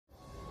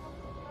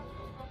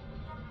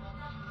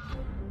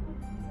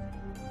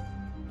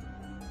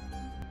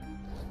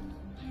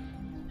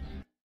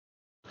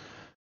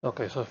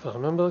Okay, so if I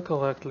remember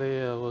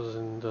correctly, I was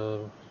in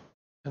the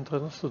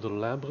entrance to the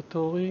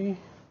laboratory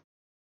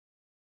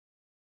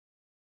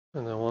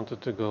and I wanted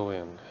to go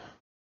in.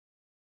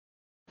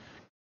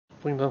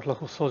 Bring down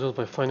local soldiers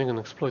by finding and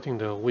exploiting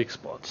their weak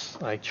spots.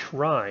 I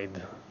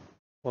tried.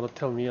 Want to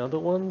tell me other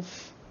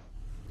ones?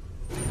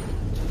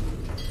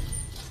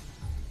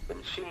 The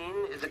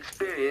machine is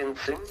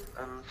experiencing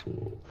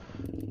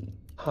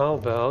How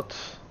about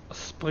a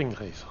spring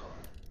razor?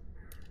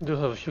 Do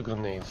have a few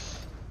grenades.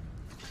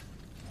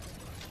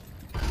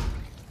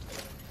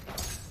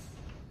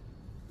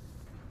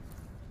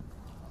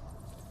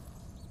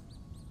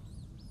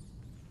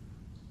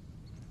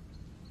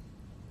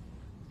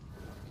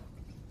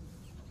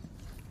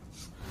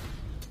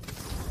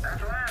 At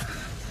last,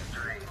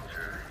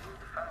 stranger, you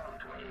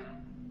found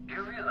me.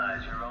 You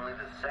realize you're only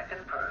the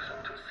second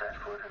person to set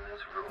foot in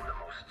this room, the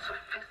most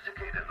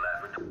sophisticated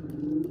laboratory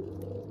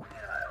in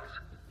the Isles.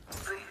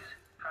 Please,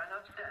 try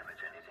not to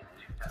damage anything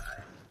as you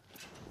die.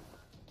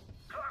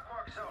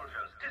 Clockwork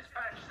soldiers,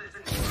 dispatch this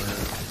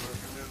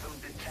mechanism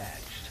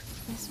detached.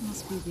 This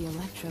must be the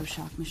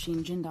electroshock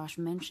machine Jindosh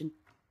mentioned.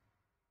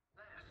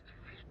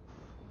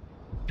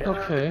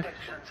 Okay.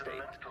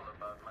 Sentimental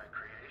about my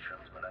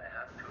creations, but I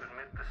have to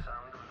admit the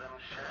sound of them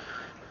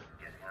shattering is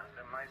getting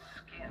under my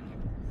skin.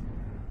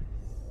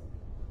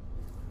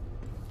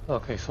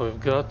 Okay, so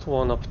we've got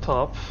one up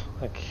top.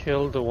 I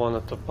killed the one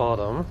at the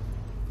bottom.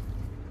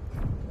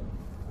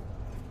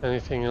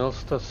 Anything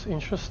else that's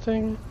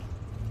interesting?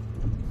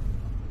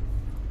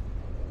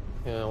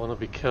 Yeah, I want to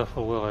be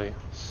careful where I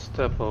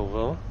step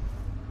over.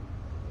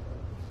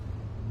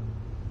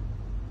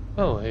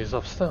 Oh, he's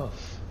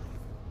upstairs.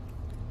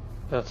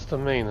 That's the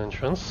main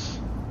entrance.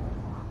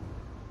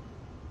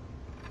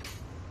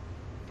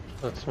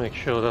 Let's make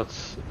sure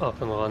that's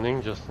up and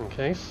running just in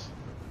case.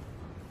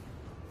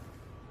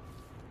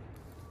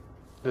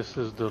 This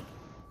is the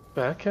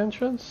back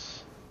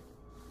entrance.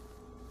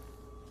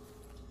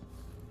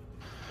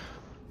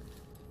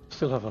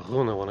 Still have a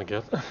rune I want to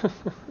get.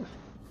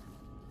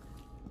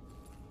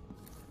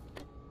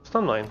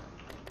 Stun mine.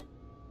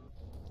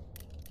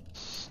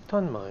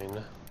 Stun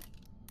mine.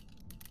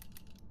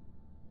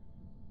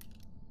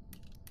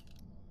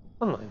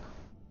 Stun mine.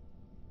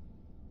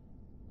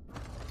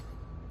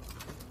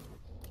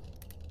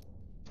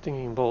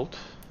 Stinging bolt.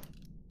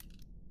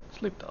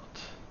 Sleep dart.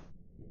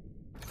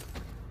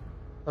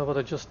 How about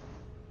I just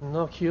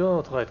knock you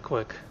out right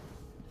quick?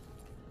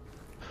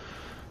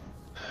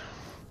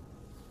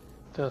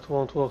 That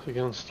won't work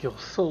against your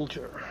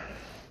soldier.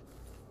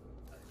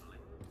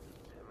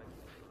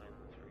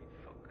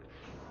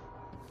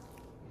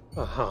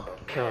 Aha,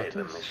 there Okay, it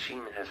the is.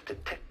 machine has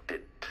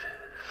detected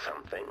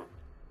something.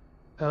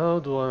 How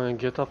do I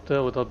get up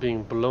there without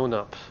being blown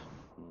up?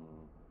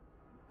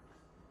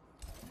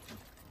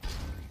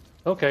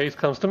 Okay, it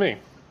comes to me.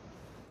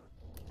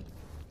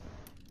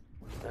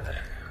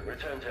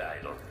 Return to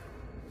idle.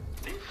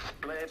 This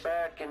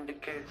playback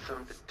indicates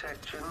some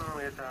detection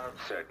without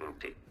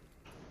certainty.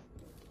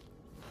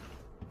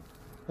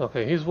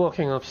 Okay, he's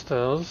walking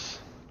upstairs.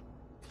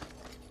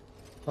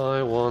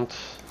 I want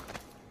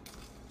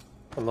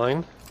a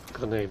mine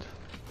grenade.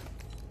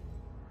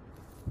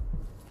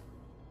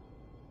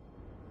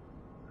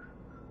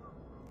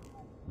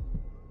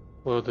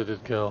 Where did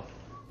it go?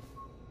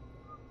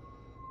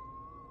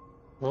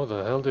 Where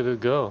the hell did it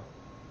go?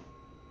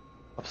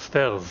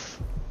 Upstairs.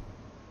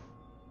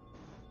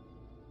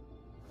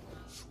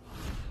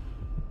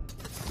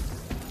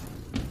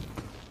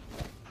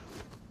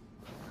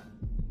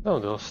 Oh,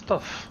 there's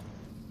stuff.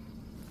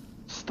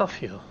 Stuff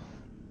here.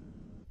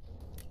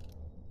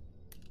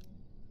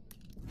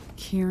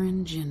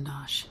 Kieran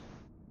Jindosh.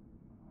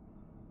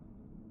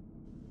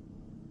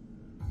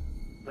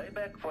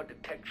 Playback for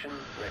detection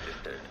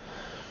registered.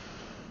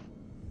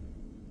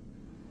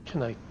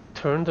 Can I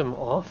turn them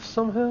off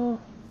somehow?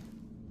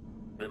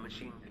 The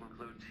machine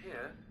concludes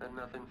here that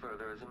nothing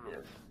further is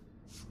amiss.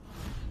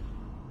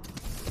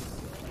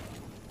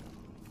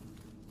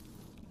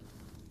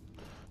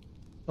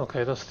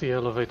 Okay, that's the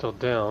elevator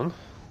down.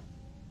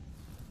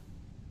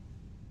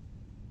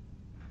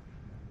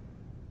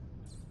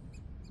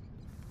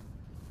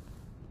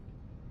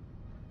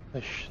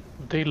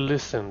 They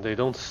listen, they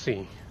don't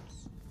see.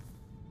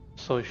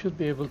 So I should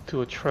be able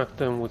to attract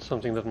them with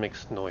something that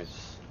makes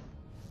noise.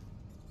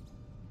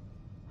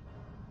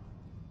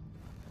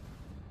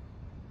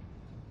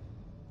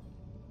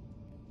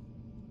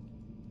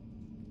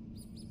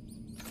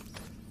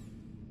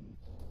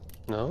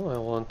 No, I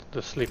want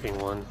the sleeping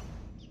one.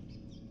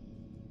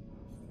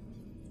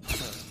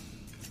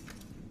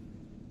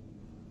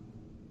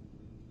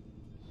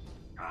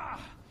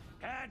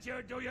 Can't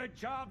you do your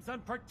jobs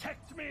and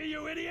protect me,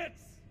 you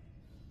idiots?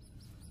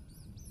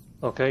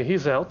 Okay,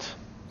 he's out.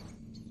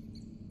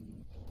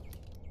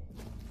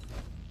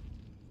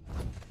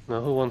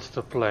 Now who wants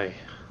to play?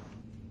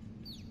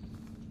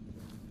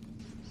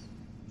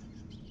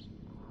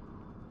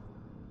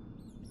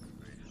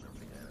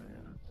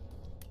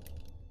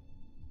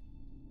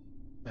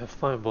 I have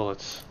 5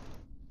 bullets.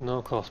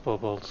 No crossbow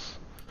bolts.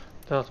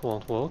 That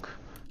won't work.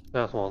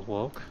 That won't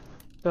work.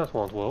 That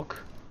won't work.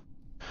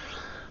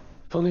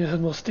 If only I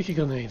had more sticky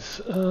grenades.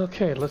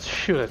 Okay, let's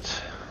shoot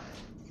it.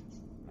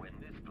 When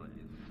this plays,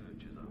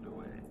 search is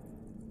underway.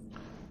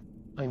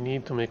 I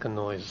need to make a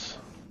noise.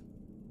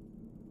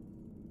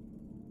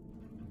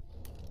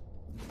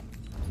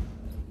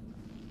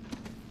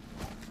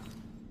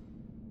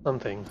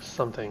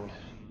 Something.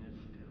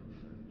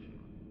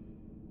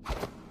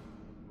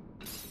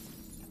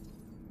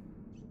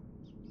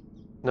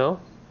 No?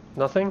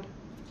 Nothing?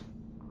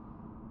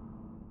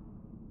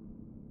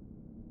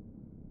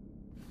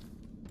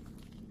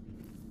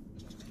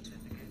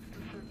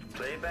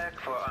 Playback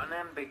for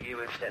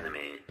unambiguous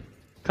enemy.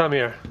 Come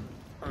here.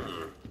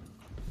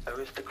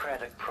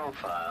 Aristocratic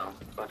profile,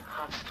 but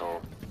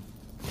hostile.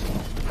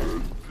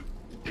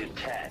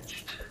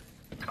 Detached.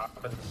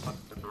 Carbon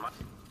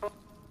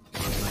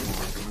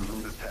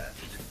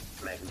detached.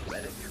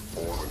 Magnetic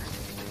orb.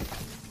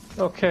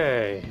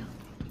 Okay.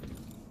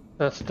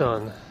 That's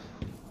done.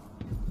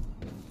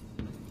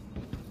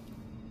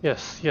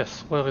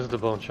 Yes, where is the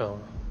bone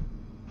charm?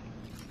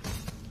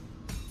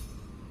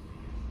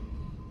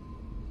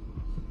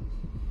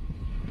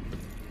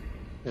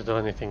 Is there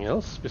anything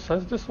else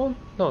besides this one?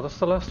 No, that's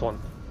the last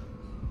one.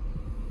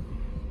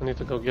 I need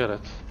to go get it.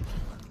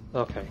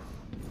 Okay.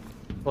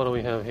 What do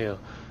we have here?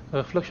 A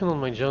reflection on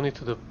my journey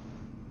to the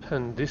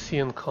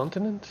Pandician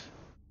continent?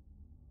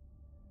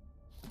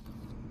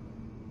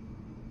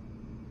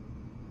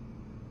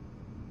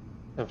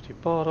 Empty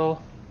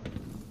bottle.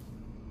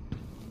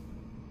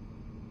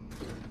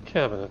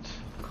 Cabinet.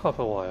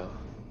 Copper wire.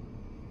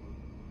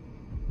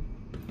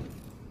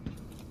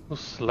 Who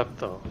slept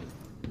though?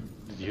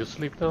 Did you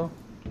sleep though?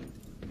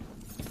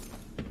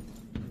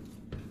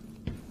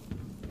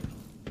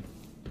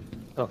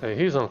 Okay,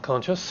 he's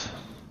unconscious.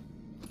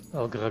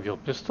 I'll grab your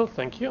pistol,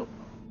 thank you.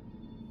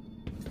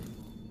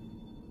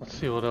 Let's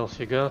see what else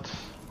you got.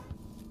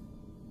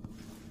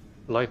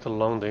 Light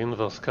along the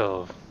inverse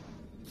curve.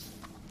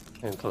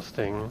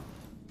 Interesting.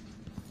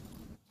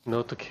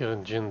 Note to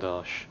Kirin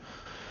Jindash.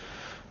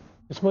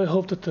 It's my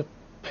hope that the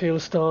pale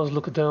stars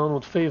look down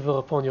with favor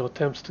upon your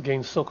attempts to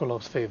gain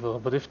Sokolov's favor,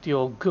 but if the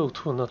old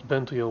goat will not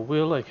bend to your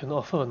will, I can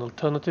offer an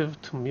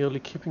alternative to merely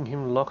keeping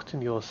him locked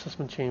in your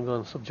assessment chamber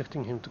and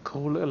subjecting him to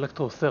cruel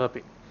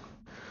electrotherapy.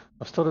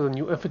 I've started a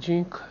new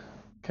effigy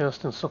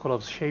cast in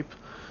Sokolov's shape.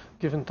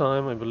 Given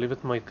time, I believe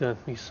it might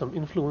grant me some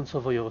influence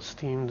over your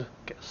esteemed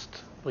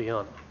guest,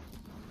 Brianna.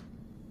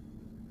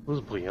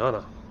 Who's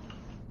Brianna?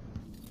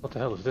 What the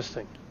hell is this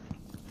thing?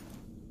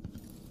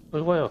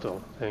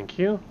 Revital, thank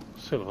you.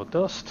 Silver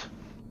dust.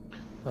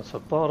 That's a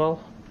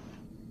bottle.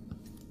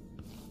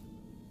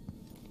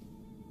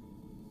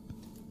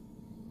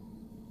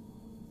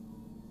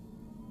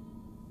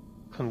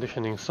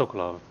 Conditioning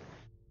Sokolov.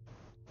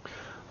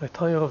 I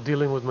tire of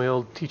dealing with my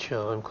old teacher.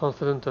 I'm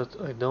confident that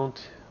I don't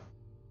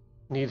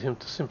need him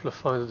to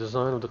simplify the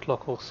design of the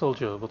Clockwork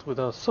Soldier, but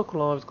without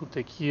Sokolov it could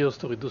take years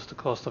to reduce the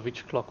cost of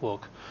each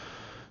clockwork.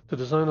 To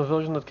design a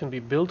version that can be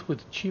built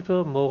with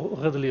cheaper, more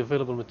readily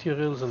available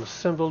materials and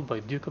assembled by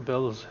Duke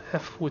Abel's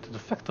half-witted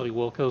factory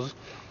workers,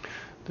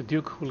 the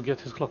Duke will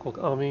get his Clockwork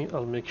army.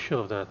 I'll make sure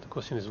of that. The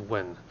question is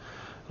when.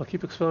 I'll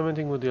keep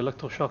experimenting with the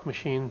electroshock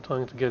machine,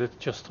 trying to get it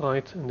just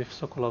right, and if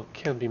Sokolov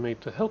can't be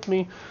made to help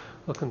me,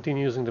 I'll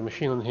continue using the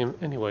machine on him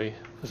anyway,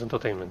 as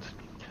entertainment.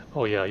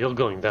 Oh yeah, you're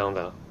going down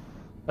there.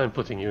 I'm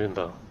putting you in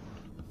there.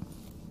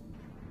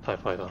 TIE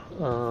Fighter.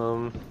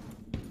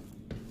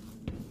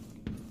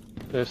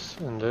 This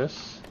and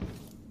this.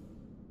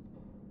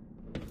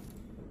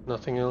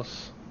 Nothing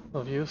else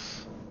of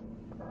use.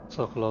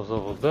 Sokolov's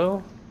over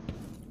there.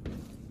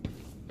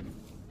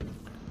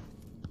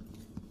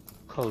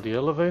 Call the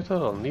elevator,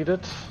 I'll need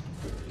it.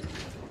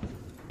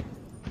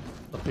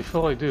 But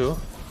before I do,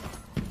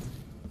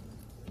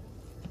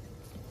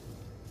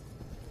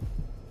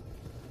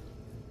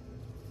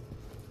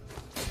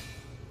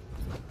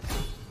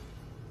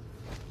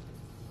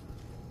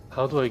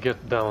 how do I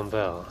get down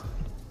there?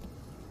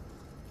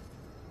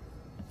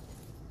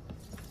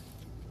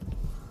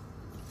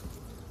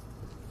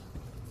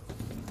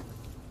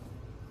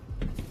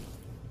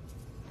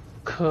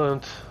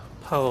 Current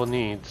power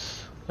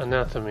needs,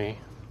 anatomy,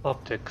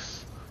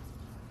 optics,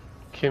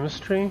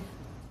 chemistry,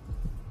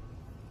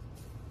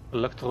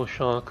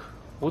 electroshock,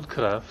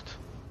 woodcraft,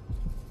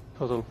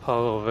 total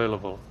power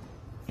available.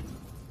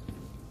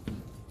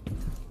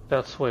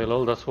 That's way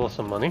low, that's worth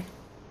some money.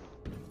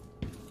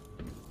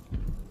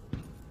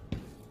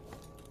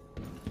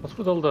 What's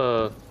with all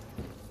the...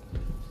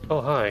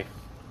 Oh hi.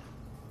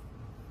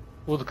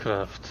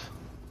 Woodcraft.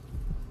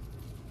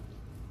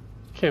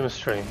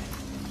 Chemistry.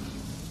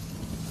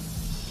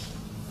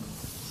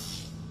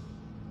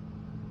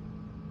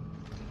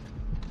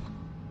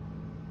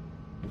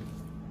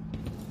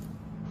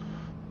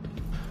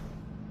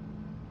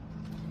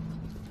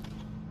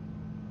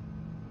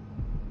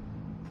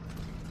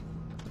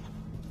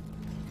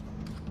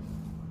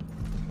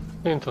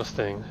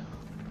 Interesting.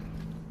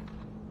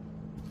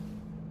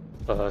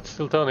 It's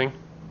still turning.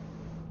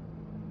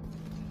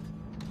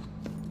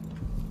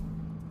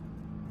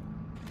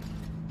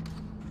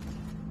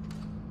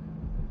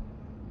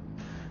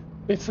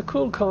 It's a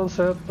cool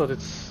concept, but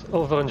it's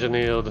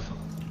over-engineered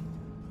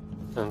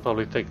and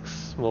probably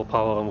takes more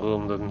power and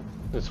room than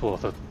it's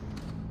worth it.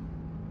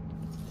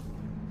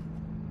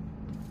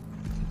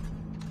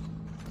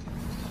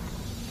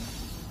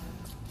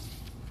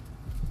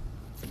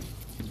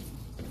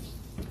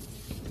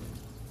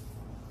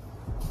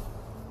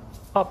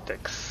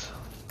 Optics.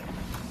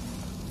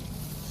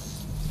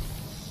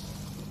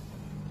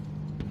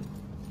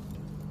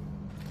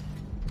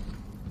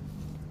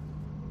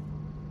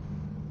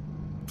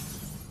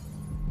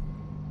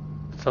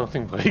 Did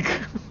something break?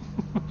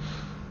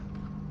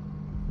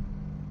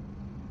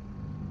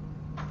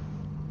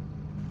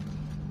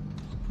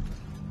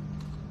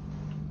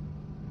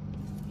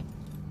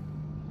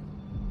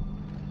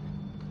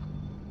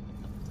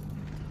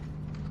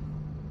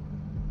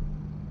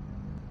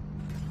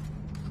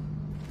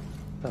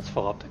 That's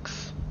for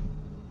optics.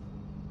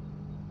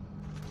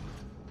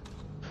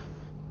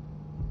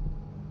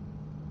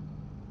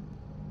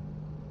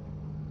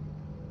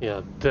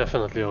 Yeah,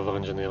 definitely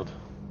over-engineered.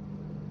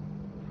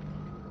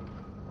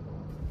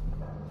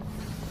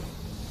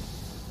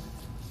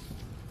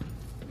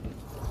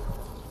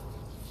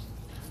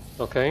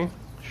 Okay,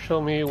 show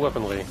me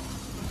weaponry.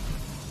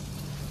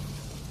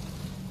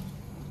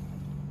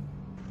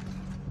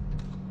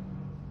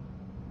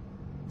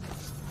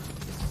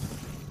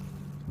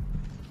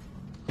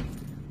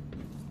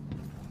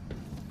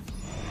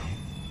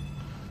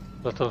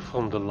 Letter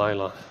from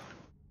Delilah.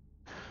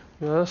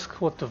 You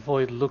ask what the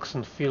void looks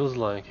and feels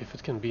like, if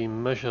it can be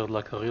measured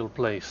like a real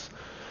place.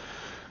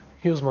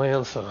 Here's my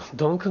answer.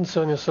 Don't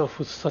concern yourself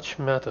with such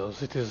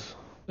matters. It is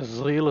as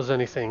real as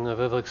anything I've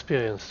ever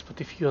experienced,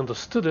 but if you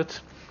understood it,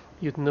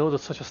 you'd know that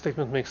such a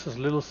statement makes as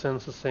little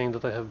sense as saying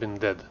that I have been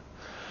dead.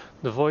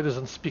 The void is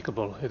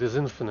unspeakable, it is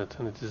infinite,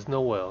 and it is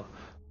nowhere,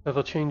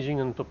 ever-changing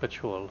and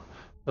perpetual.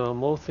 There are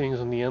more things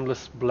in the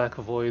endless black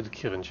void,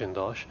 Kirin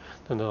Jindosh,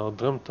 than are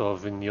dreamt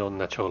of in your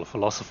natural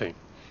philosophy.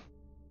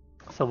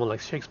 Someone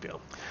like Shakespeare.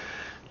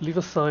 Leave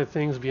aside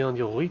things beyond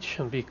your reach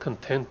and be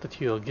content that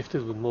you are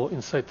gifted with more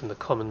insight than the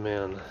common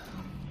man.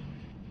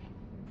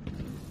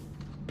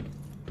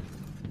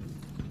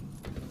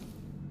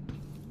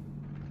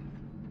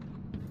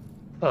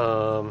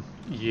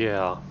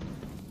 Yeah.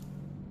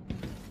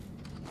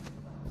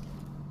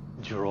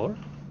 Drawer?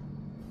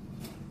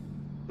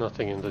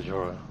 Nothing in the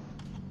drawer.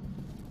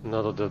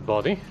 Another dead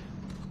body.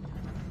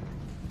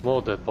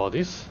 More dead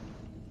bodies.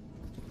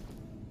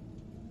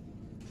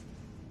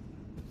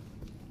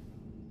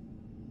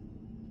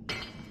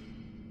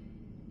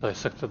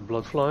 Dissected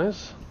blood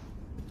flies.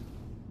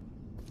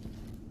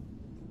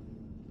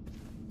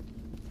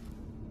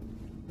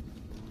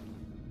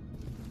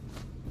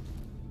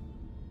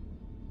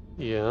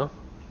 Yeah.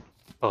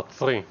 Part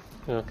 3.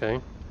 Okay.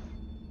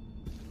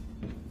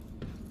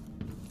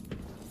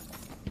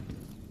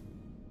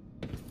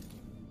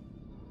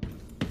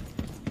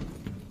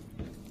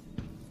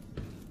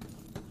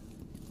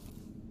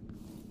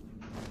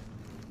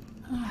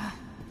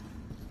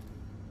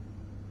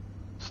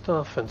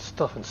 Stuff and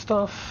stuff and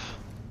stuff.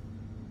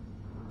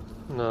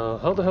 Now,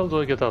 how the hell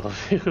do I get out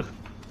of here?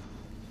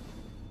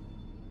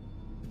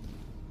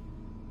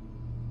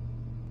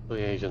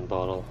 Reagent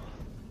bottle.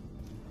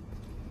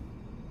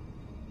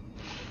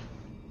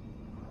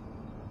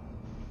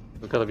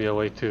 There's gotta be a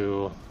way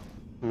to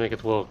make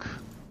it work,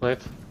 right?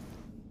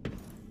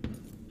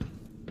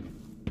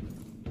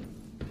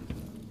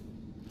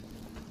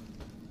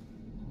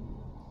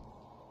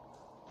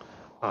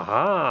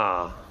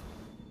 Aha!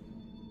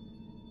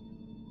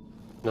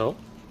 No.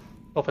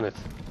 Open it.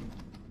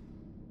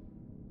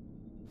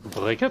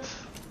 Break it.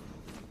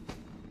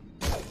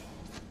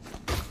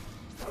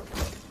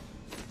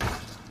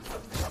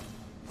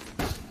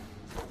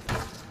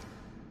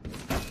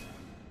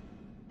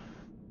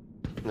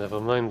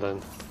 Never mind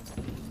then.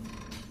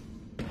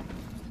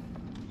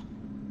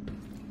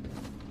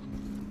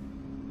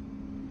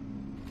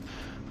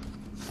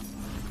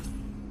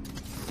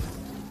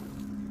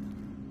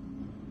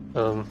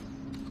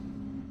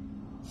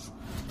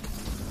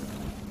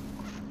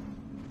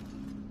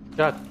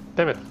 God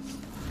damn it.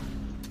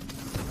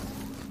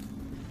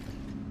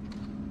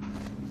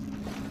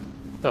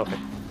 Okay.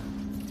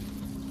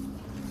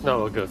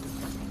 No, we're good.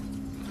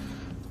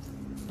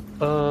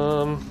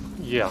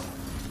 Yeah.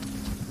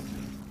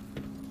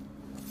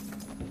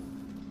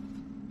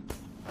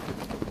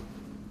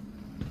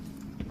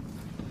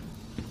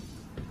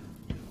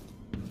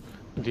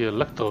 The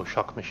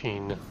electroshock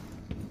machine.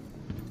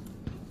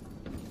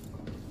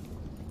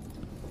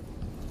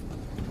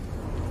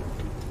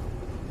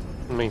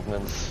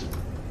 Maintenance.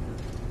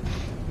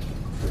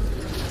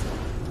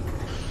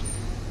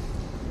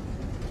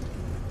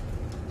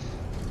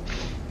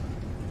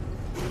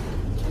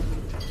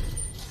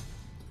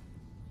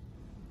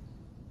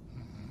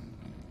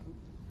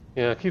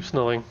 Yeah, keep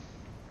snowing.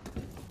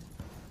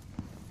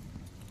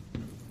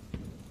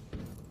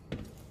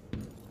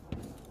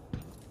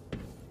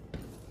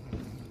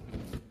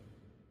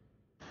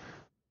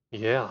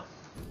 Yeah.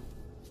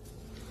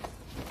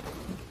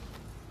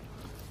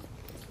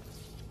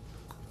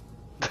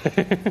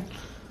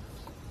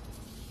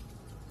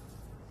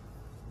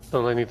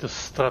 Don't I need to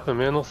strap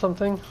him in or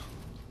something?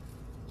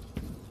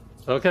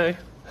 Okay,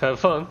 have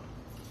fun.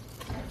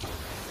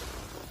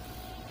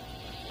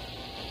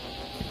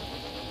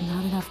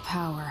 Not enough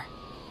power.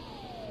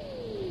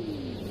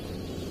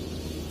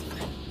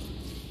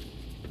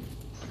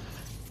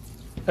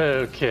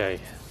 Okay.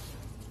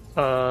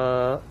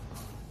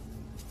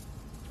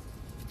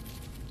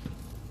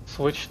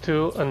 Switch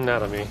to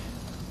anatomy.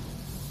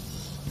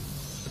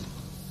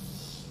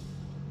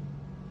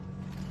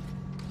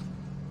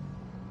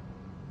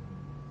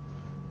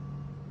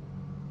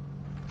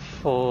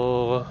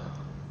 For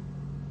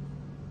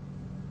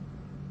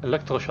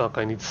electroshock,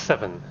 I need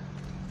 7.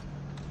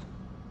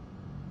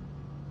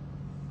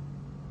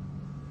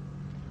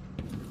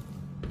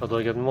 How do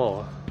I get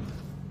more?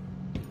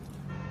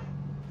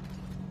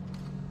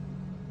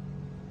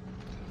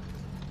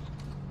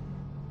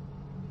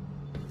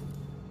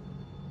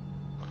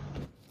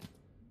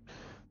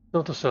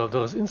 Note to self,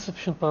 there is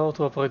insufficient power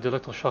to operate the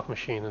electroshock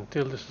machine.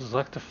 Until this is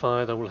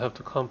rectified, I will have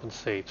to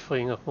compensate,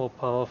 freeing up more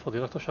power for the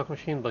electroshock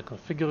machine by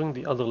configuring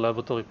the other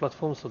laboratory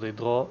platforms so they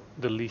draw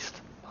the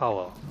least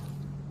power.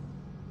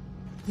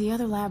 The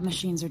other lab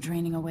machines are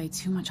draining away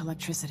too much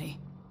electricity.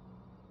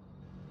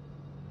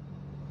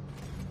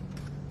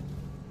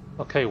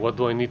 Okay, what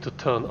do I need to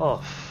turn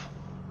off?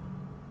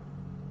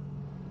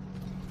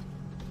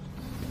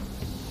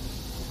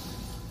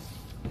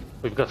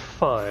 We've got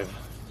 5.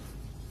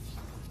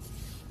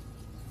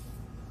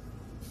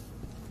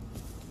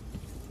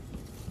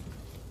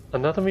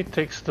 Anatomy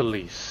takes the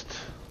least.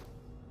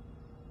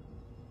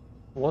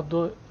 What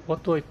do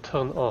I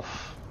turn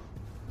off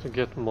to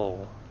get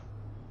more?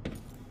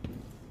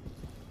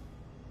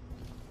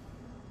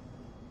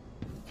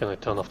 Can I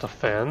turn off the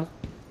fan?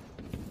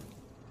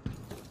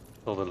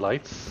 Or the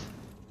lights?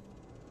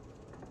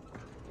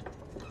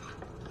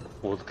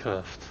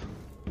 Woodcraft.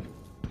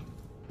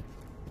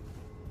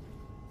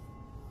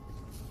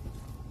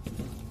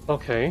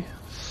 Okay,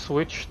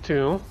 switch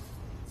to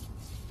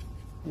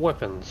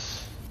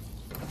weapons.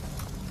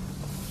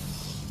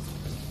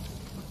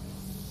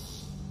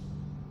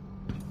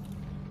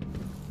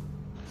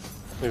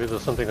 Maybe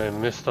there's something I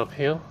missed up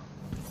here.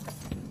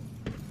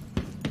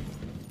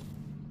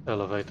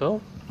 Elevator.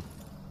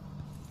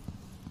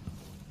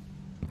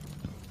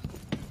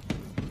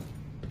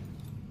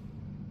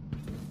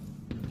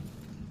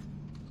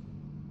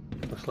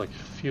 Looks like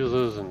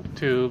fuses and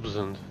tubes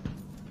and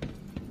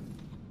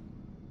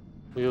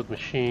weird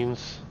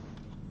machines.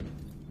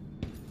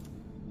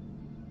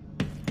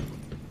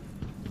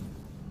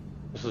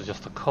 This is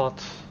just a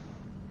cot.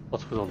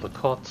 What's with all the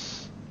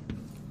cots?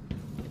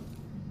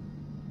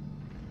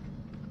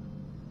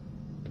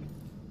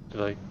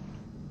 Did I...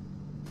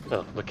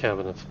 Oh, the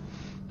cabinet.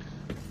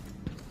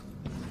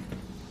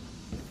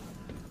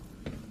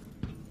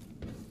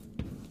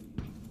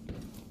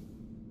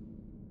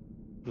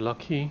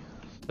 Lucky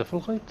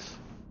Stephelite?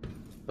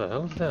 The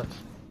hell is that?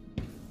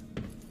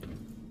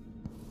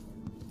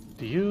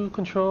 Do you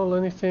control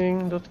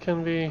anything that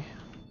can be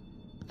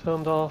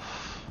turned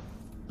off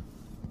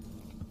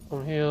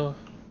from here?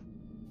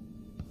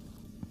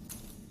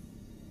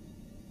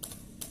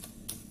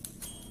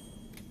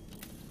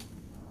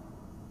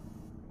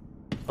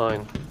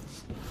 Fine.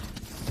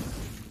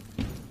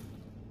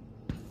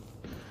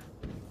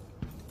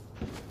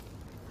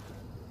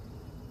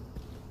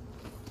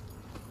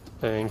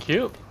 Thank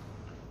you.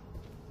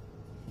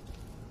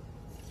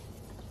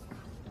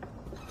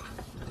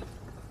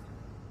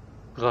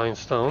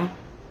 Grindstone.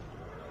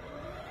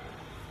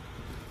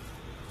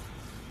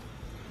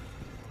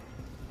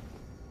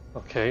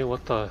 Okay,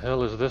 what the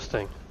hell is this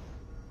thing?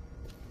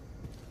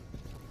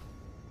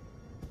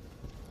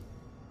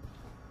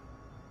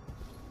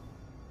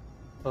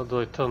 How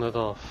do I turn it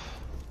off?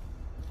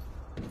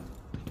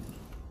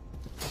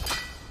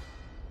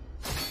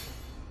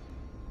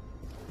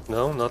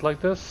 No, not like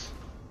this?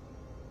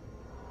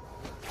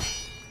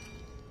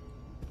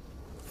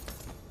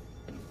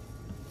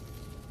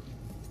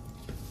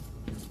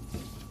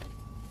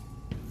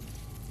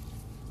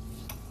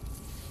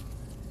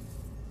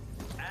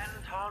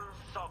 Anton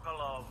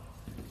Sokolov,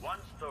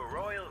 once the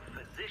royal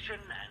physician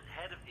and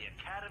head of the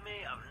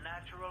Academy of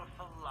Natural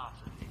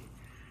Philosophy.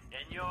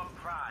 In your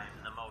prime,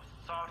 the most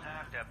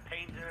sought-after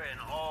painter in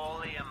all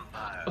the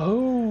Empire.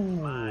 Oh.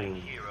 My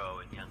hero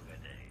in younger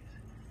days.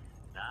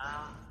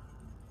 Now,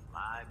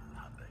 my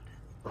puppet.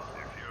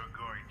 If you're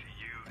going to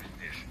use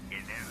this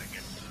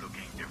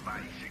inelegant-looking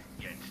device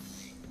against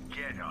me,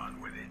 get on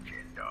with it,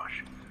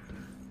 Jindosh.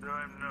 Though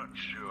I'm not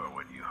sure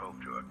what you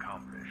hope to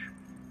accomplish.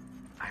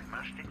 I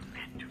must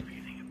admit to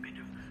feeling a bit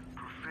of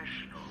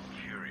professional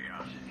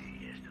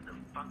curiosity as to the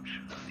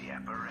function of the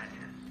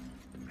apparatus.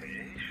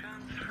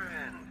 Patience,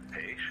 friend,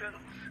 patience.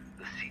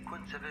 The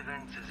sequence of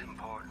events is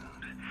important.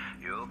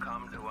 You'll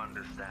come to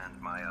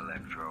understand my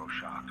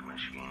electroshock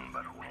machine,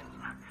 but when?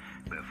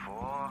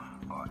 Before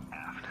or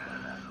after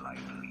that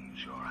light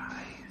leaves your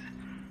eyes?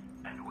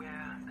 And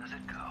where does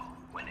it go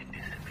when it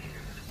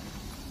disappears?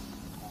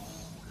 Who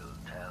will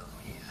tell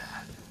me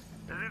that?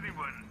 Has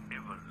anyone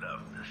ever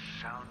loved the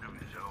sound of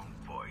his own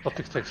voice?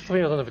 Optics takes 3,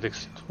 I don't know if it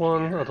takes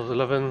 1 out of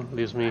 11,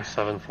 leaves me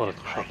 7 for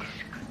electroshock.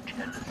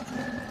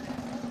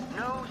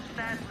 No,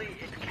 sadly,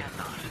 it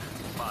cannot.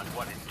 But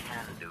what it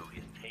can do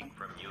is take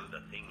from you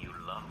the thing you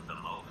love the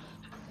most.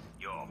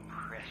 Your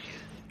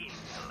precious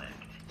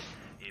intellect.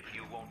 If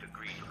you won't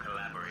agree to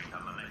collaborate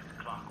on the next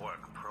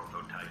clockwork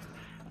prototype,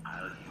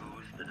 I'll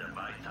use the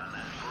device on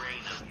that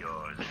brain of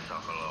yours,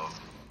 Sokolov.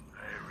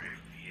 I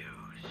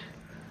refuse.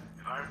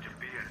 If I'm to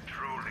be a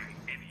drooling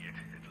idiot,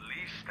 at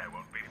least I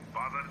won't be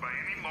bothered by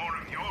any more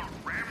of your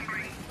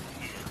rambling.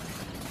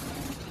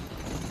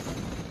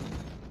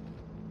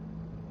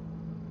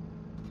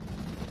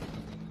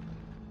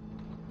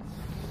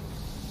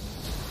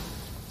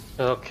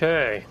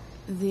 Okay.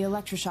 The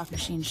electroshock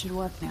machine should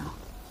work now.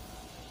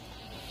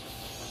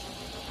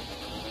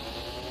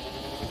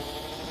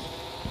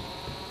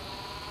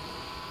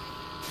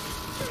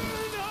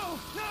 No!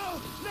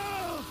 No!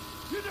 No!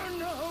 You don't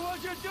know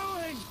what you're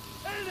doing!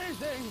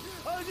 Anything!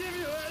 I'll give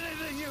you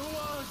anything you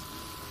want!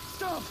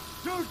 Stop!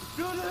 Don't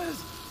do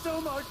this!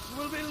 So much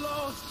will be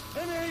lost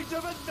in age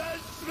of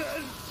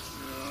advancement!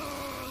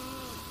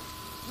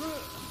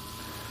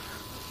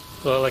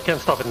 Well, I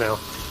can't stop it now.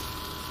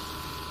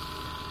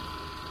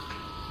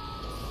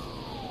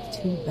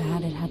 Too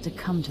bad it had to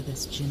come to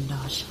this,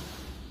 Jindosh.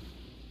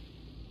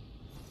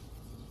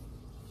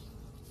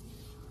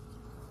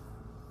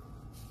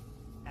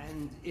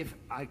 And if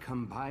I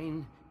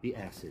combine the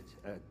acid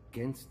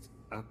against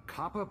a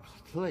copper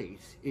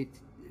plate,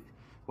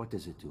 what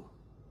does it do?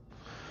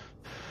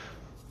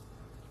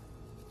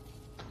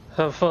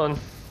 Have fun.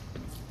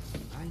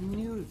 I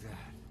knew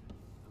that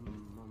a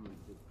moment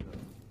ago.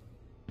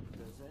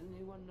 Does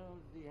anyone know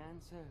the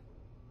answer?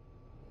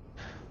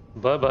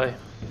 Bye-bye.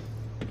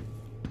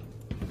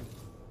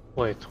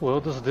 Wait, where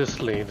does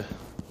this lead?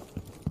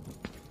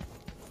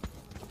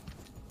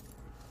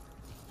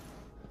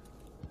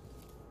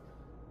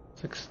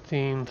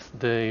 "16th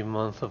day,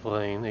 month of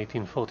rain,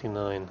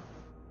 1849.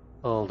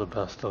 All the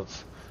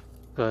bastards.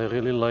 Guy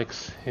really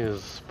likes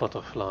his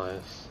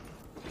butterflies.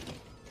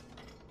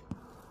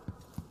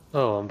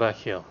 Oh, I'm back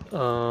here.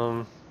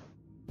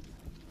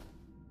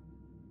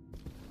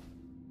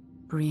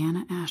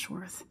 Brianna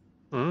Ashworth.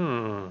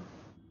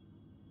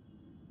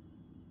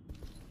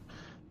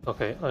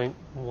 Okay,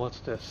 what's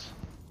this?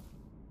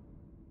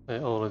 I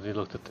already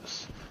looked at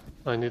this.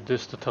 I need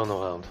this to turn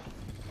around.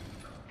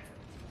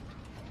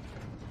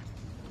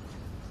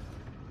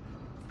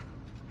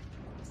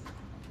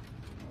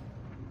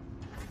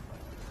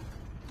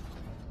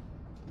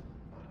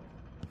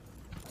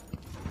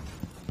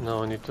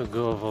 Now I need to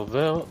go over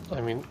there. I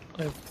mean,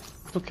 I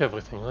took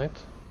everything, right?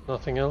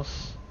 Nothing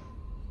else?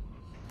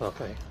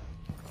 Okay.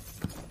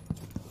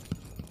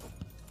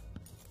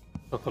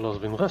 Sokolo's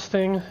been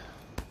resting.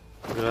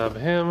 Grab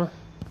him.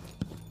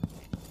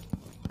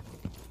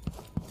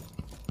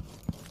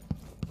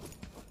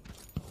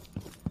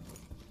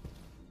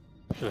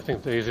 Actually, I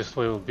think the easiest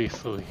way will be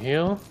through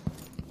here.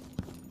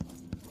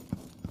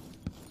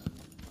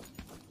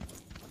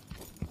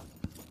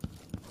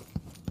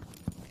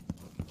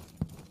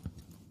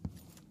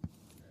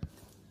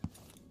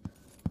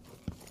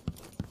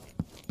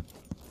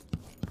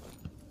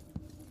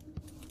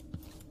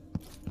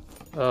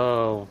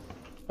 Oh,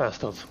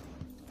 bastards.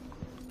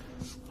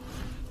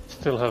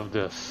 Still have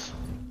this.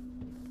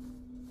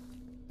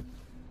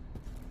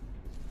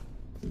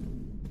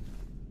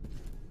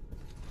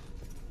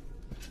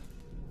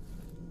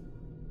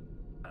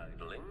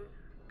 Idling.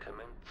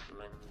 Commence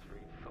lens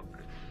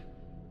refocus.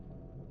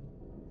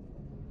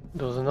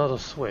 There's another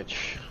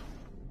switch.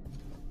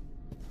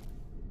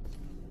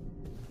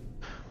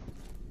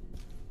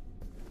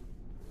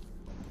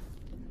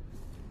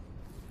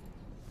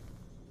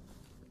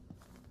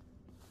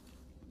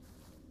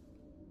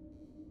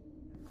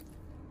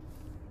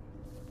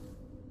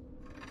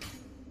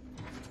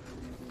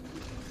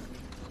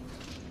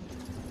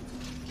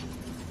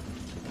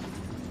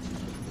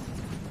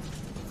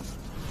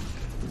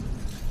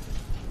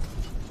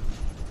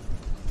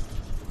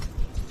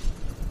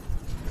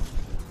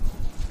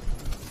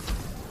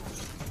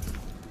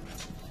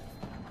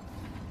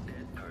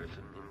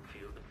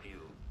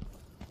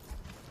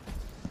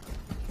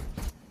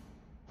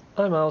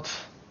 I'm out.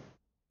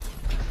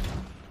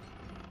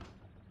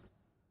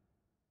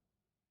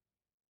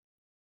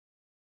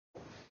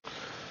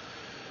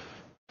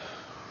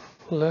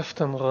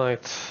 Left and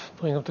right.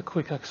 Bring up the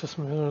quick access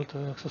menu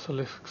to access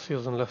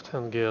elixirs and left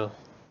hand gear.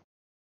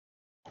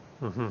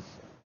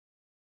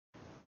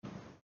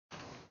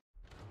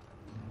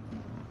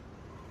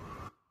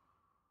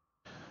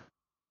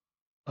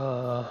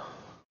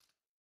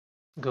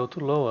 Go to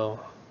lower.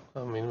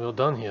 I mean, we're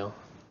done here.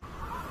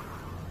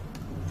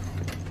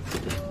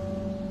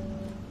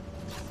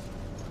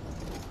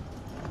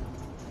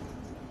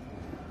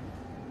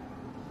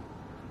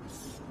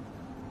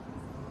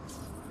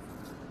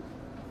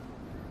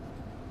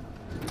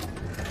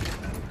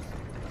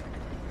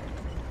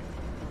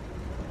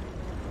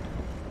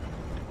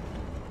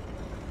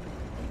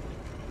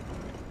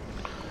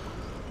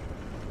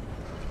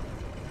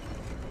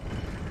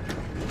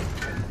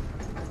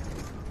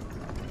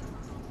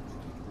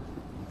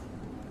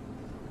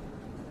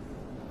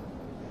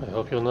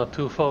 hope you're not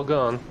too far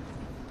gone.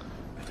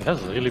 He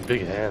has really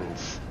big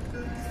hands.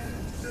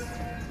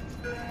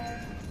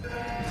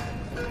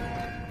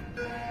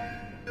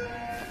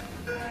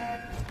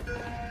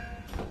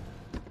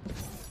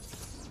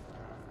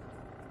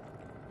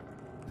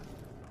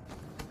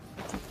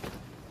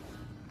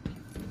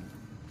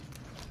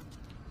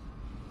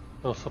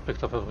 Also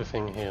picked up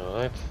everything here,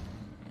 right?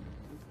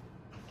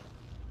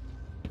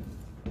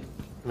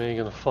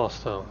 Megan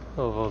Foster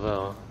over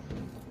there.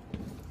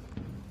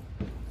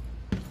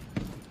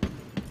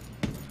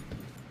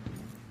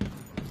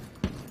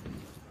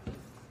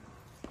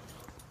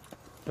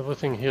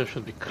 Everything here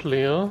should be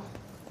clear.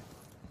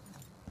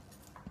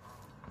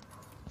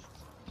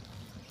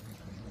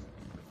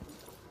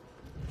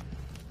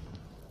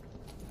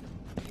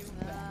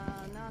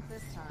 Not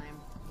this time.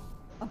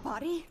 A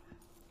body?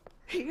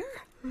 Here?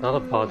 Not a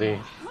body.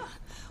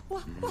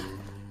 What?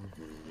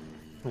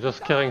 I'm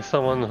just carrying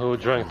someone who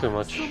drank too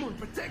much. Someone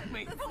protect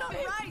me! That's not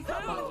right!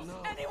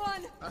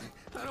 Anyone!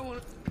 I don't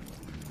want to...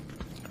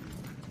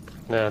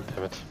 Nah,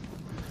 damn it.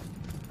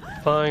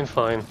 Fine,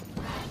 fine.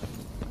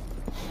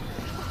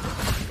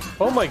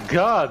 Oh my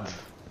god!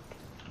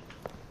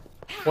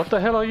 What the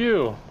hell are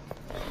you?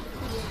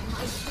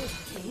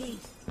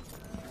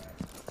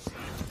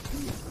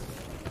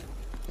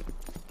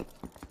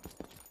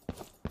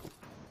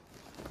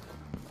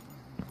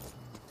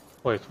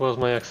 Wait, where's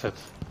my exit?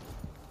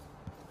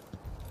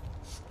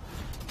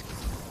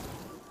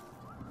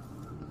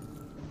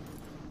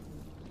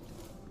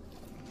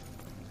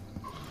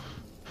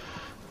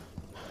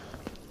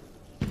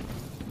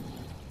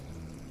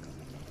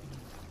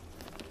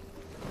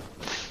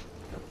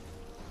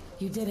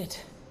 You did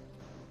it.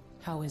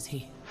 How is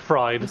he?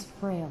 Fried. He's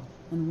frail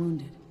and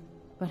wounded,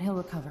 but he'll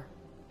recover.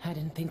 I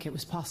didn't think it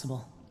was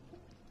possible.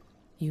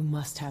 You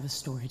must have a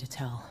story to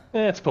tell.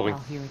 It's boring. I'll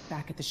hear it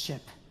back at the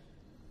ship.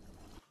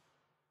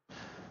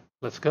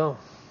 Let's go.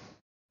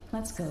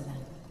 Let's go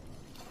then.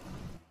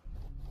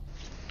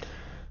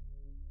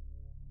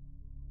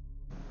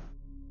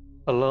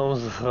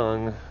 Alarms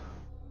rung.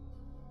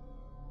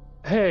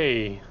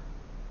 Hey!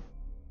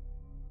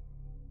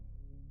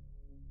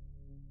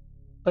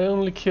 I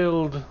only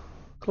killed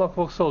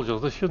clockwork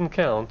soldiers, this shouldn't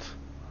count.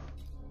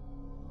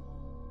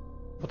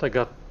 But I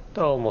got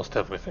almost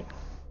everything.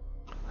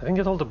 I didn't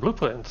get all the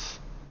blueprints.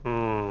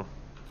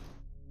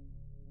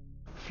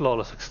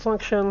 Flawless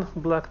extraction,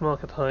 black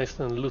market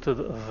heist, and looted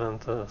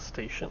vent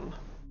station.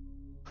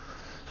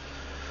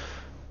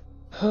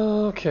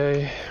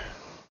 Okay.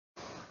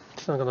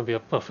 It's not gonna be a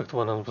perfect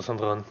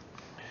 100% run.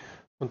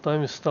 When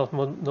time is stopped,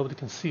 nobody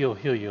can see or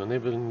hear you,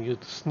 enabling you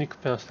to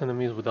sneak past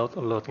enemies without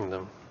alerting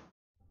them.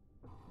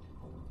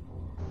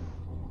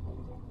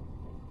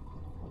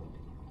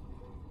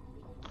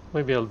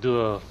 Maybe I'll do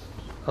a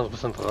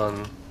 100%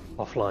 run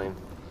offline,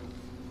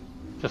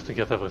 just to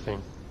get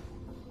everything.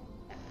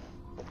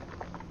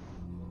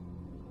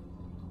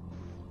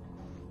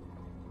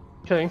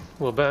 Okay,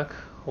 we're back.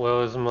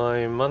 Where is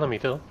my mana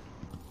meter?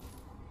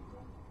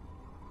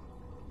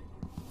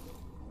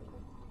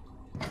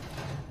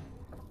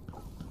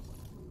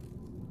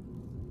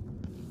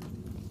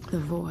 The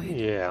void.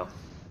 Yeah.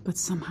 But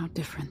somehow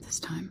different this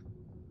time.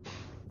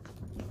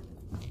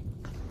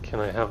 Can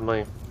I have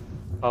my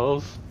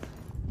arrows?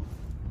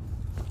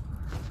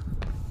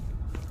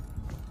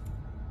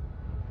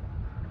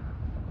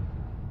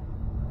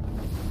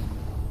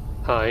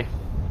 Hi.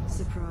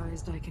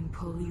 Surprised I can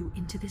pull you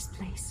into this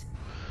place?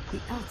 The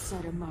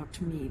outsider marked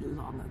me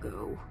long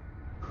ago.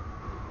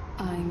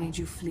 I made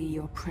you flee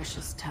your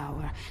precious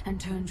tower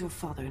and turned your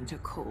father into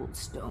cold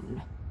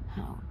stone.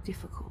 How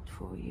difficult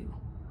for you.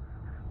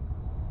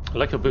 I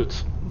like your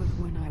boots. But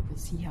when I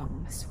was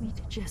young,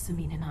 sweet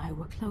Jessamine and I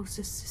were close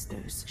as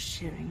sisters,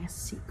 sharing a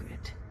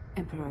secret.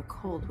 Emperor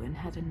Kaldwin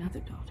had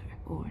another daughter,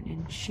 born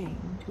in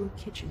shame to a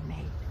kitchen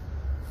maid.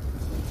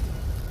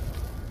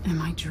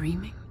 Am I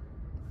dreaming?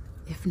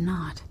 If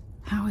not,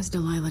 how is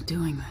Delilah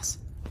doing this?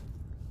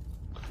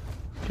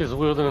 She's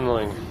weird and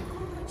annoying.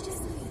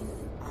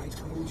 I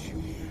told you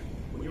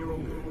when you're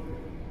older.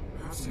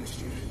 Perhaps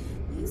next year.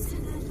 You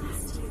said that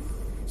last year.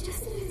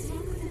 Jessamine is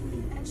younger than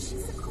me, and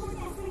she's a court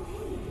every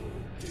day.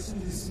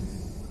 Jessamine is...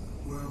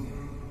 well...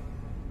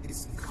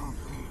 it's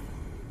complicated.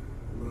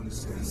 You'll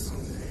understand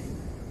someday.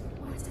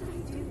 What did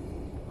I do?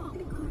 I'll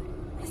be good.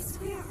 I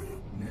swear.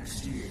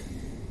 Next year.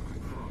 I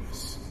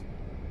promise.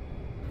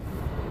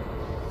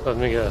 Let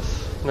me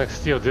guess.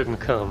 Next year didn't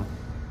come.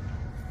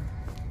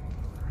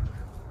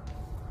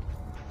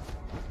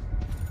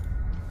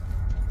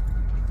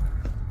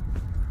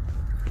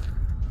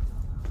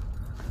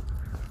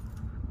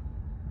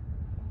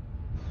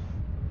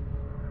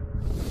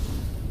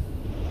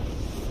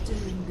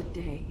 During the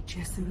day,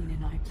 Jessamine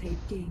and I played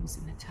games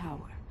in the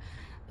tower.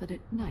 But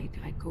at night,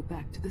 I'd go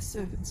back to the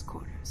servants'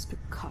 quarters to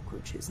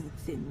cockroaches and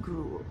thin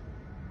gruel.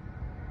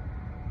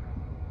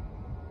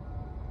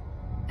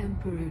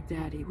 Emperor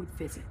Daddy would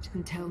visit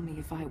and tell me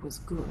if I was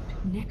good.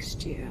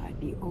 Next year, I'd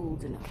be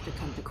old enough to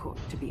come to court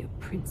to be a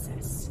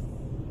princess.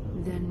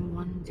 Then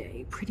one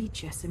day, pretty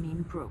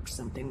Jessamine broke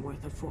something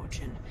worth a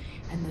fortune,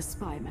 and the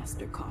spy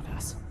master caught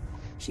us.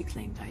 She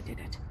claimed I did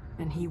it,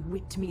 and he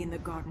whipped me in the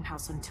garden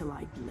house until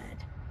I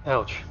bled.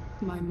 Ouch.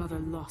 My mother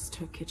lost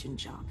her kitchen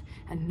job,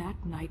 and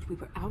that night we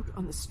were out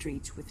on the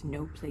streets with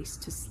no place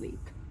to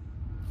sleep.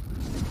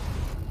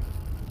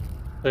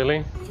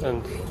 Really?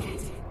 And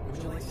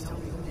Would you like to tell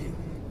me who did?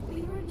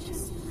 We were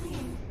just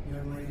playing.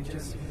 Young lady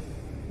Jessie,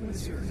 what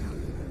is your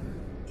account?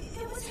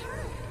 It was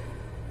her.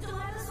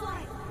 Delilah's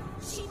life.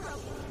 She broke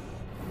it.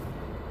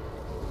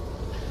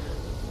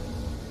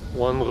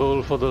 one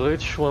rule for the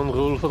rich, one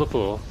rule for the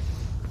poor.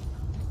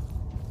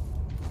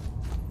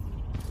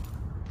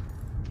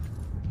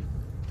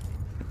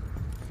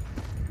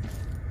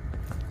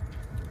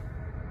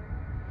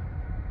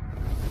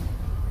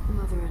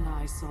 Mother and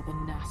I saw the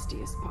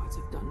nastiest parts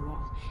of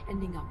Dunwall,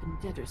 ending up in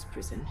debtor's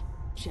prison.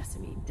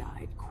 Jessamine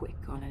died quick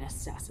on an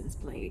assassin's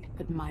blade,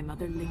 but my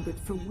mother lingered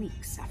for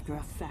weeks after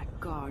a fat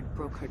guard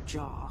broke her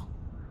jaw.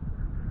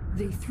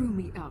 They threw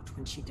me out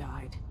when she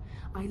died.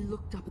 I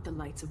looked up at the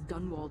lights of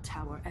Dunwall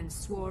Tower and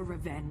swore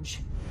revenge.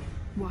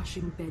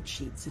 Washing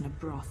bedsheets in a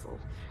brothel,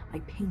 I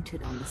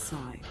painted on the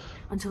side,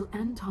 until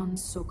Anton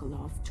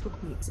Sokolov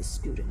took me as a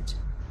student.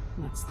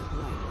 That's the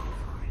right word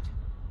for it.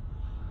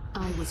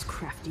 I was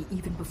crafty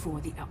even before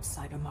the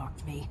outsider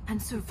marked me,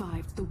 and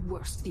survived the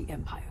worst the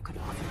Empire could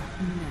offer.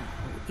 Now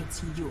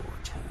it's your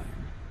turn.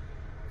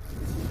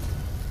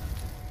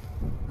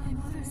 My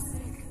mother's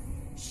sick.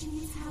 She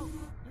needs help.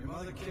 Your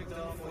mother kicked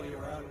off while you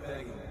were out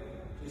begging.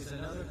 She's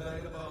another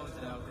bag of bones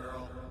now,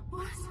 girl.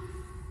 What?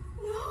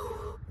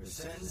 No! Her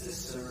sentence is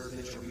served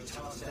and she'll be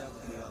tossed out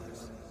with the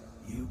others.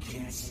 You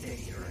can't stay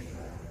here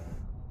anymore.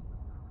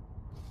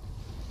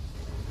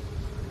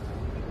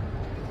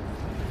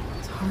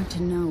 It's hard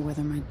to know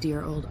whether my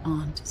dear old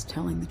aunt is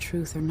telling the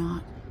truth or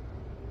not.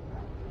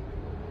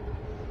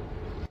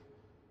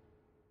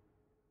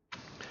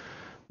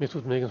 Meet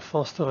with Megan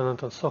Foster and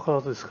Anton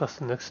Sokolov to discuss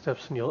the next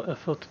steps in your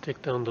effort to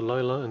take down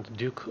Delilah and the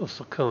Duke of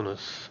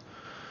Sarkonis.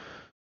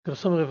 Get a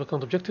summary of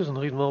account objectives and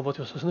read more about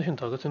your assassination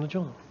targets in the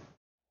journal.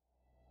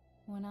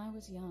 When I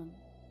was young,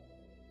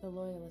 the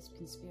Loyalist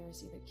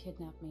conspiracy that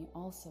kidnapped me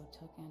also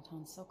took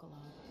Anton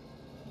Sokolov.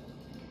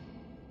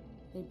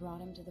 They brought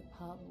him to the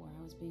pub where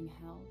I was being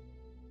held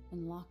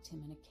and locked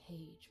him in a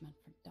cage meant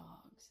for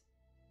dogs.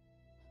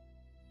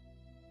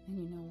 And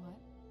you know what?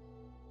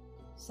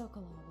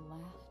 Sokolov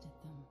laughed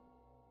at them.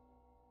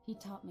 He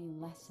taught me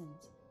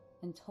lessons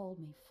and told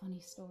me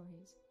funny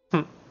stories.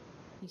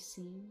 He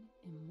seemed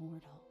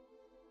immortal.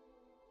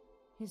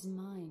 His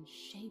mind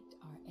shaped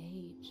our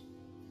age.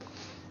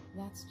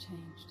 That's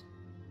changed.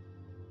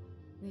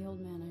 The old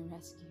man I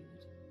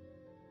rescued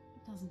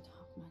doesn't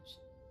talk much.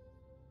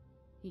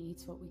 He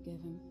eats what we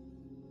give him,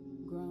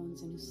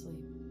 groans in his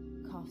sleep,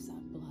 coughs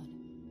out blood.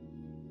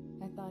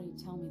 I thought he'd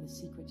tell me the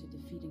secret to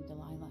defeating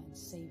Delilah and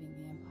saving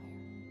the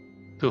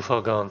Empire. Too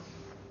far gone.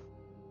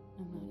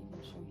 I'm not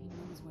even sure he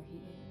knows where he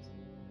is.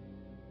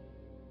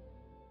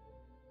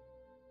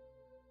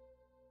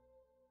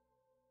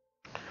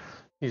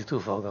 He's too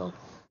far gone.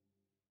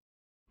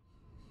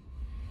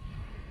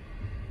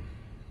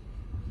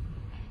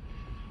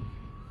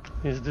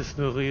 Is this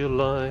the real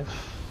life?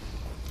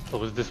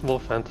 Or is this more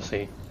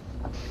fantasy?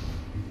 I'm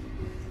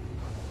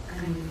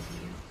with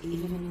you,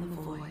 even in the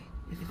void.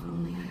 If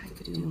only I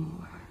could do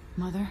more.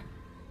 Mother?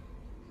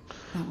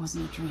 That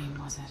wasn't a dream,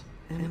 was it?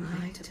 Am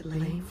I to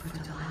blame for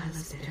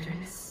Delilah's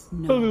bitterness?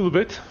 No. A little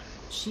bit.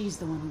 She's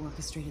the one who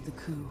orchestrated the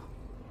coup.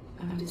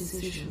 Our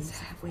decisions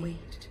have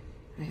weight.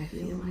 I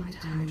feel my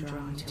time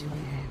drawing to an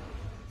end.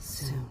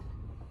 Soon.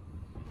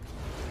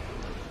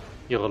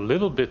 You're a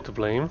little bit to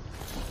blame.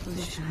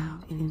 Push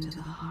out into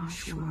the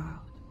harsh world.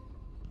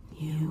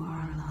 You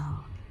are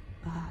alone,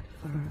 but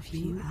for a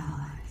few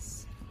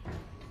allies.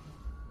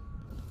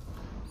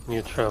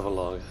 New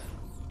travelogue.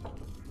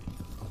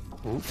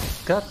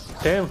 God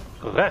damn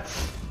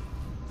rats!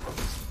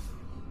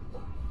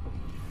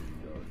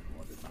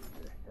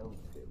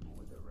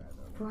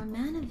 For a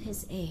man of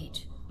his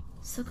age,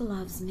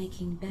 Sokolov's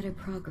making better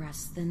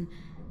progress than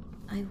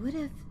I would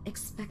have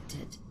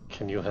expected.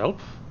 Can you help?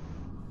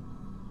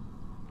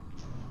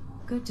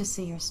 Good to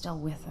see you're still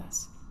with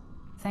us.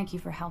 Thank you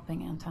for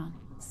helping, Anton.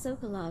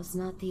 Sokolov's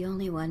not the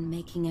only one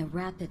making a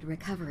rapid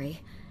recovery.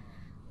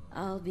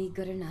 I'll be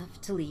good enough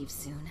to leave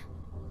soon.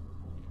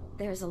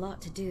 There's a lot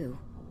to do.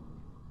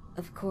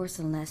 Of course,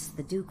 unless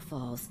the Duke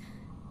falls,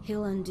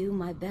 he'll undo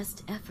my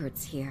best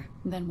efforts here.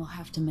 Then we'll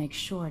have to make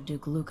sure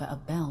Duke Luca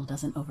Abel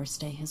doesn't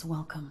overstay his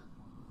welcome.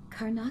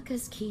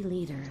 Karnaka's key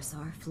leaders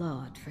are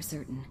flawed, for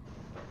certain.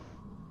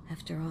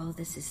 After all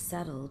this is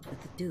settled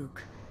with the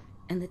Duke,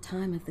 and the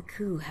time of the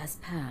coup has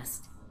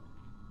passed,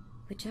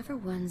 whichever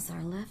ones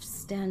are left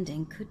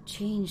standing could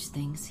change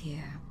things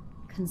here.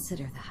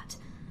 Consider that,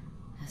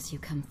 as you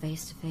come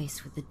face to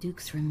face with the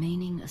Duke's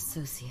remaining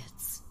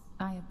associates.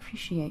 I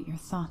appreciate your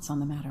thoughts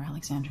on the matter,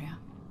 Alexandria.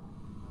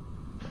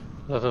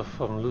 Letter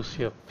from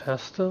Lucia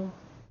Pastel.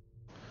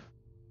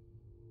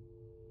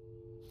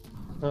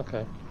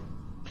 Okay.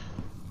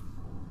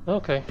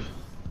 Okay.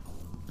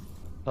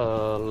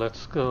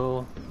 Let's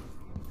go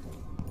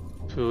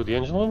to the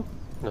engine room?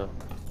 No.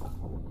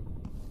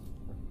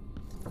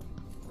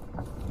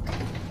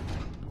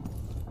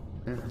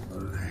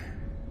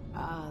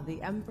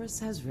 the Empress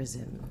has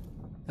risen.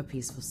 A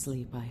peaceful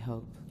sleep, I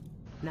hope.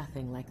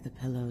 Nothing like the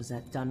pillows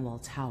at Dunwall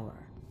Tower,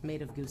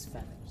 made of goose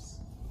feathers.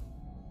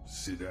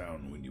 Sit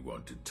down when you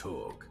want to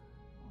talk.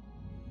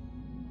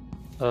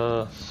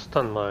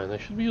 Stun mine. I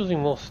should be using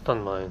more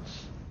stun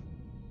mines.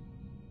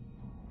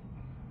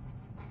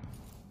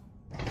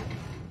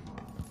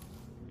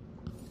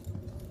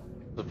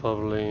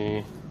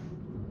 Probably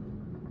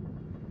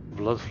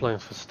bloodfly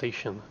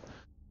infestation.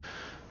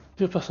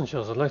 Dear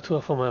passengers, I'd like to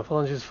offer my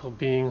apologies for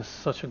being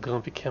such a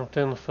grumpy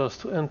captain.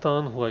 First to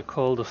Anton, who I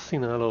called a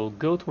senile old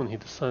goat when he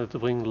decided to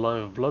bring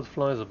live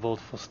bloodflies aboard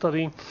for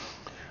study.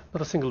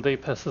 Not a single day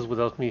passes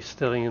without me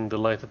staring in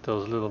delight at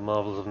those little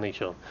marvels of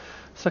nature.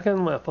 Second,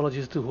 my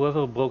apologies to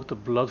whoever broke the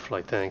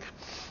bloodfly tank,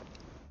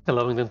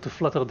 allowing them to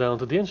flutter down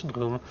to the engine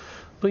room,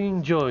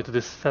 bringing joy to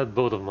this fat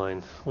boat of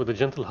mine, with the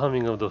gentle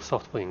humming of those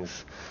soft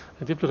wings.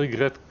 I deeply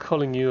regret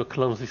calling you a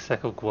clumsy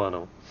sack of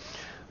guano.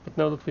 But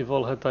now that we've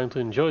all had time to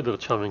enjoy their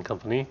charming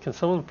company, can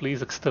someone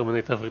please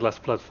exterminate every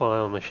last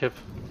bloodfly on my ship?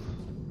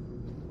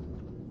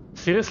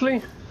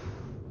 Seriously?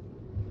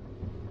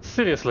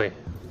 Seriously?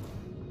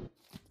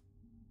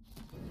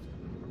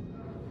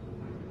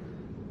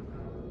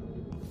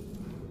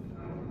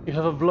 You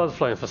have a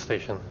bloodfly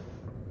infestation.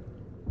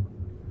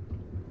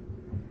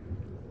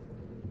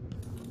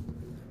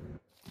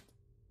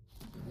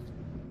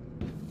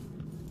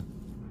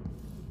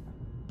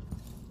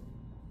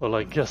 Well,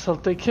 I guess I'll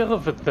take care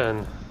of it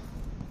then.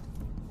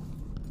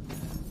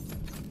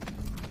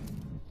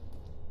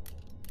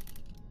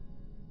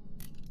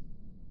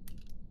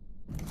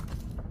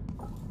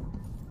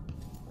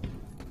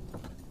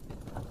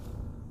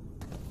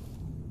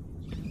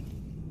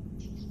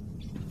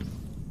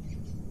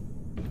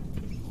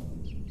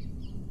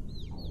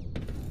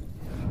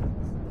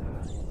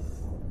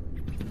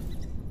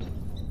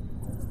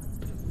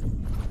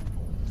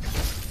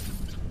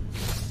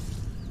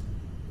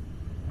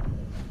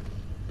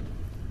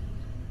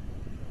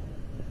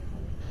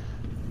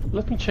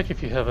 Let me check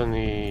if you have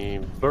any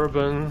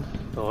bourbon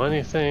or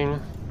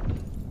anything.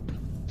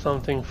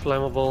 Something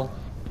flammable.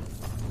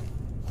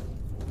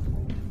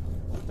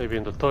 Maybe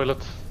in the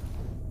toilet.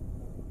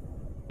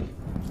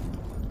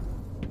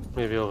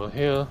 Maybe over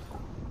here.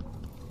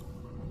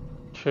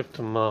 Trip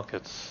to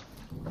markets.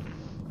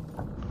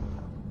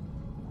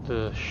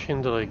 The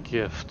Shindere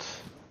gift.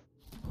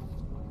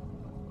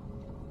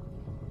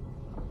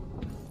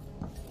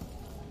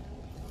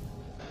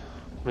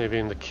 Maybe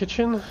in the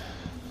kitchen.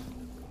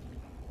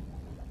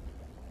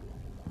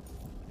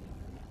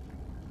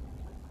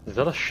 Is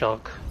that a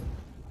shark?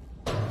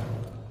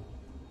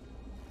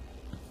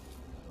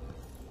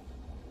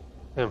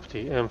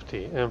 Empty,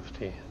 empty,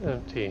 empty,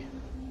 empty.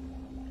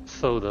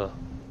 Soda.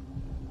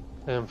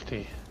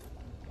 Empty.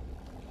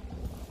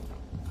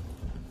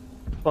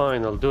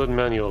 Fine, I'll do it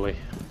manually.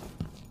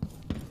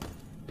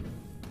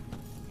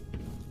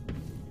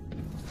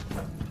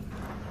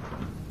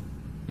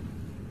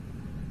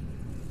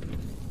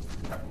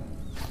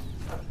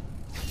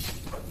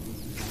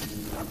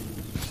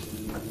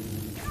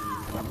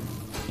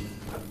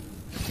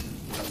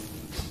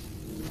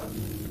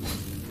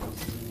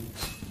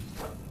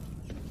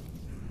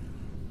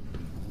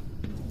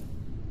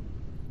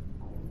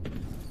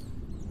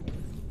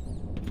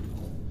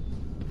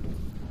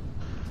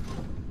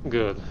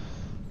 Good.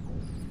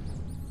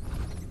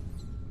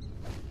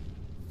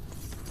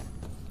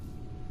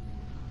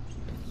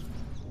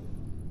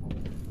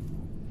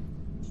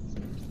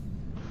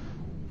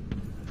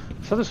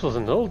 So this was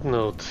an old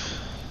note.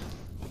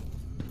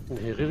 Did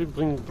he really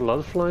bring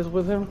bloodflies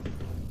with him?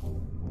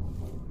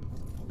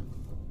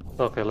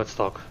 Okay, let's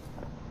talk.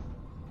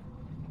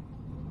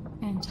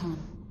 Anton,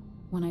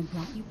 when I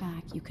brought you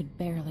back, you could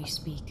barely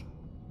speak.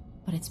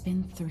 But it's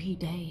been 3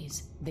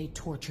 days. They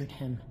tortured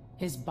him.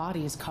 His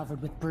body is covered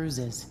with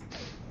bruises.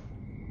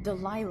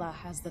 Delilah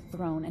has the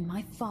throne, and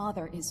my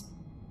father is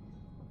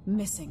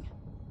missing.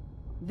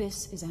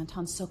 This is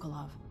Anton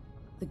Sokolov,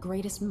 the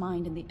greatest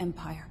mind in the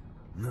Empire.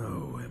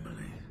 No,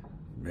 Emily.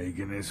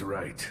 Megan is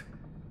right.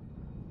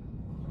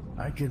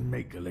 I can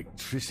make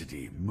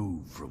electricity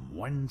move from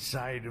one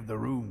side of the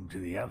room to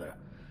the other,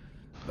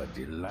 but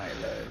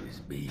Delilah is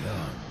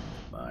beyond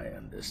my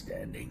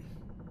understanding.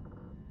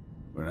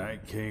 When I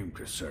came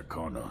to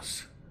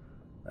Sarkonos,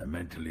 I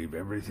meant to leave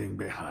everything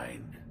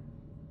behind.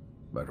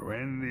 But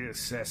when the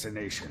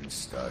assassination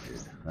started,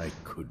 I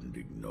couldn't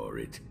ignore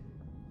it.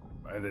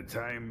 By the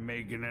time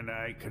Megan and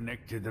I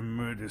connected the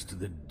murders to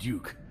the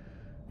Duke,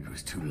 it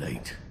was too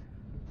late.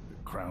 The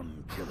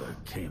Crown Killer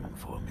came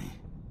for me.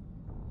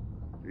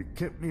 It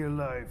kept me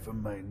alive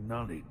from my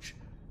knowledge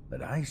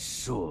that I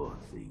saw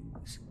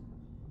things.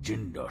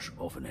 Jindosh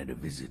often had a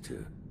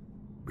visitor,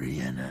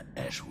 Brianna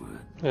Ashworth.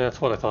 Yeah,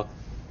 that's what I thought.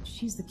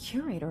 She's the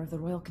curator of the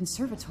Royal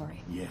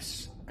Conservatory.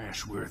 Yes,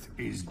 Ashworth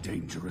is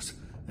dangerous,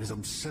 as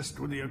obsessed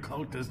with the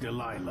occult as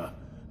Delilah.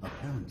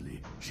 Apparently,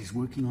 she's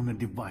working on a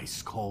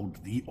device called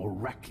the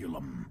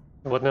Oraculum.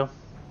 What now?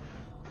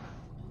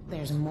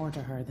 There's more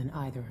to her than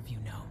either of you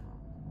know.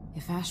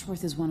 If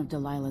Ashworth is one of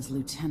Delilah's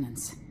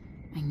lieutenants,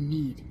 I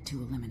need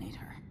to eliminate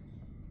her.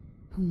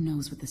 Who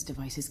knows what this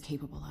device is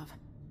capable of?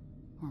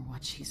 Or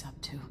what she's up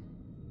to.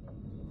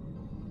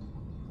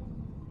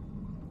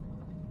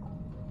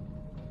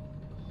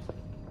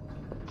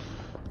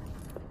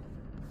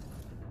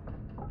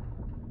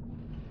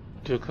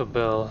 Duke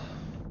Bell.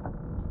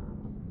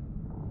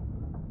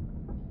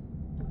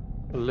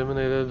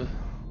 Eliminated.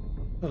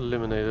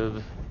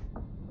 Eliminated.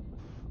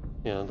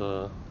 Yeah,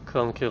 the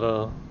Crown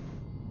Killer,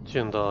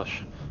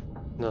 Jindosh.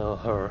 Now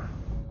her.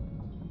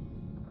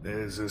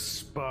 There's a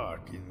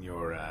spark in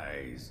your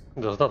eyes.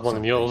 There's not one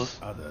in yours.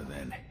 Other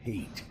than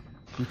hate,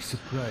 which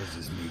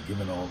surprises me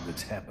given all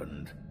that's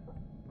happened.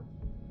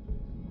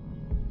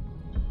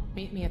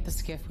 Meet me at the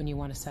skiff when you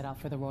want to set out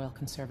for the Royal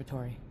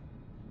Conservatory.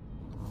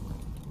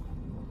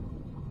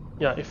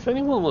 Yeah, if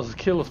anyone was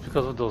killed, it's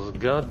because of those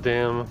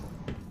goddamn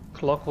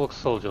clockwork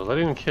soldiers. I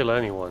didn't kill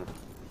anyone.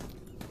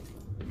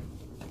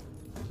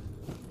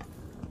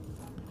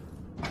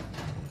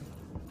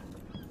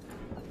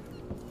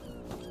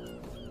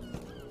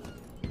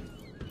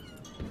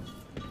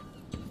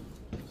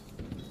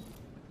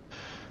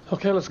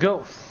 Okay, let's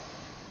go.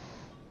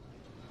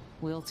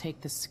 We'll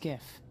take the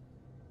skiff.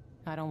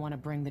 I don't want to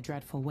bring the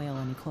dreadful whale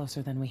any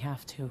closer than we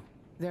have to.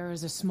 There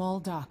is a small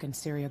dock in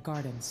Syria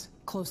Gardens,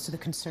 close to the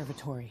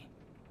conservatory.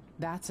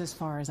 That's as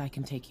far as I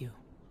can take you.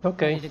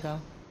 Okay. Ready to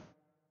go?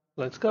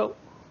 Let's go.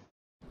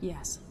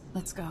 Yes,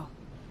 let's go.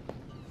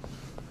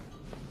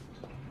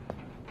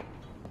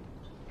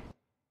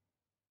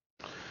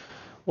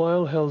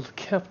 While held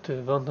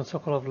captive, Ant and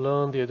Sokolov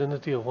learned the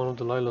identity of one of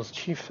Delilah's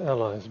chief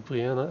allies,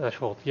 Brianna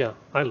Ashworth. Yeah,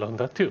 I learned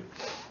that too.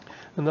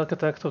 An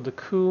architect of the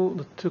coup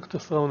that took the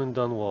throne in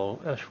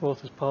Dunwall.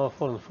 Ashworth is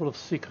powerful and full of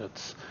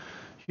secrets.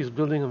 She is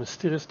building a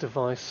mysterious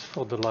device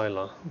for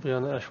Delilah.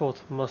 Brianna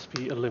Ashworth must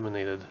be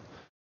eliminated.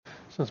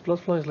 Since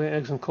bloodflies lay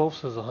eggs in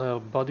corpses, a higher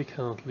body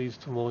count leads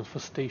to more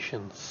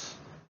infestations.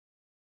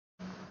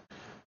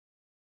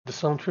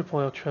 Disarm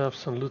tripwire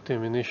traps and loot the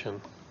ammunition.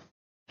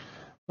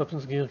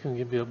 Weapons gear can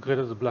be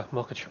upgraded at the black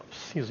market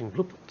shops using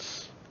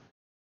blueprints.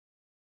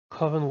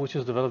 Coven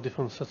witches develop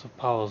different sets of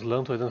powers.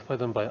 Learn to identify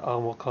them by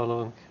armor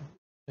color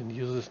and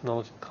use this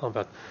knowledge in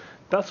combat.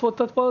 That's what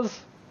that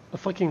was? A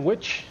fucking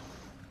witch?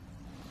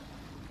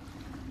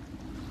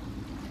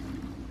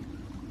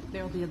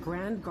 There'll be a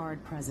Grand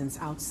Guard presence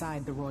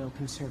outside the Royal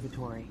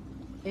Conservatory.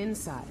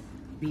 Inside,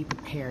 be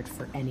prepared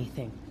for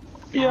anything.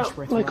 Yeah,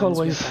 Ashworth like runs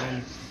always. with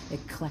an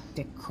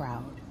eclectic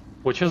crowd.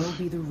 Witches? They'll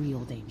be the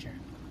real danger.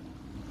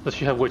 Does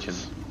she have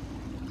witches?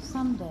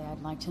 Someday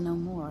I'd like to know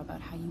more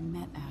about how you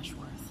met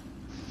Ashworth.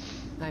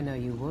 I know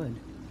you would.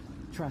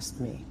 Trust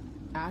me.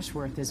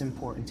 Ashworth is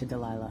important to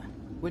Delilah.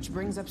 Which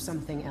brings up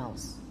something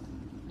else.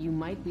 You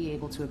might be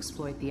able to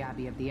exploit the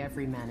Abbey of the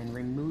Everyman in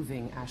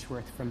removing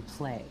Ashworth from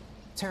play.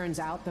 Turns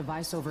out the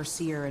Vice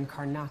Overseer in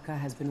Karnaca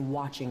has been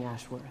watching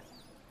Ashworth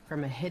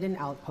from a hidden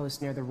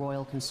outpost near the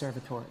Royal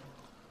Conservatory.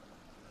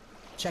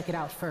 Check it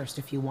out first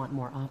if you want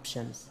more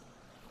options.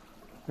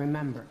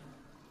 Remember,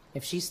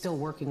 if she's still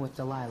working with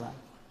Delilah,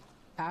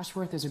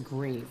 Ashworth is a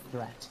grave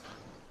threat.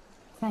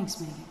 Thanks,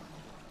 Megan.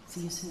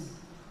 See you soon.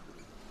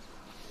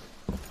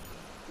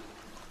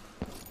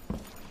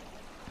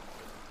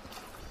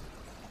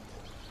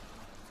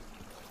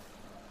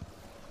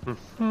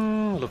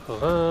 Look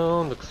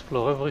around,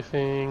 explore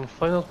everything,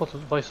 find out what the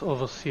Vice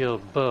Overseer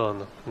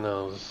Byrne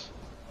knows.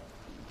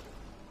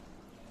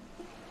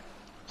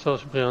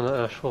 Search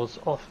Brianna Ashworth's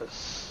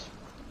office.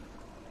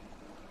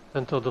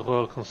 Enter the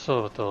Royal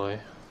Conservatory.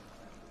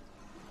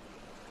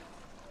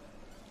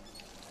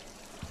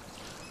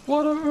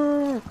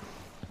 Water!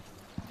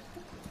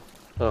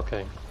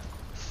 Okay.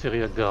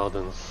 Syria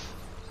Gardens.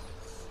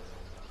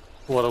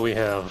 What do we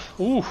have?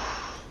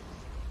 Oof!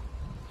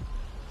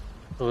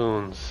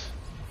 Runes.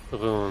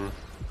 Rune.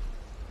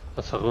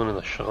 That's a rune in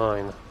a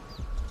shrine.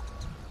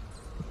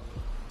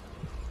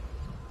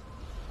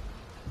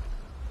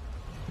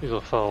 These are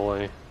far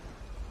away.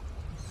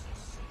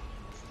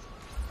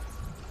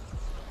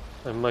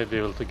 I might be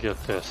able to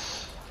get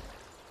this.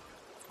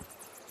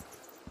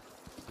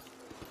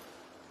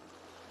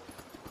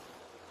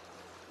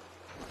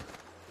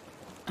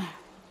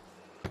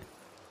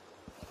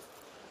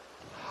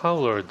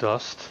 Howler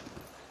dust.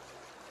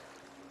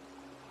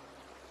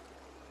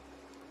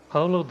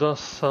 Howler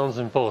dust sounds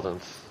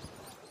important.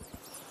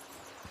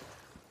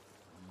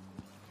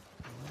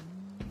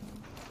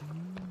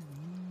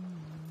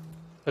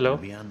 Hello? I'll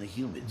be on the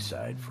humid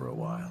side for a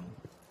while.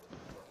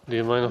 Do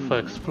you mind if I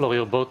explore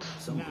your boat?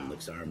 Someone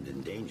looks armed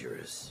and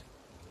dangerous.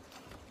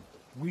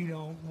 We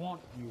don't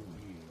want you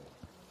here.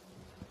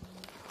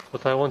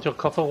 But I want your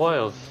copper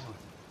wires.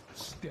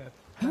 Step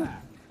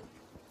back.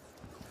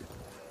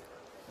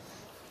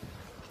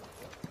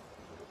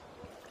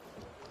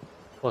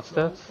 What's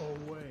that?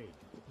 Go away.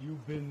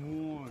 You've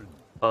been warned.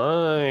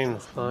 Fine,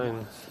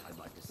 fine. I'd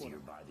like to see her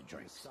buy the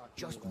drinks.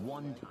 Just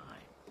one time.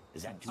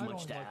 Is that too I much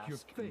don't to like ask? your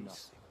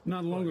face.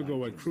 Not long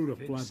ago, I crewed a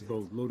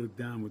flatboat loaded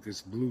down with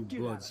this blue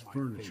blood's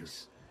furniture.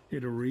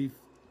 Hit a reef,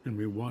 and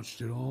we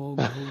watched it all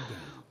go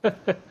down.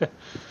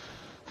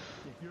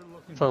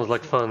 Sounds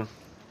like fun.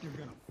 You're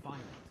gonna find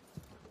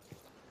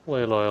it.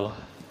 Whale oil.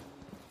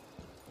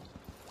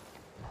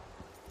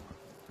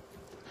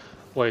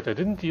 Wait, I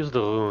didn't use the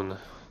rune.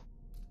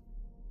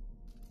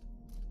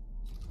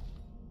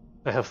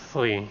 I have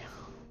 3.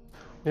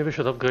 Maybe I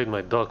should upgrade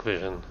my dark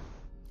vision.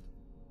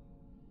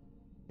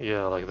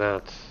 Yeah, like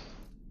that.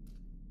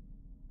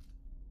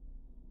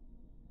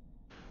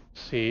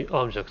 See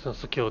objects and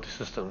security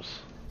systems.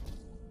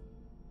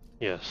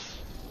 Yes.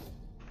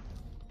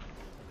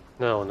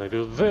 Now when I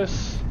do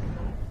this,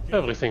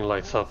 everything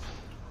lights up.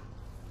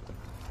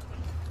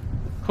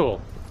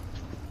 Cool.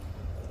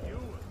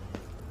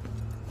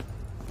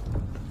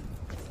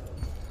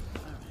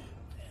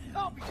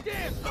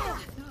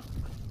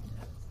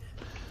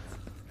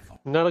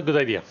 Not a good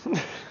idea.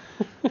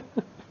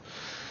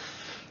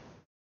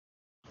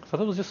 Thought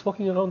I was just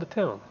walking around the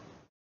town.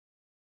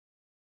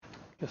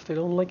 Guess they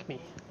don't like me.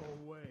 Oh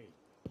wait,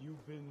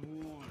 you've been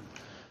warned.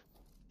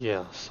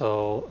 Yeah,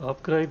 so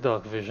upgrade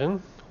dark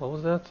vision. What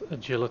was that?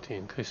 Agility,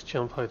 increase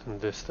jump height and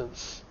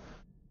distance.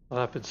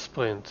 Rapid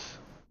sprint,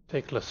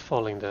 take less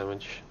falling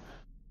damage.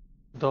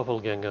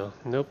 Doppelganger,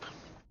 nope.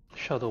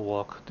 Shadow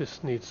walk,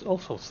 this needs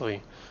also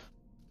 3.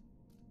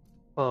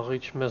 Far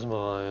reach,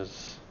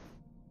 mesmerize.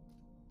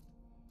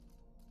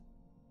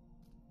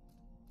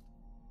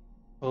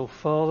 Go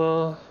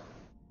farther,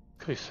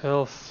 increase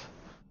health,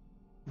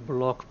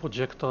 block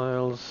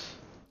projectiles.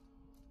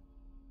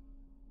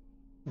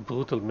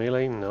 Brutal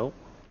melee, no.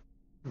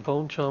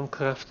 Bone charm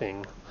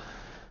crafting.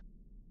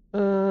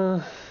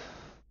 Raw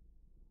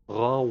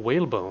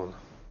whalebone.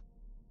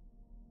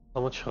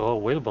 How much raw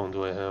whalebone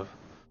do I have?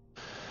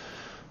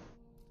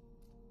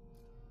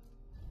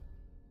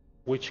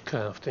 Witch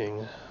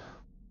crafting.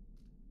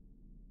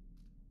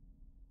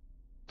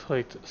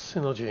 Trait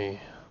synergy.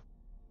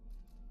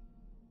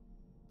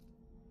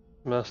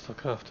 Master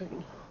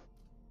crafting.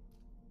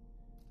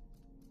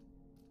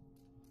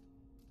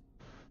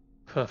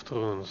 Craft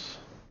runes.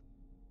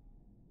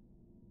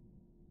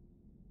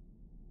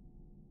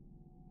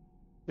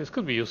 This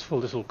could be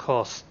useful. This will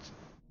cost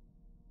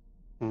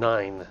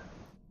 9.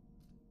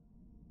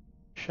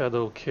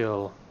 Shadow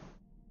kill.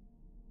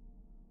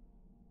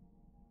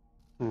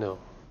 No.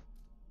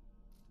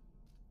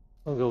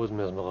 I'll go with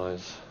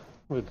mesmerize.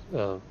 With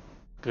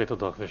greater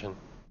dark vision.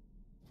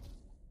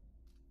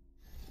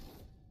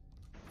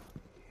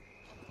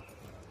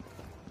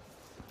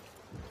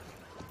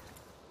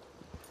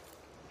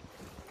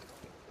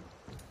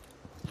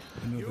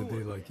 Another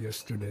day like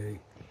yesterday,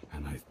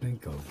 and I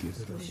think I'll give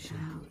it a Push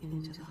out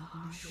into the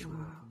harsh world.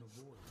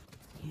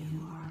 You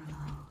are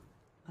alone,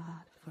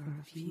 but for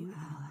a few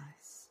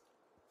allies.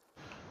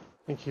 I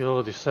think you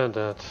already said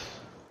that.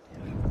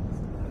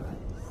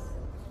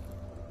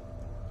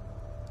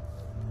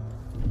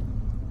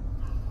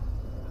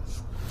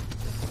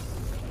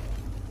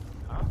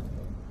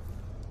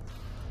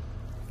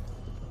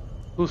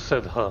 Who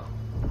said huh?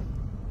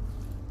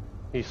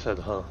 He said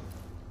huh.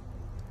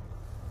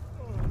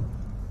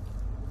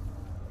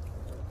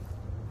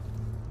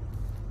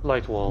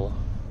 Light wall.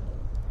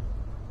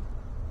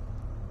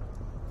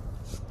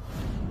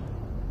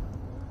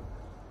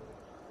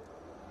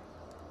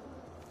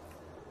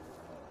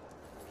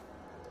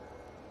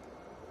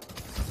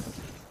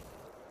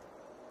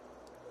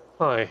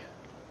 Hi.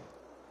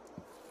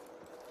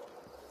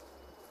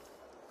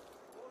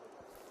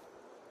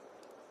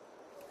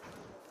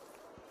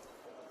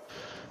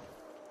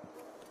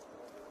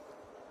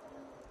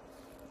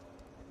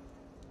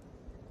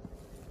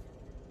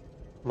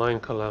 Mine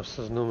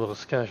collapses,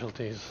 numerous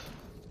casualties.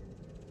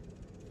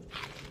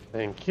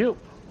 Thank you.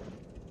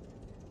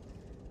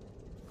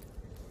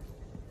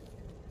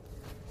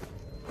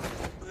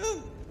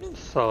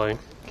 Sorry,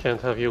 can't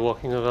have you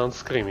walking around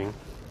screaming.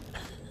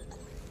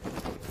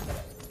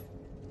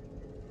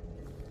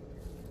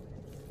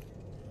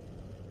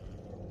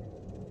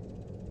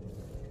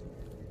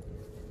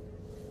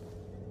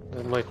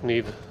 I might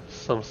need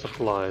some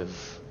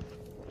supplies.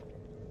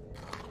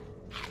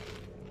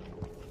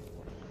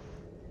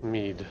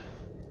 Mead.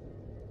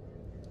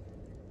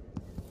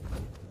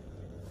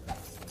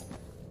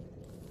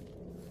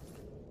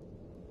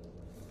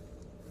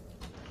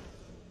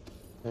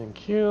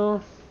 Thank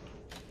you.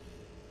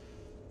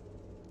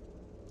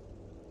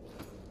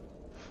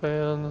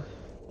 Fan.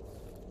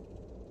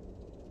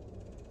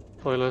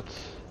 Toilet.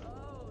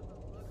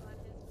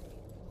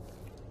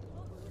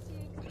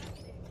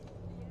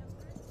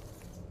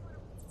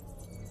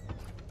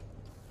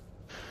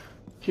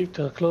 Keep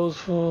that closed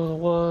for a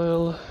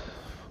while,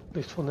 at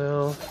least for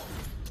now.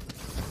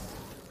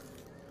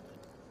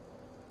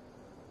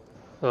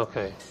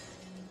 Okay,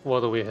 what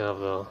do we have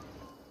though?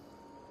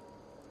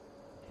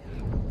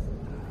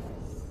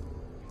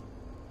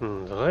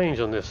 The range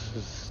on this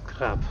is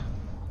crap.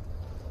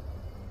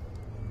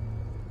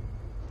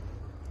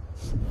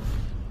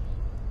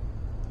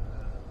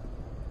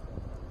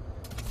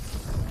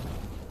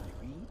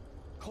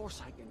 Of course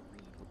I can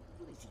read.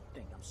 What does he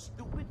think? I'm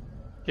stupid?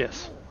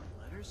 Yes.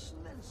 Letters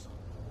and then some.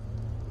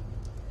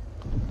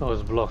 Door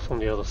is blocked from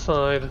the other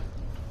side.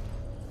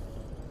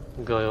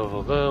 Guy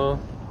over there.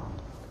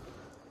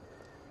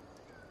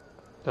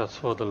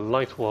 That's where the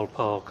light wall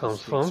power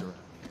comes from.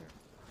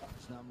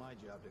 It's not my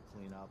job to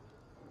clean up.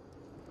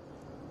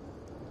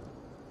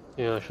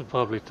 Yeah, I should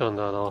probably turn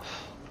that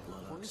off.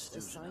 Worst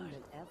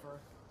assignment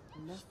ever.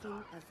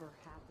 Nothing ever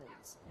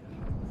happens.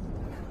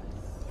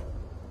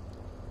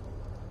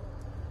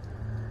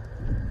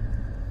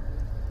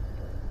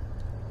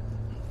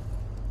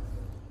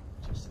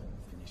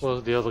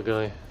 Where's the other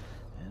guy?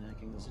 And I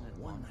can go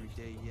one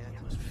day yet.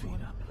 Must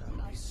feed up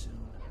nice soon.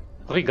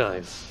 3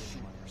 guys.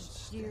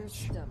 Dear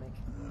stomach,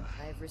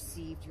 I have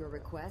received your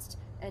request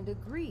and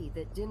agree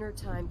that dinner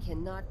time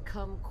cannot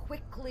come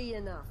quickly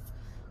enough.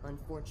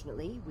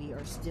 Unfortunately, we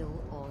are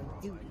still on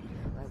duty.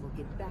 I will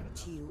get back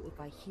to you if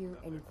I hear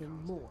anything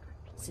more.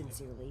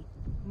 Sincerely,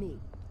 me.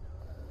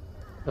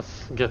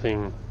 That's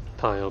getting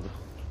tired.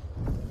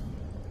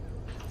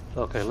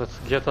 Okay, let's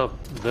get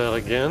up there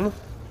again.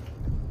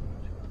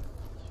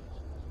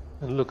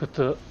 And look at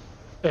the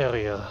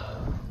area.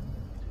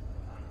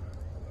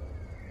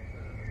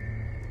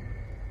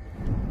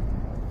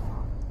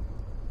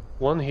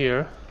 One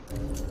here.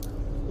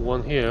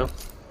 One here.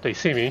 They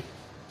see me.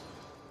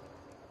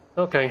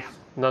 Okay,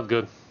 not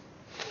good.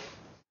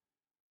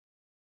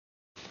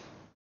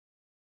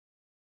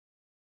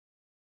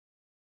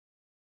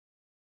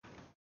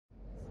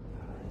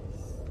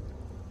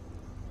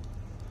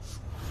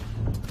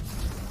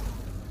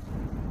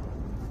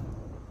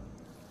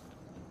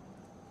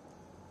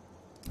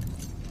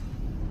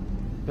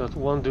 Got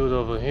one dude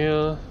over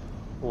here,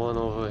 one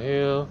over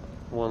here,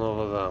 one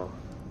over there.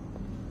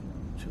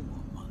 2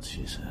 more months,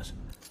 she says.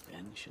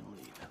 Then she'll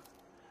leave. How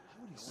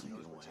would he say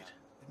wait?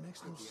 It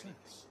makes no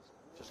sense.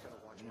 Just gotta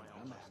watch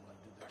my own mouth.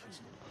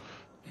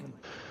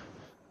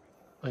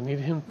 I need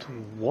him to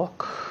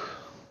walk.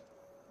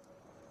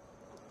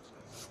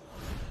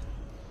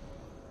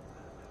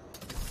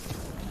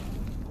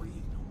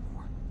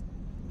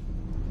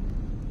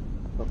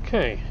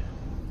 Okay.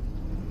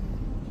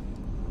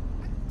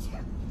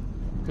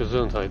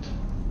 Gesundheit.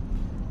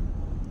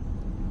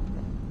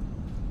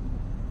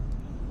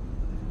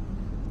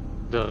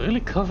 They're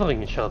really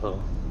covering each other.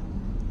 Of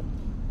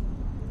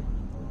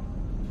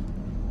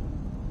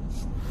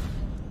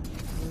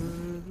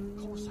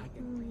course I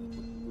can read.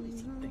 What does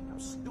he think? I'm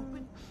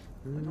stupid?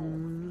 I know my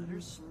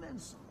letters and then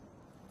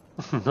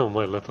some. No,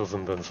 my letters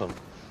and then some.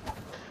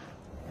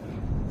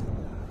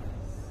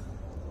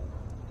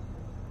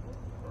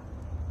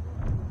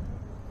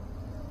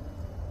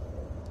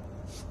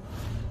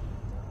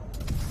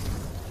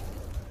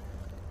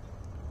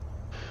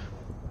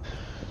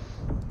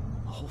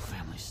 The whole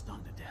family's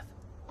stung to death.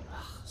 Ugh,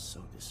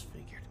 so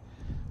disfigured.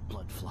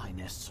 Blood fly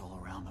nests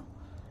all around them.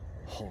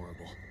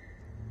 Horrible.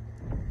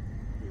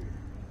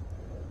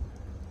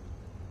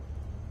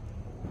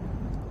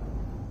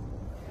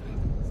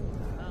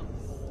 I'm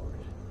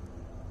bored.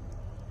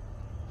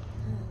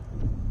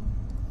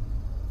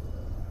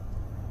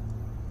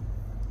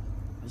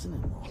 Isn't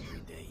it laundry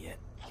day yet?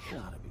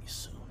 Gotta be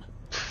soon.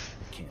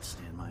 Can't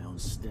stand my own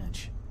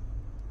stench.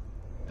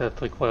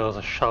 That requires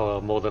a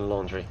shower more than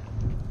laundry.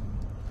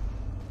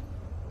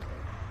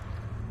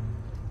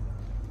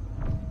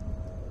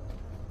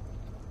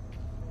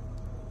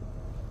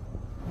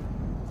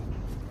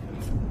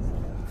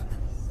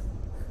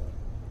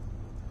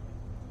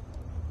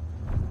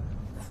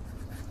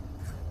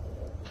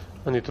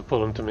 I need to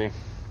pull him to me.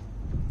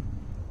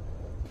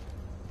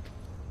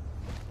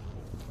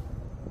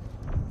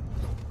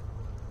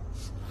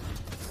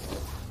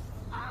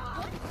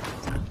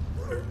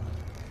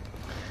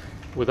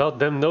 Without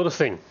them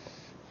noticing.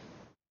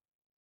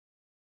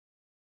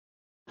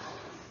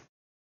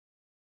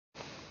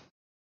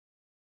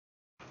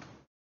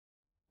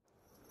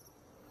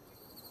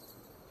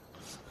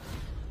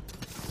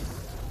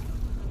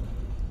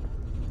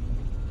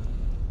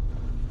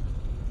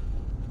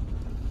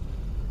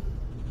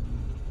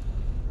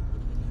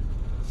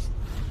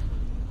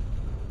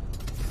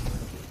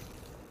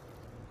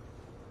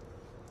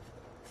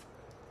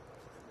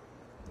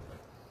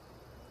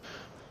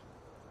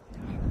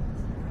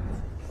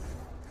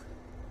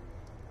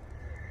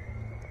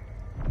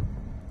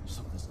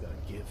 Something's gotta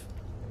give.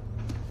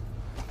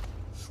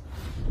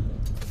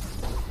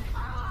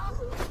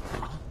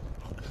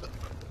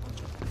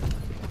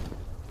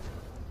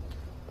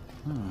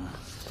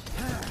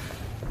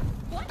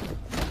 What?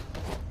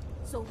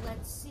 So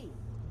let's see.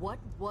 What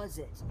was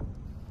it?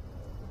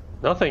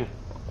 Nothing.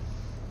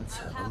 Let's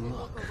have Have a a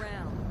look. look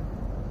around.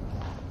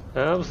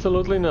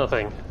 Absolutely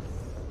nothing.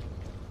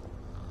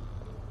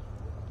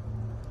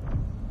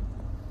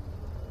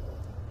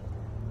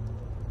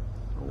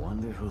 I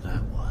wonder who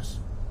that was.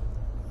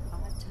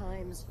 Odd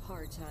times,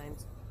 hard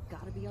times.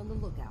 Gotta be on the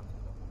lookout.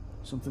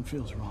 Something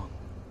feels wrong.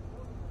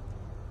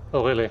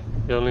 Oh really?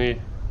 You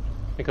only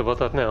think about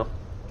that now?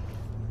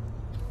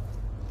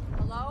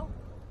 Hello?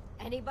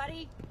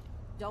 Anybody?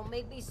 Don't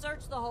make me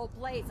search the whole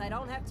place. I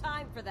don't have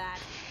time for that.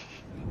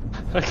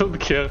 I don't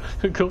care.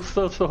 Go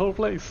search the whole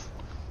place.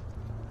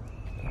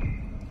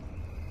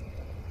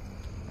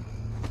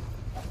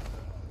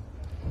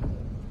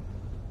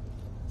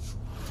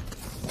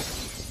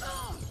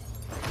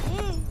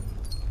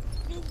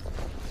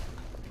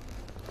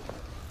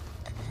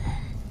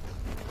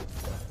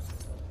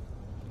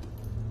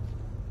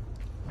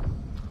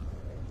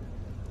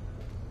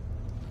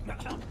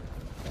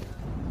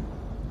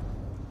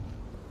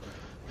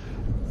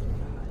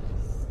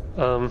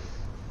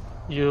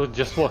 You're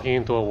just walking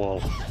into a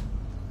wall.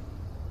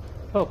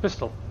 Oh,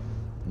 pistol.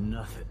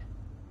 Nothing.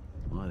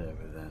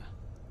 Whatever then.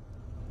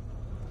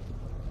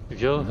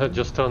 Did your head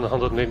just turn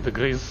 180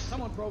 degrees?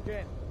 Someone broke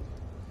in.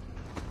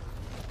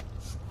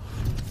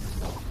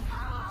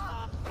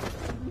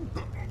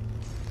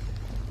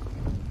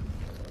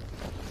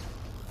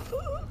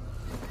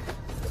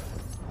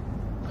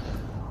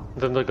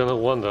 Then they're gonna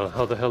wonder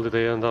how the hell did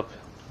they end up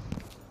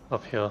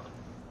here.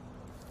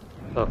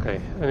 Okay,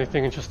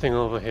 anything interesting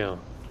over here?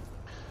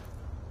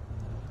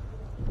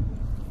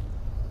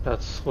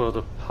 That's where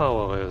the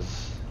power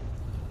is.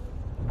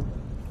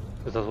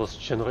 Is that what's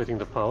generating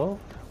the power?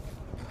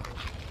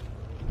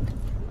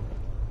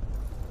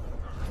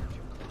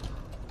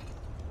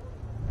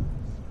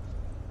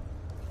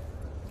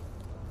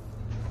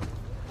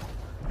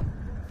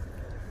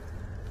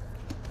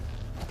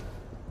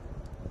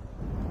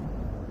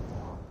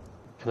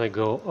 Can I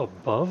go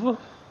above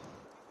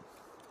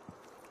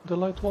the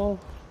light wall?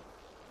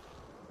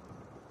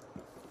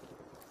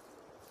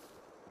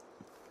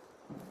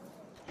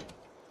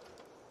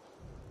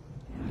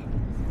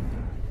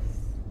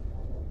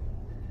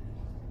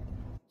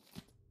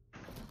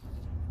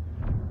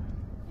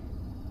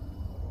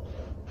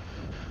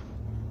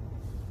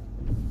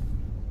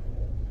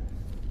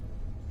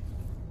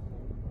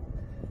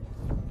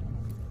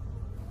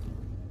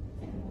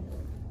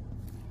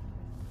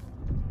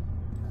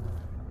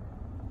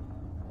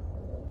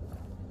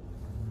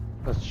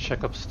 Let's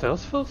check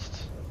upstairs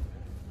first.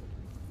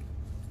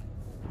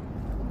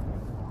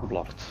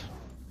 Blocked.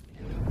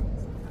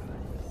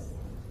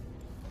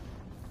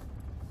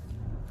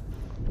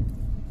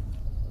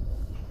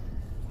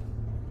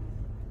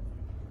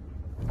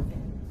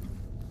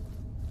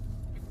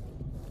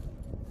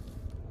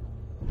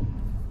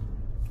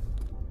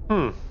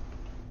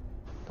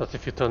 That's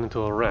if you turn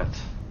into a rat.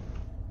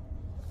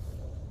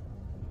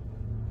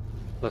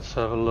 Let's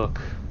have a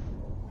look.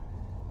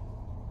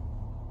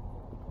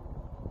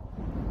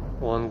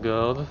 One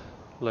guard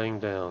laying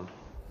down.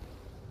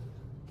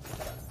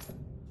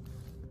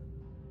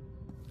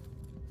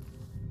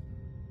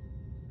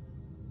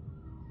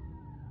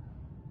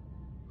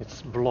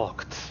 It's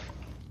blocked.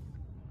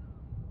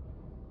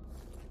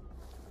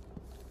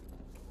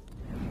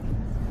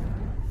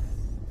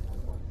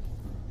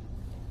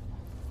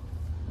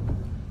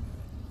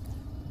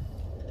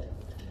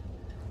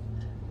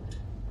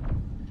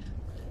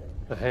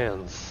 The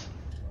hands.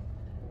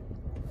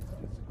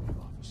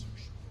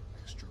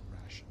 Extra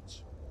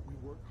rations. We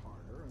work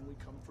harder and we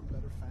come from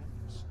better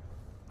families.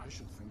 I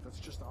should think that's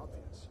just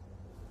obvious.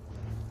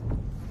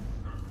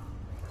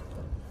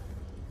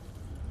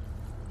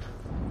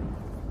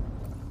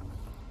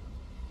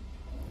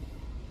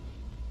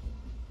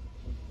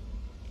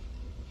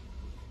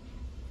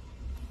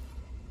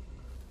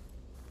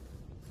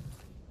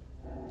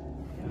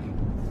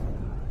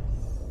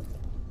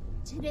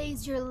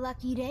 Today's your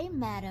lucky day,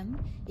 madam.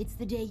 It's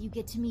the day you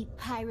get to meet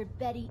Pirate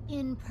Betty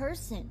in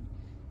person.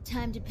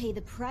 Time to pay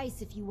the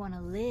price if you want to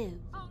live.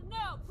 Oh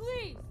no,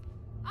 please!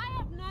 I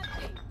have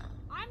nothing.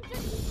 I'm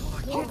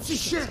just... Oh,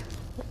 shit!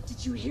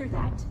 Did you hear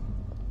that?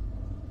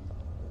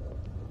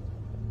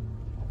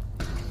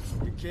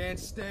 You can't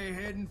stay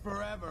hidden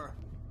forever.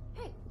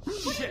 Hey,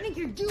 what do you think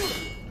you're doing?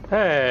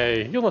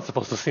 Hey, you're not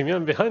supposed to see me.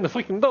 I'm behind the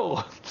freaking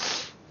door.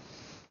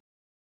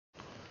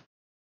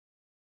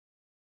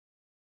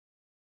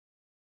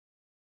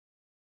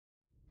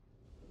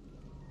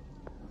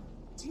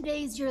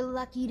 Today's your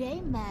lucky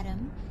day,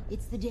 madam.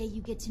 It's the day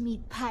you get to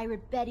meet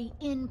Pirate Betty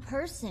in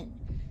person.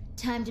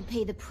 Time to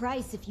pay the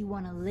price if you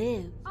want to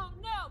live. Oh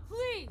no,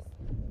 please!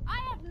 I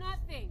have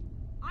nothing.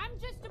 I'm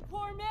just a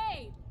poor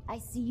maid. I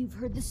see you've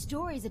heard the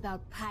stories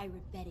about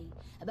Pirate Betty,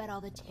 about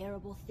all the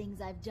terrible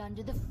things I've done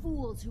to the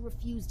fools who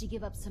refuse to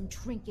give up some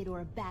trinket or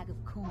a bag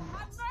of coins.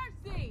 Have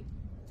mercy!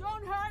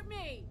 Don't hurt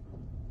me!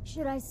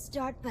 Should I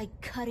start by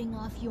cutting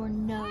off your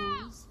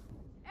nose?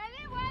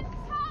 Anyone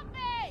help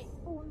me!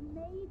 Or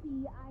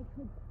maybe I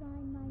could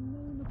sign my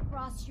name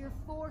across your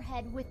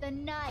forehead with a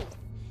knife.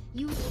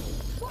 You...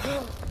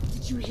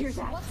 Did you hear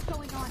that? What's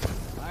going on?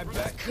 I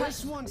bet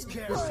this one's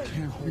careful.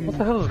 What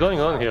the hell is going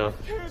on here?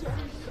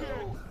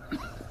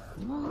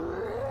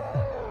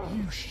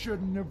 You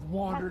shouldn't have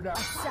wandered out.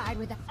 Aside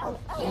with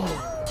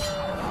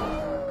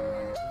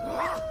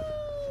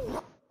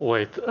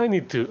Wait, I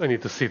need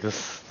to see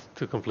this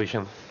to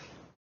completion.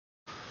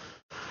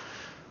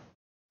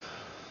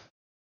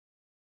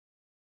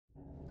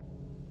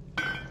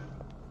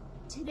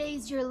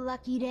 Today's your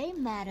lucky day,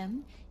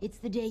 madam. It's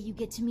the day you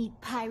get to meet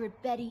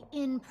Pirate Betty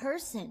in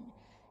person.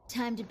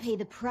 Time to pay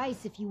the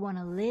price if you want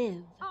to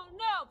live. Oh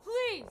no,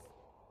 please!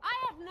 I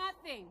have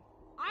nothing.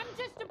 I'm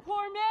just a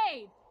poor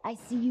maid. I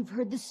see you've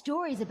heard the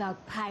stories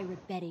about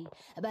Pirate Betty,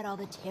 about all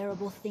the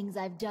terrible things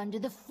I've done to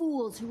the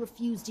fools who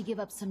refuse to give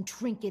up some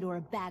trinket or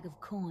a bag of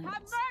coins.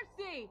 Have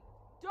mercy!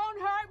 Don't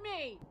hurt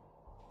me!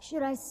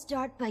 Should I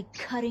start by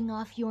cutting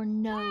off your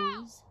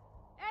nose?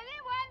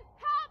 Anyone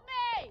help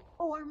me!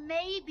 Or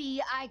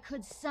maybe I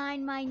could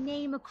sign my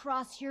name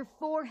across your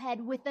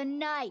forehead with a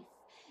knife.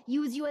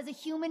 Use you as a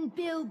human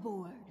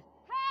billboard.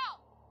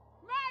 Help!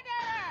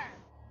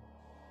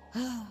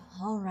 Murder!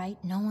 All right,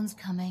 no one's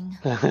coming.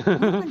 What a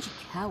bunch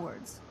of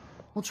cowards.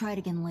 We'll try it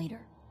again later.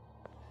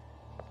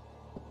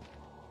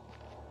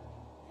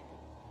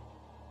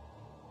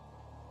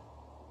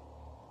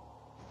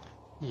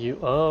 You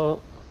are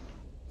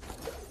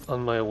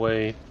on my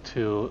way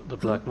to the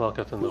black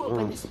market in the Who opened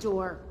room. this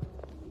door?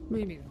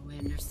 Maybe the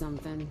wind or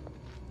something.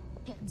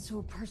 Getting so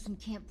a person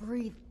can't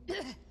breathe.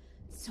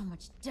 So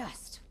much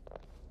dust.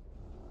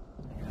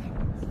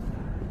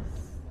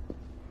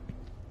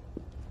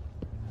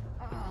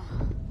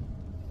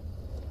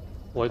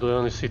 Why do I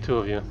only see two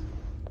of you?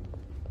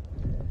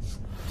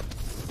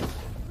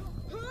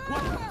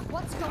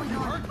 What's going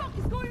on? What the fuck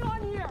is going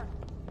on here?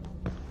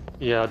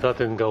 Yeah, that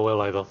didn't go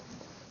well either.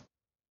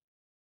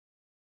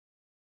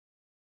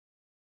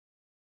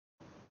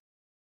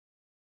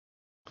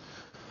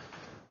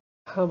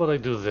 How about I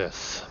do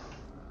this?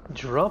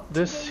 Drop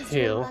this Today's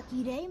here. your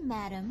lucky day,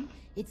 madam.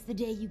 It's the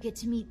day you get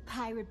to meet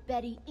Pirate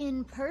Betty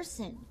in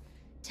person.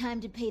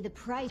 Time to pay the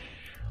price.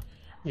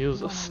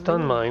 Use a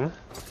stun mine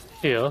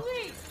here.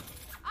 Please!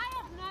 I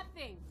have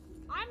nothing.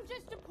 I'm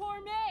just a poor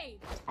maid.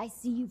 I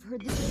see you've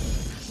heard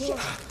this. Shit!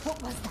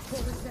 What was that?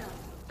 What was that?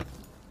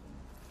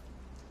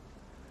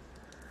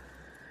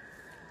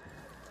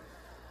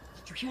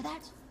 Did you hear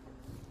that?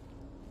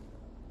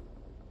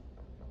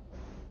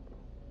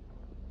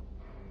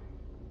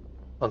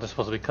 Aren't they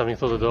supposed to be coming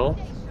through the door?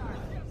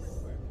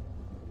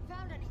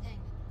 Found anything?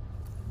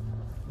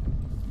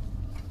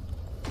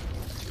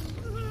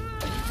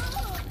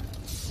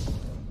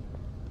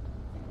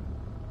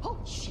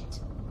 Holy shit!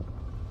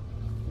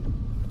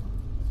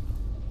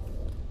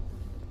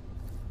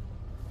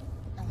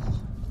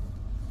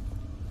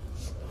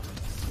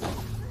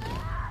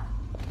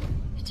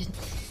 It didn't.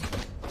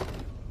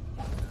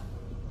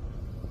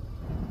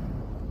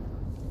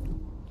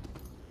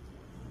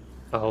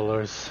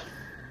 Howlers.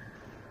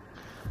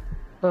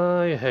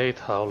 I hate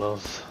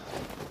howlers.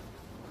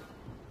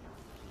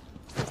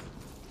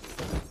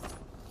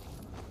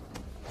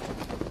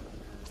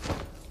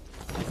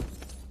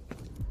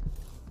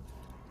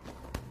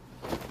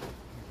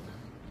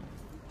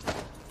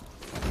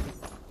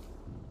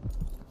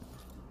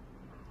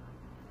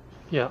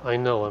 Yeah, I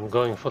know, I'm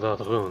going for that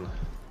rune.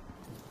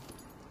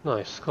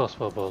 Nice,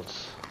 crossbow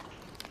bolts.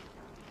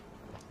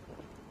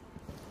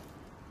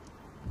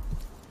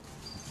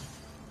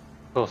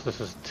 Of course,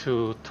 this is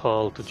too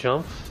tall to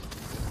jump.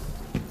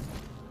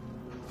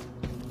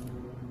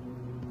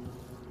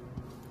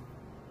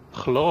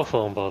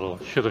 Chloroform bottle,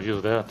 should have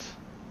used that.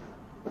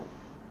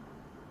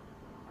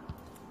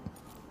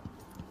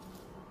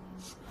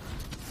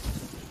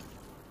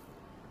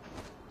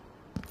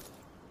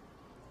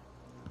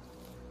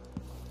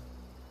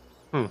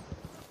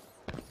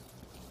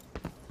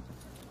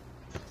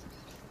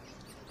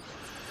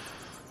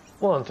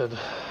 Wanted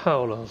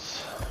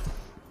howlers.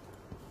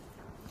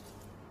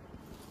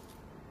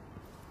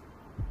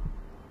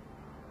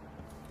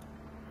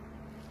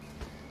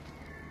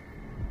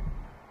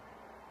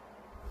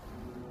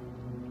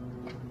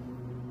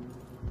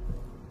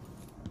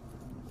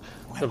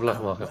 The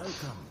black market.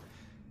 Welcome.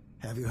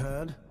 Have you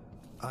heard?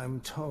 I'm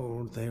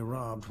told they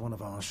robbed one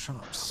of our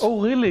shops.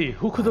 Oh really?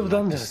 Who could have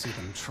done I'd like that? to see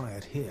them try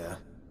it here.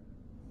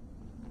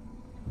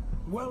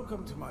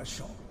 Welcome to my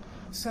shop.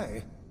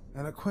 Say,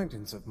 an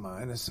acquaintance of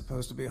mine is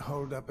supposed to be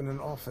holed up in an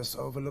office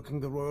overlooking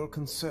the Royal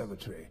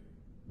Conservatory.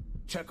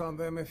 Check on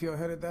them if you're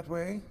headed that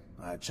way.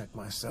 I'd check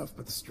myself,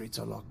 but the streets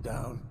are locked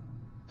down.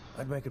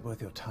 I'd make it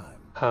worth your time.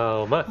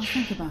 How much?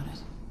 Think about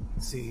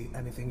it. See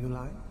anything you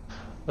like?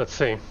 Let's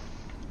see.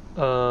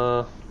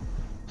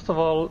 First of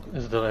all,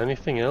 is there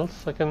anything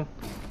else I can...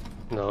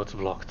 No, it's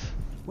blocked.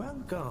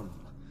 Welcome.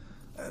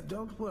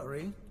 Don't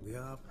worry, we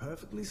are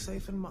perfectly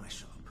safe in my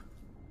shop.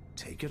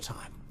 Take your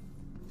time.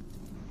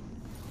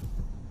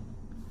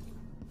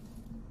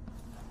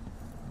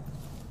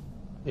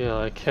 Yeah,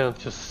 I can't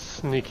just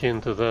sneak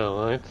into there,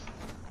 right?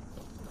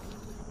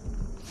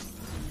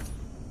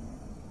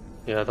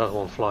 Yeah, that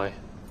won't fly.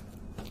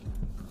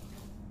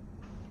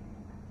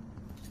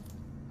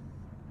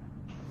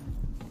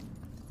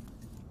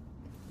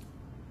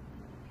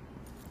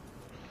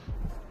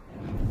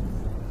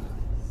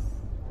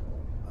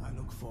 I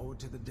look forward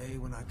to the day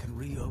when I can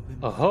reopen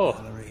Oh.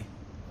 my gallery.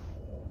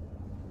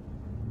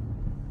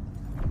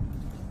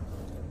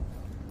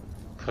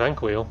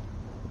 Crank wheel.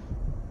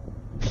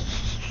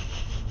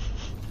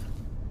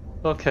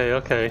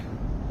 Okay,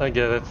 I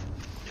get it.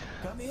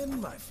 Come in,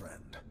 my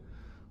friend.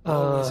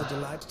 Always a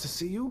delight to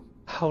see you.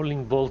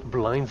 Howling bolt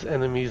blinds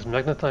enemies,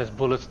 magnetized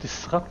bullets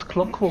disrupt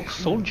clockwork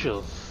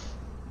soldiers.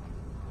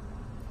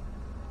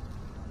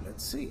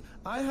 Let's see.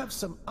 I have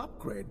some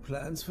upgrade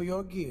plans for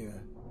your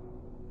gear.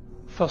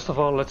 First of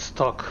all, let's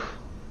talk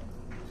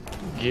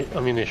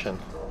ammunition.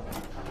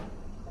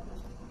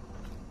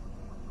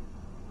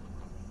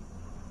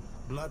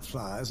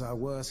 Bloodflies are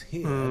worse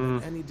here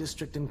than any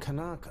district in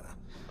Kanaka.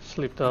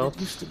 Sleeped And out.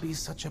 it used to be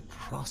such a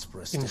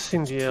prosperous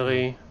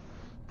Incendiary.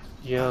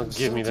 Yeah,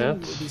 give me that.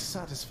 You'll be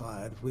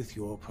satisfied with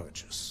your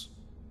purchase.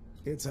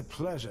 It's a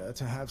pleasure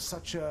to have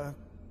such a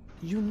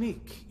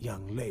unique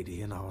young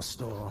lady in our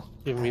store.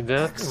 Give me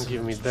that and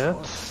give me that.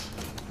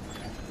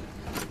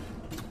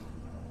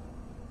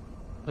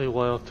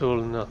 Rewire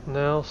tool, not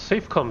now.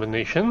 Safe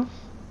combination.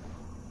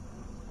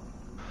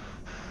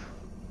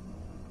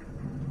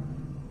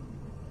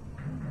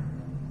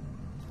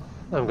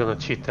 I'm gonna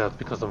cheat that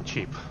because I'm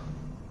cheap.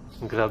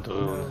 Grab the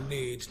rune. No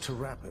need to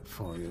wrap it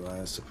for you,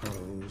 I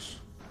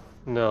suppose.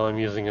 No, I'm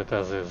using it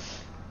as is.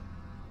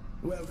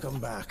 Welcome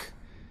back.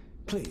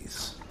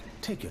 Please,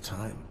 take your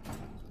time.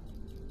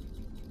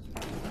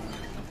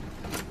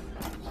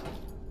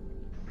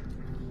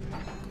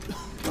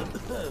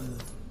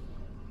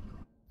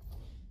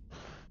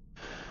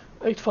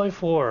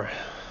 $854.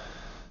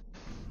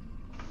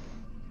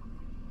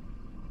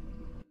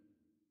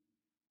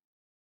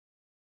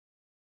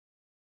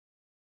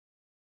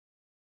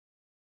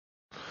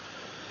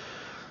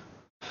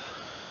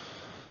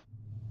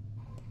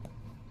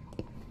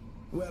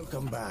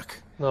 Welcome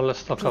back. Now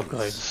let's talk Please,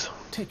 upgrades.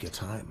 take your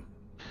time.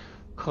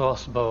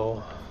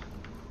 Crossbow.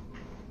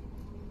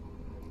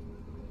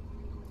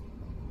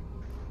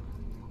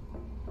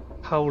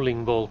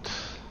 Howling bolt.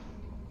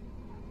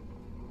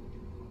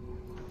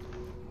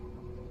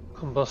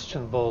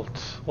 Combustion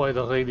bolt.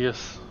 Wider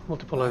radius.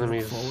 Multiple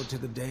enemies. I look forward to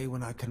the day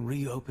when I can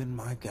reopen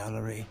my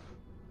gallery.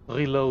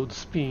 Reload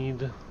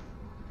speed.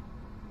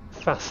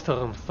 Faster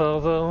and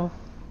further.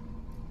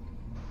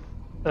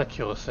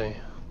 Accuracy.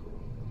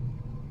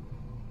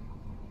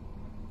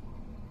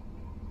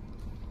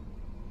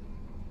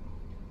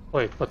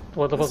 Wait, but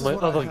what about my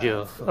other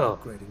gear? Oh.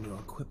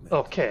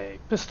 Okay,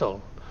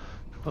 pistol.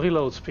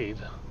 Reload speed.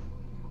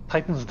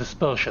 Tightens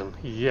dispersion.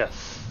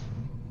 Yes.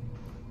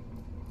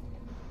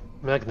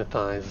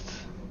 Magnetized.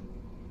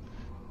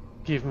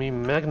 Give me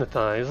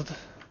magnetized.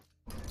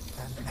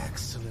 An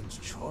excellent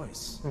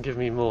choice. And give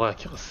me more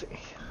accuracy.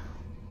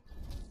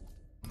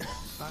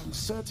 I'm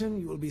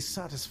certain you will be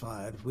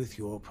satisfied with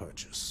your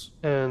purchase.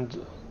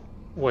 And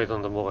wait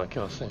on the more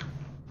accuracy.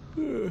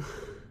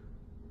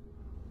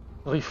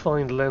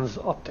 Refined lens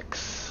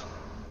optics.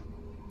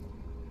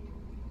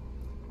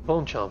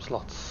 Bone charm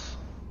slots.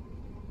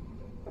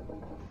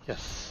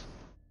 Yes.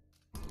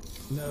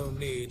 No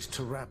need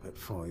to wrap it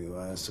for you,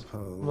 I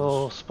suppose.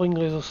 More spring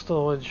laser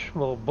storage,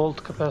 more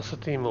bolt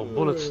capacity, more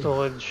bullet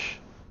storage.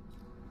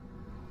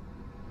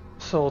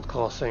 Sword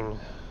crossing.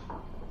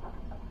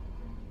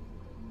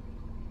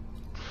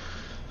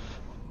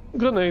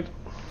 Grenade.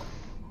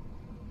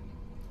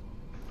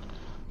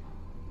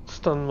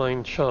 Stun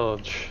mine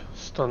charge.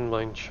 Stun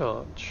mine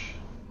charge.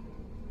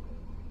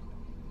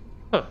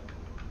 Huh.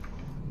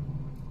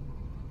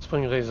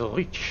 Spring razor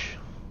reach.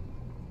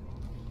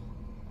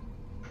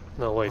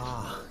 No, wait.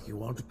 Ah, you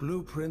want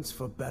blueprints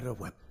for better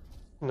weapons.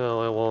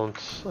 No, I won't.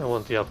 I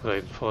want the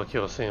upgrade for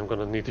accuracy. I'm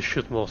gonna need to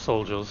shoot more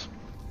soldiers.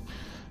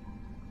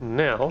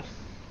 Now.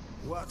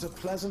 What a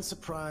pleasant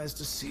surprise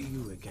to see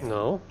you again.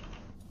 No.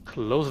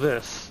 Close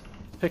this.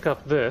 Pick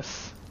up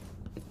this.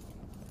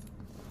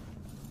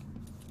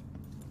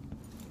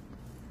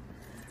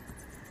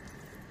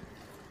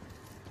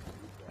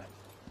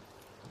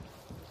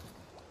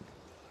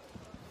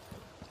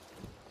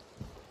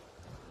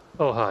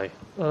 Oh, hi.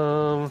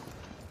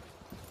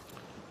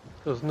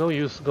 There's no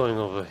use going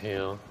over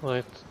here,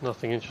 right?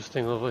 Nothing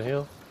interesting over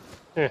here.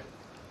 If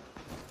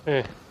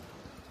you're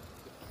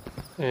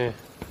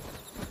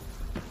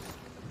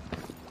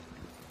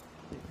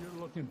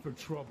looking for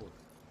trouble,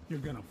 you're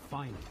gonna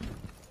find it.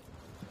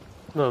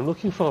 No, I'm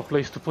looking for a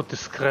place to put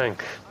this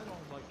crank. I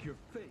don't like your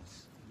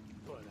face,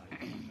 but I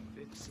can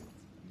fix it.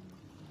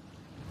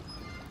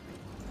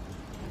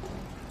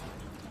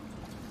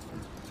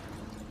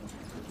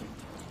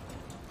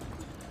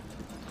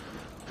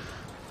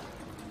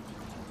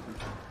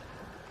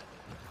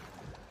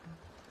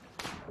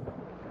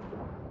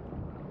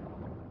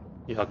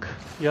 Yuck,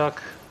 yuck,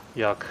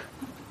 yuck.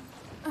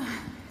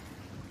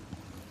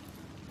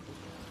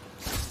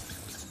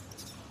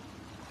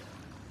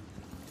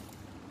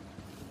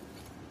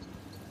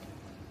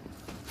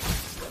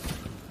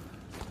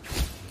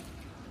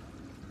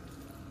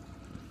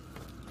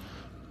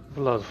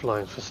 Blood fly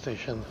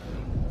infestation.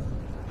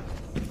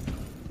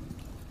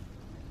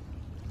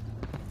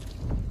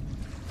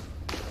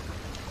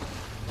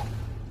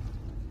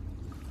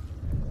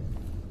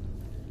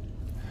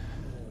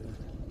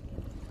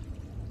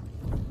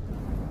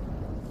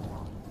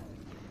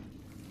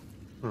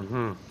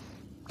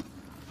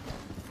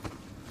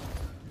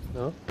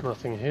 No,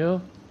 nothing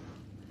here.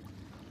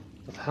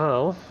 But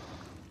how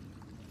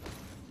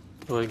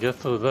do I get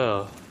through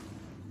there?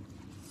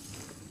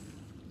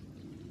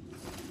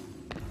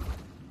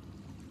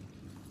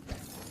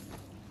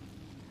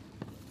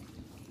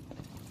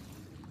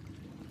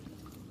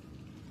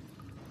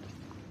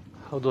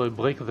 How do I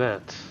break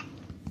that?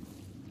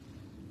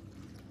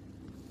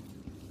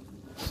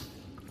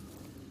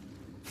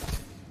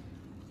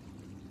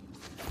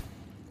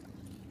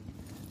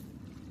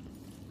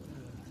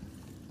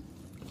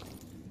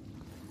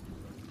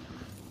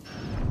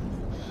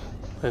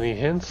 Any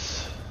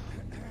hints?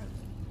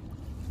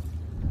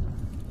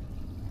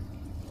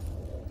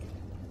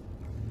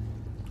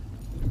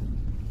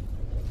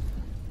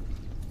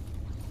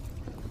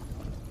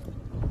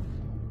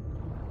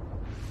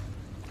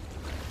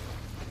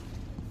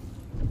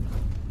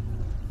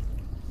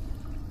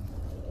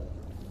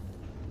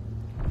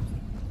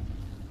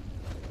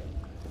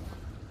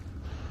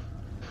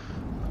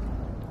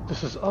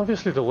 This is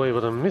obviously the way,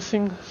 but I'm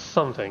missing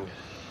something.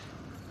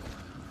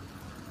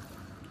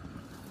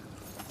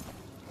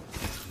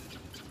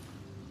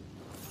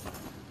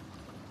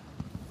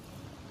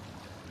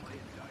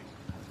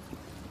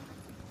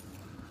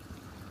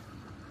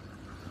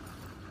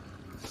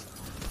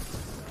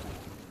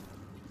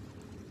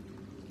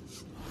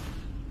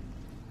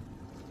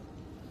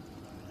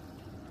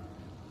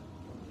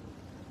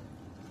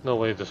 No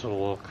way this will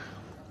work.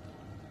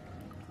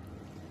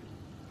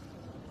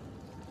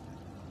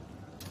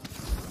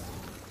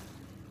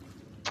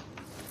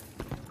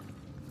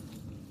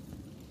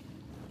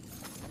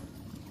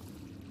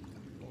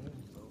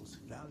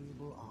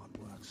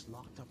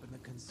 Locked up in the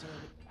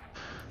conservatory.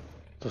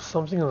 There's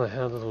something in the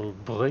head that will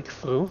break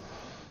through.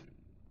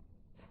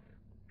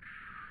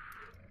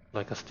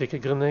 Like a sticky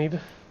grenade.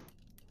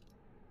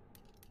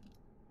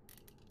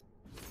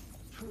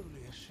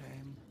 Truly a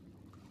shame.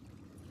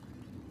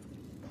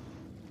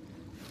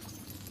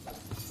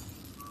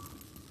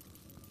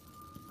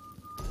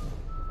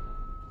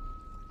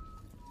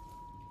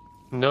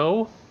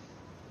 No.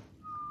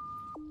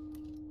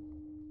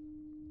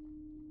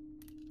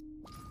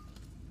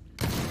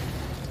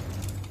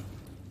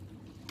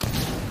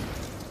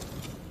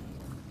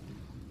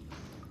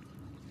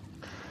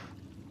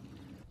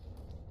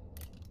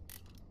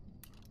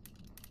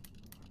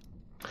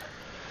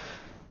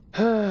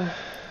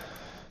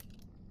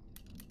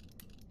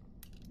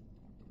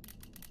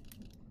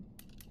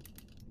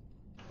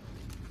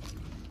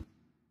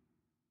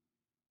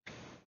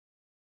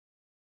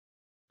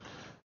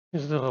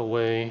 Is there a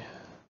way?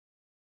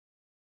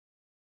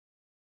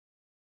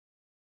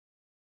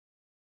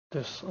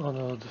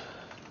 Dishonored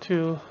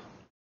 2,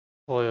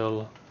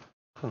 Royal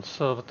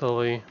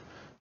Conservatory,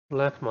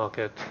 Black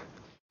Market.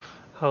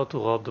 How to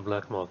rob the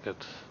black market.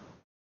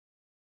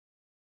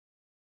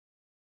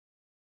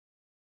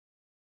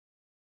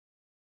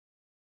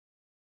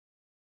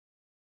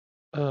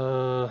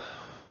 To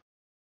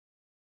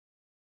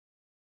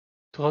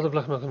rob the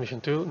black market mission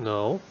 2?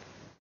 No.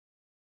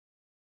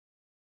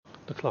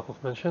 The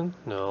Clockwork Mansion?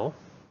 No.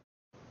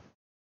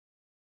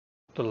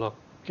 To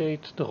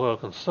locate the Royal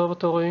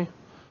Conservatory.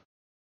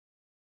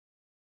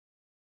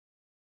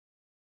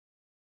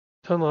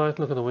 Turn right,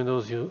 look at the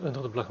windows, you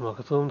enter the black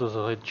market room, there's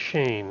a red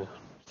chain.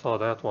 Saw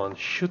that one.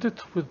 Shoot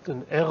it with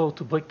an arrow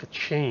to break the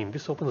chain.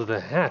 This opens the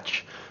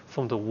hatch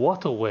from the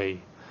waterway.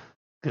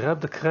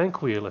 Grab the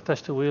crank wheel,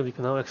 attach the wheel, you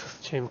can now access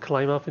the chain,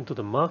 climb up into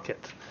the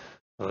market.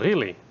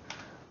 Really?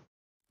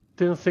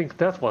 Didn't think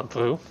that one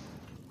through.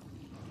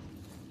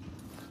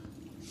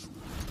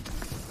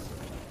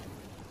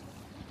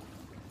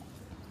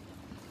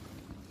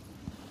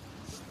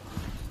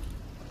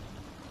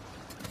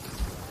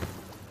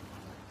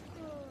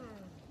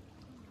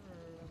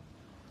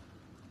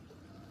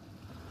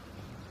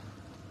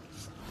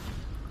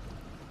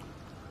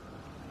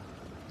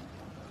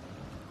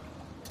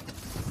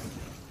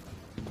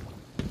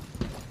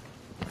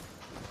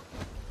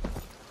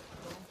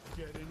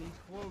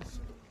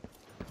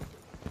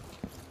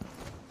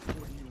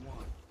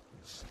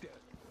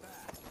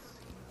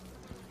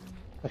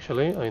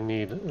 Actually, I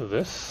need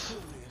this.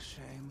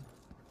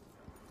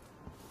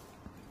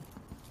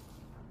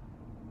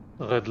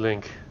 Red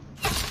link.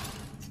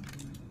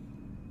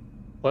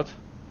 What?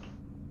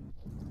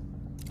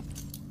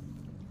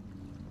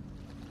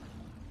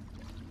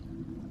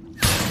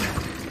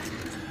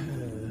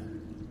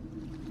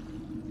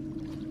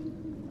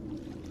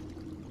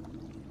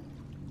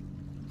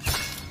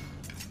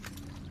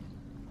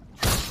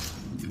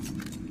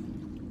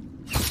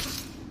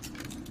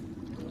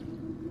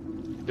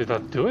 Did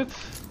that do it?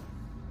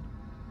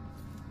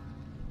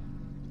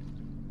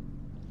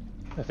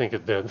 I think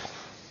it did.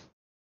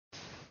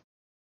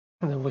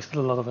 And I wasted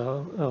a lot of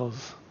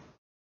arrows.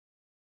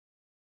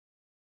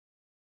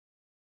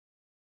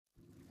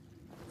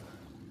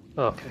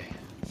 Okay.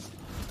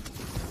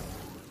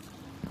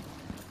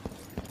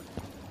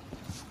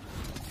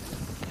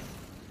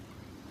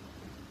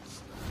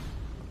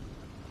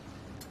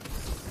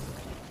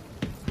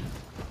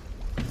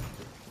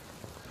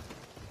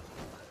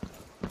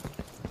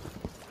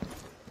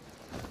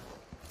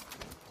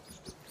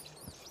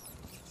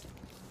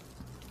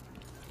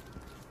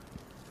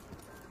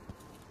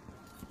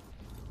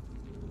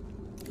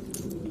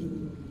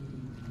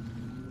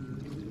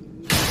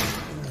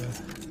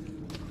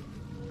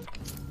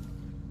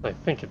 I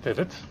think it did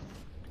it.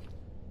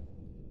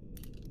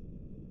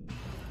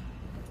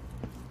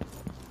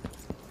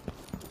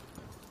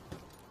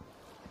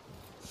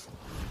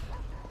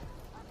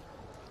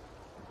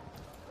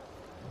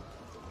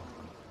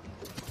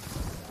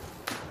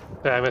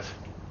 Damn it.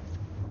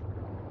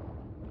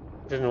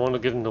 Didn't want to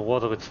get in the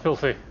water, it's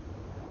filthy.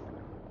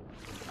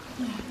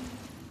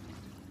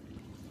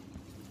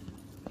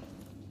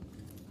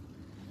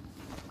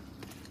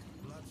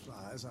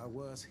 Bloodflies are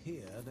worse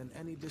here than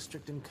any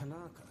district in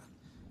Kanaka.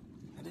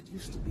 And it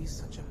used to be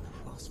such a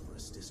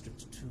prosperous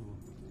district, too.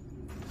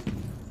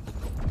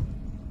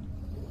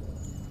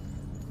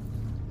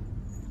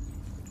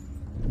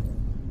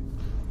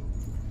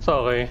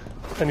 Sorry,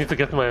 I need to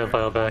get my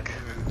empire back.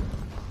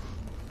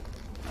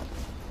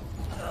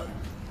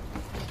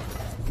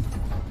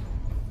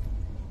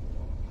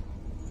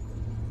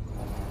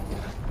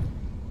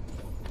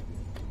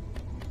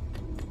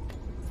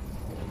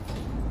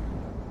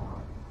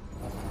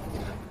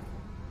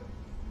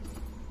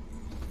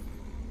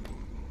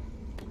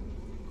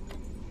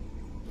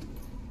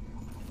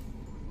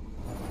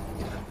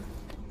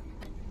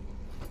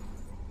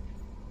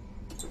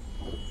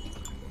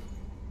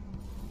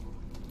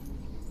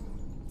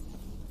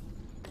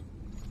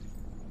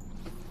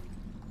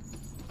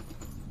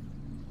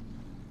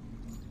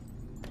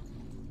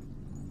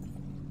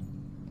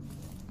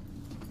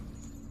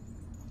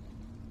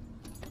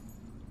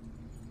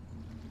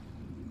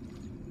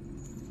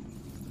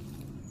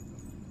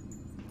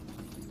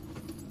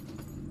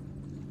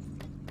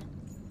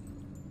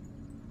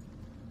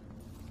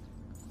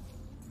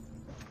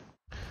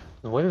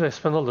 why did I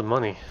spend all the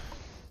money?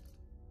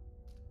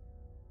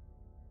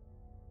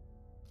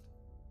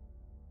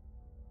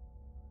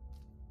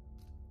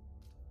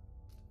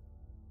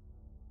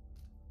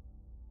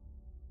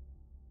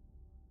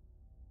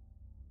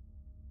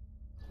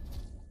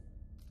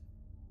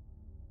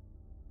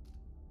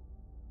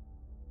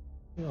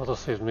 The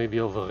autosave may be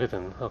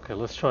overwritten. Okay,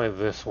 let's try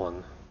this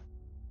one.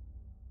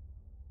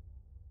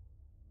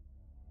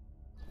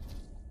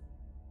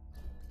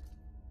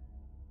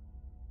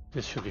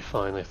 This should be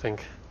fine, I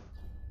think.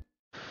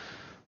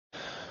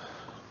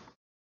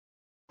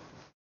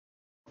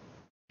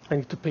 I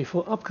need to pay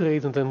for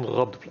upgrade and then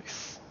rob the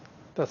place.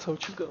 That's how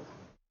it should go.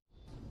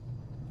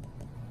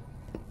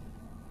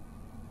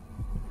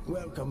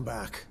 Welcome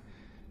back.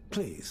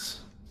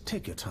 Please,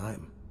 take your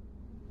time.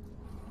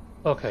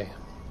 Okay.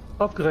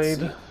 Upgrade.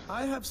 See,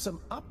 I have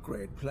some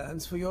upgrade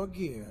plans for your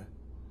gear.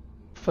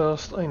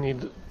 First, I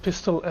need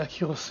pistol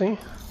accuracy.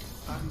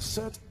 I'm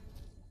certain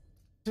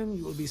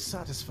you will be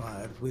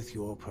satisfied with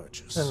your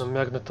purchase. And a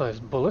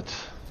magnetized bullet.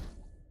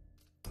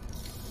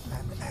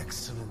 An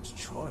excellent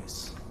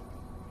choice.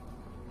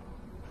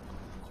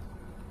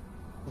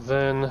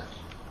 Then,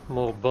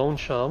 more bone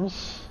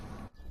charms.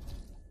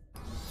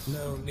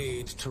 No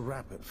need to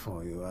wrap it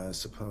for you, I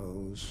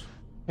suppose.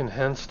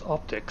 Enhanced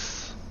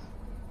optics.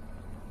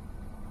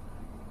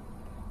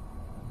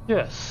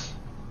 Yes.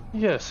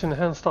 Yes,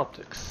 enhanced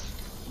optics.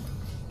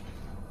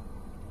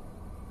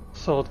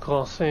 Sword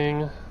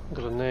crossing,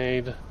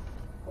 grenade,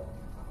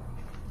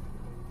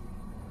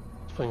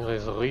 spring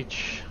razor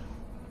reach.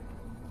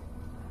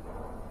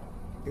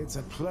 It's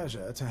a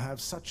pleasure to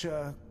have such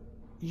a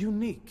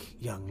unique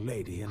young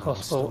lady in our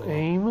Crossbow store.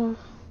 aim.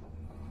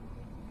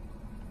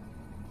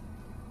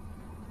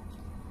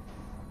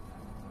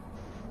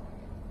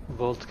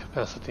 Bolt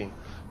capacity.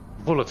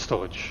 Bullet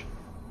storage.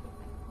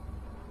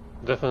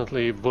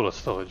 Definitely bullet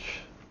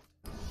storage.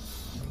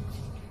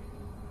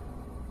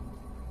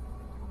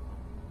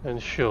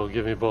 And sure,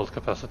 give me bolt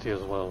capacity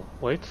as well.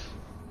 Wait.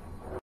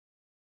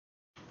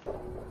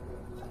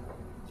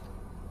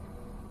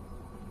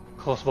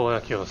 Crossbow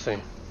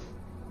accuracy.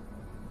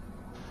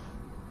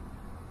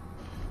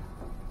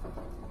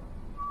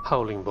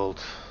 Howling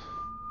bolt.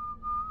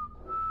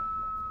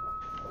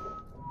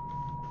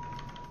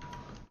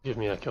 Give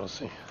me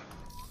accuracy.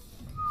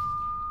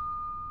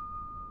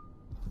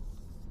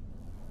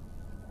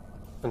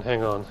 And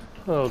hang on,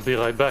 I'll be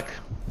right back.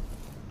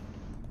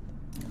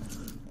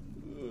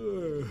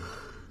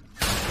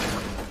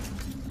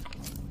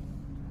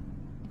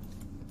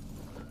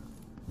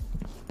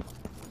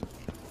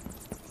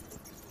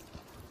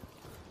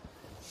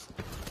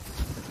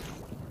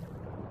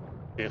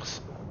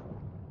 Cheers.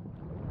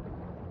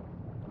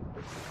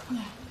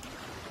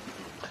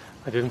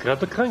 I didn't grab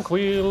the crank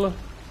wheel.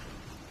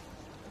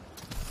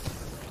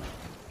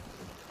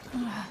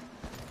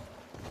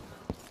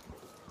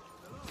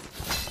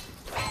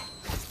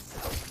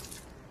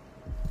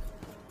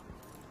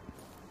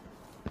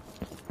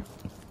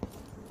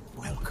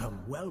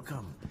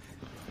 Welcome.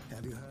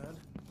 Have you heard?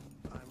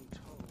 I'm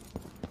told.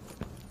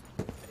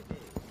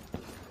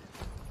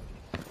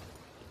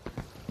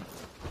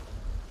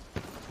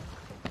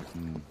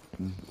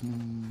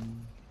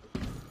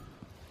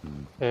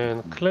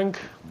 And clink.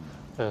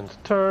 And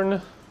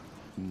turn.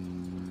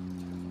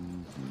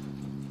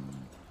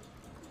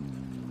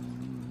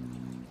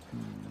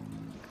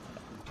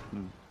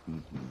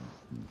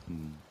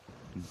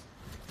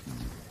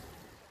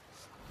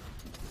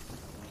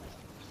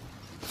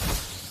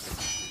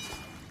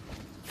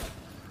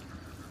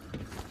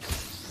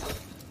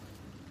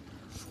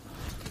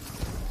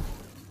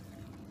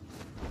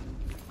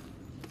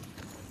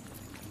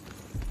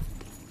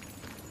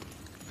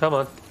 Come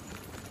on.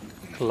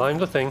 Climb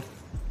the thing.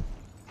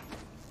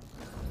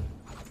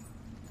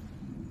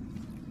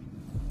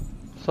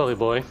 Sorry,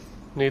 boy.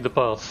 Need the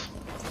parts.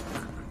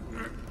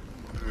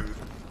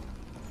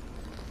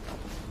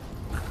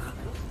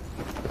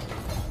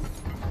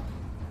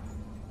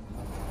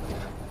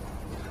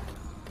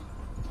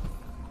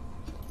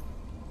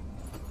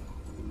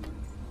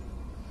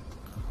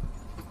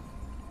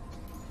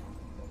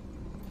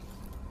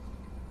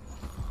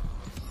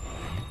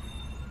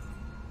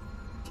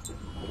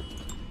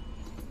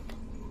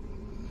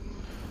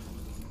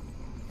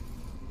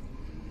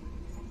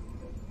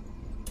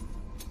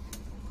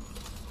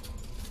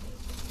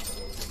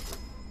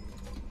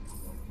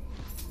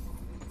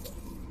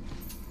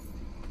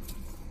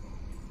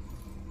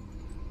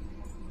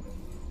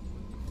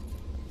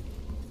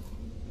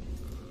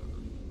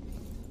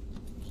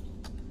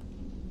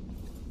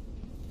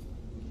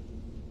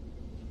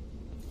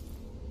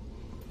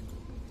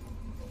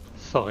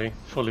 Sorry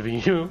for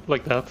leaving you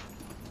like that.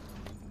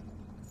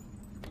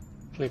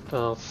 Flip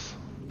darts,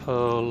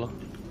 pearl,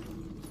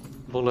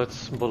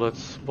 bullets,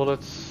 bullets,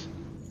 bullets,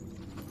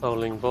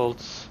 howling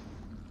bolts,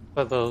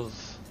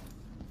 feathers,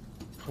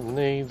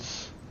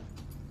 grenades,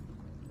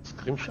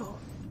 scrimshaw,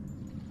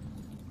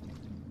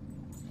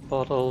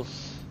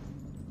 bottles,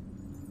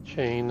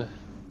 chain,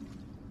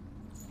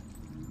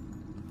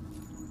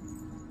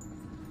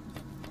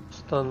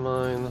 stun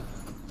mine,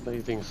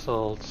 blazing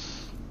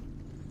salts,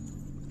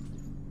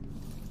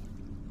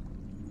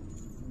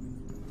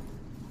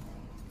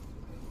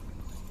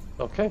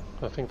 Okay,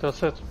 I think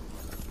that's it.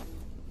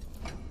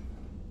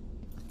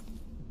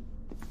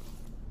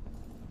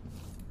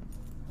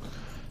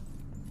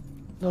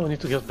 Now I need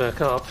to get back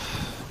up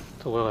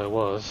to where I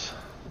was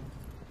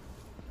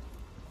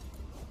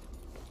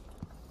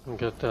and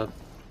get that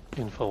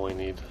info I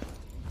need.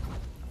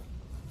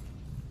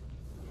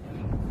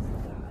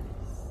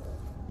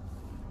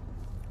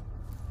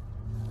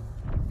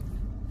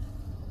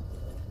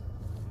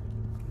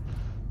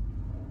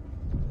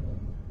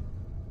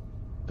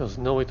 There's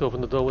no way to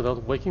open the door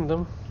without waking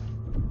them.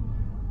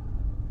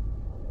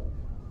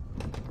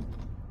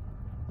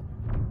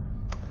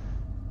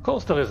 Of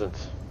course there isn't.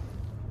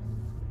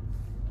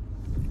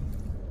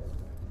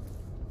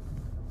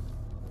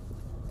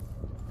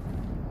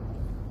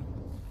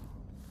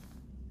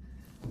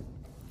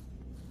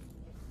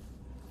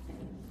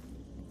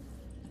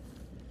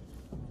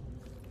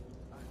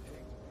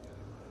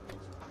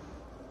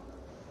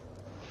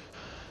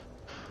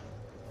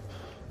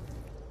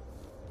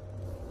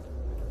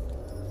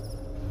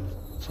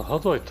 So how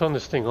do I turn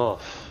this thing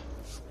off?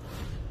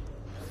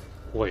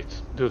 Wait,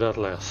 do that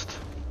last.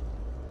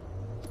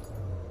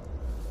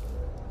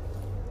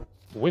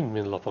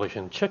 Windmill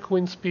operation. Check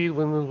wind speed.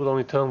 Windmill will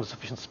only turn with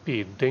sufficient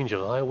speed.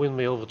 Danger. High wind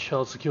may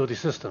overcharge security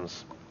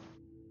systems.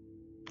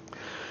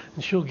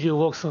 Ensure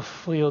gearworks are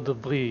free of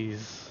debris.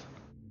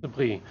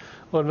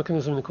 Oil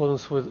mechanism in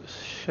accordance with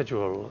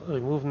schedule.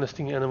 Remove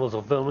nesting animals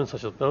or vermin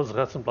such as birds,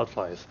 rats and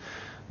bloodflies.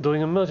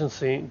 During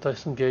emergency,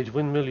 disengage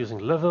windmill using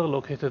lever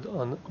located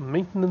on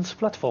maintenance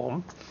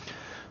platform.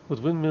 With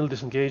windmill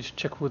disengaged,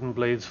 check wooden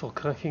blades for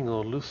cracking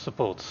or loose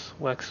supports.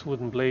 Wax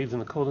wooden blades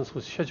in accordance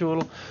with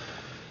schedule.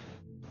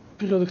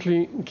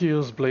 Periodically,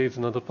 gears, blades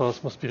and other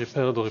parts must be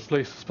repaired or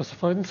replaced as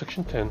specified in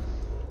section 10.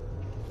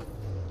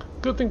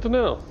 Good thing to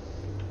know.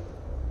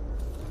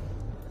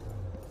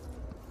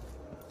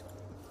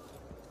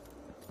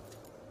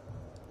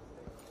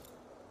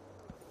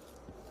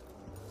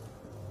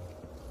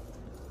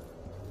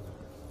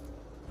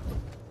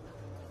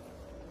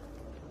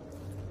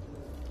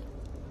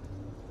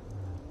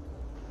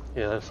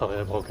 Yeah, I'm sorry,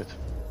 I broke it.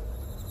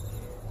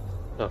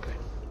 Okay.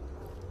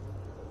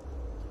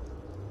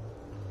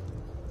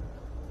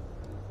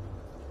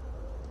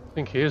 I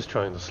think he is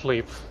trying to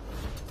sleep.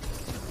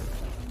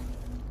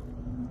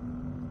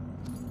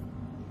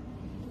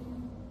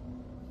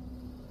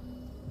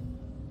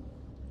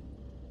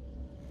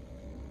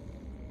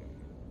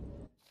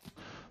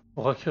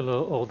 Oracular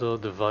Order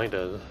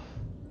divided.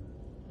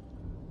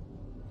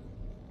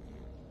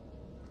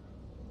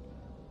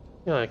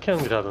 Yeah, I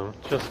can grab him.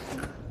 Just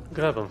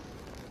grab him.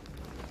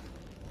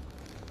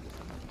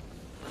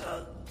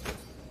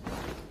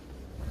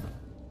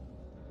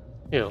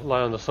 Here,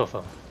 lie on the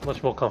sofa.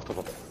 Much more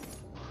comfortable.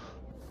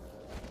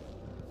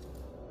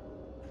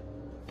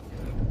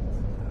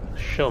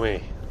 Show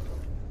me.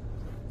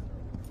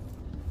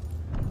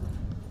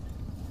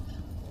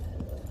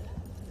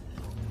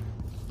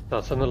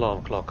 That's an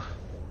alarm clock.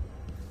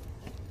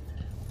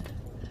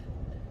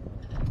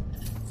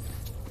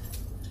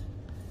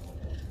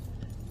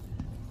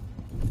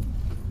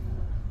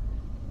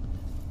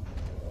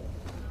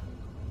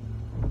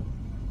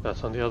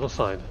 That's on the other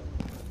side.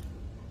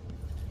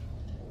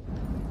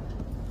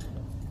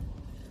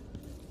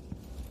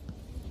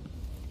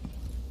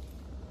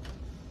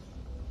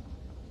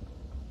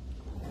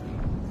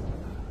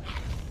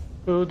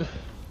 Food.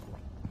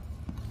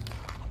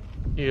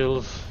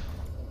 Heals.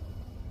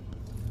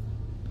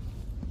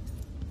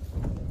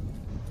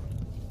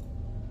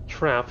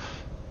 Trap.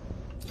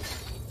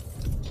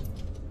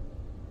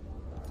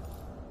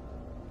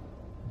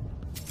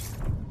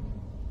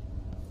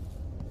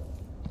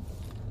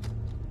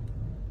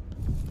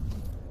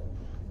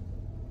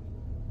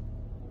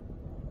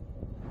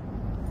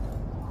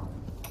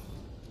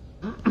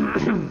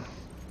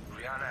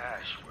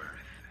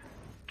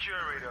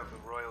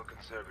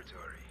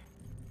 Conservatory.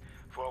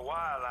 For a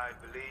while, I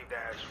believed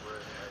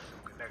Ashworth had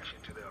some connection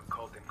to the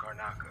occult in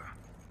Karnaca.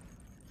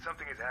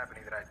 Something is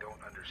happening that I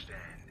don't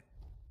understand.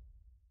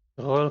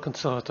 Royal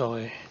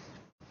Conservatory.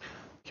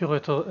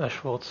 Curator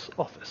Ashworth's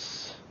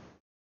office.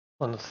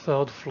 On the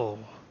 3rd floor.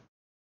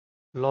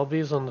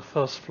 Lobbies on the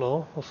 1st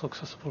floor, also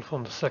accessible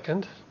from the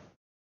 2nd.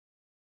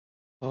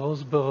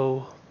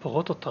 Roseboro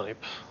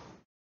prototype.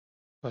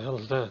 What the hell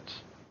is that?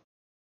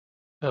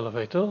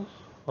 Elevator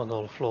on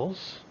all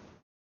floors.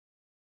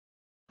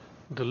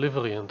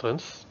 Delivery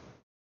entrance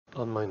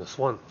on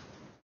 -1.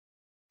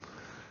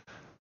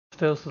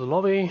 Stairs to the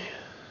lobby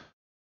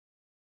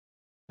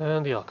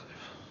and the archive.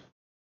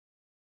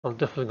 I'm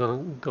definitely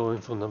gonna go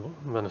in for number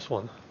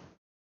 -1.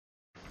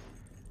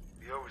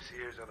 The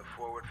overseers are the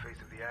forward face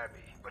of the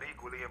Abbey, but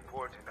equally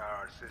important are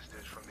our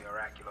sisters from the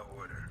Oracular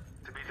Order.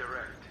 To be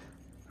direct,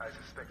 I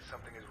suspect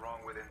something is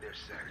wrong within their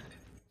sect.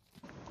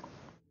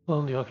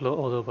 On the Oracular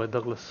Order by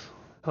Douglas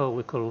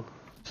Herwickle,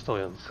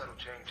 historian. Subtle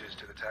changes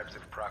to the types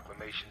of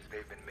proclamations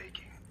they've been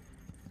making.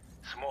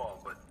 Small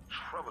but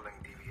troubling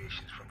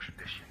deviations from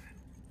tradition.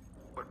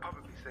 But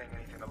publicly saying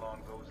anything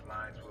along those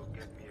lines will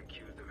get me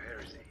accused of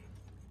heresy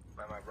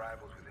by my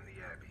rivals within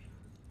the Abbey.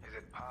 Is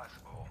it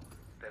possible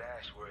that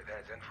Ashworth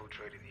has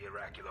infiltrated the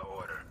Oracular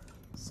Order.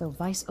 So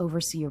Vice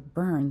Overseer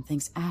Byrne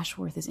thinks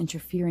Ashworth is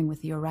interfering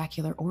with the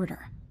Oracular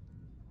Order.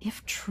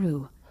 If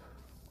true,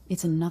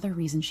 it's another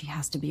reason she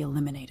has to be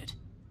eliminated.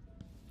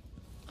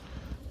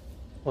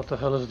 What the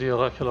hell is the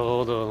Oracular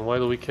Order and why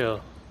do we care?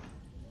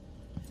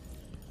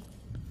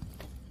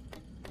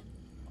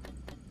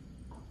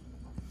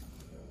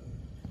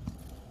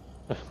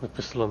 The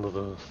pistol under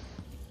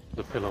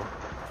the pillow.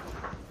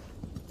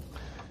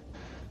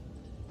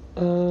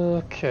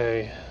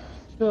 Okay,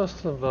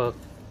 just about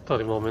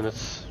 30 more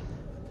minutes.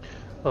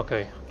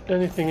 Okay,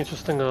 anything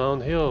interesting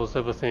around here, or is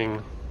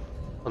everything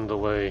on the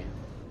way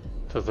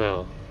to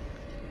there?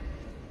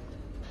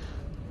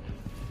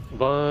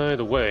 By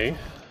the way,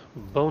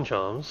 bone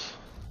charms.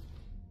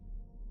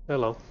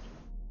 Hello.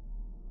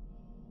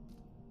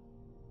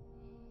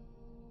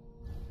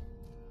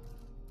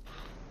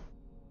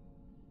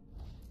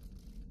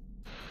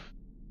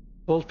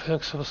 Bolt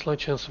packs have a slight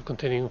chance of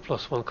containing a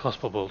 +1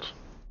 crossbow bolt.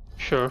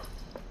 Sure.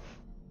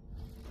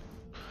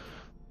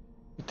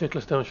 You take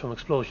less damage from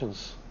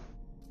explosions.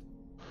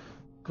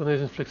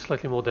 Grenades inflict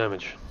slightly more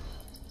damage.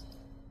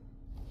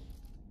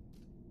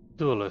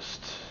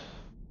 Duelist.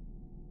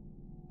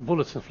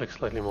 Bullets inflict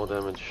slightly more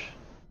damage.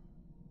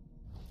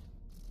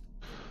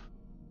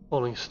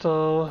 Falling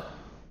Star.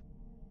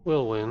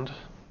 Whirlwind.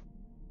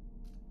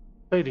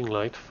 Fading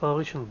Light. Far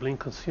Reach and Blink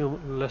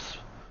consume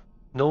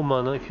no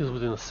mana if used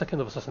within a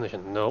second of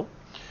assassination. No.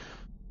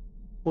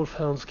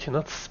 Wolfhounds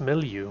cannot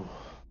smell you.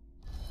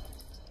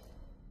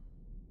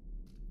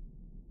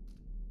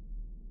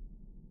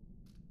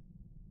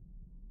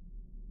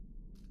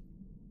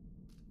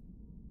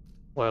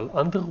 While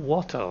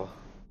underwater.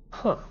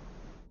 Huh.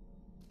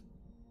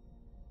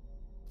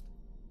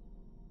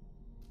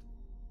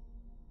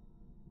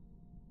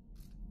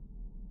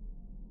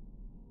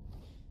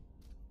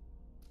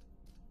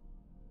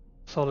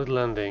 Solid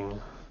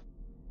landing.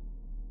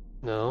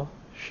 No.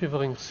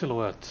 Shivering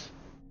silhouette.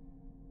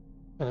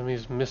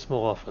 Enemies miss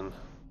more often.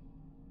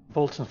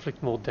 Bolts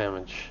inflict more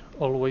damage.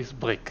 Always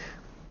break.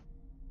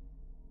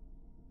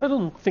 I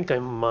don't think I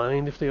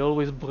mind if they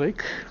always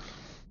break.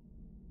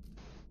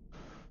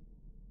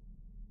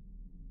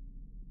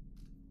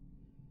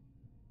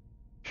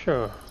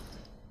 Sure.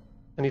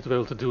 I need to be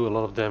able to do a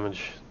lot of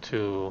damage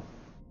to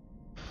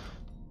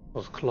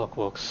those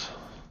clockworks.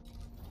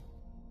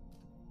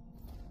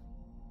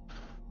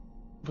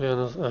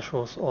 Brianna's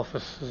Ashworth's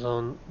office is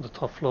on the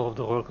top floor of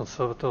the Royal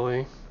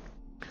Conservatory.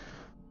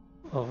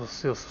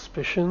 Overseer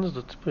suspicions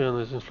that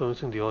Brianna is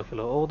influencing the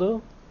Oracular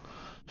Order.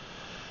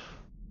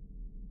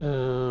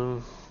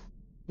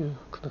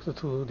 Connected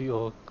to the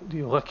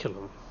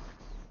Oraculum.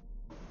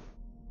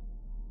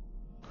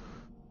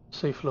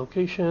 Safe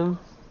location.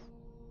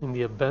 In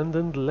the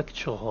abandoned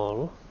lecture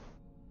hall,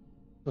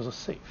 there's a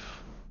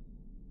safe.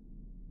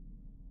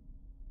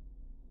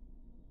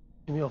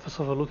 In the office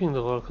overlooking the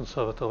Royal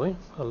Conservatory,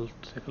 I'll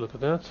take a look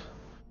at that.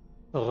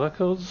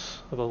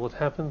 Records about what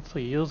happened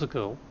 3 years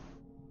ago.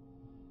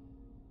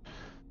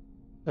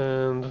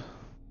 And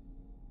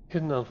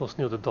hidden outpost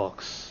near the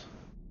docks.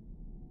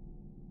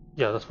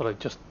 Yeah, that's what I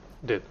just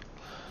did.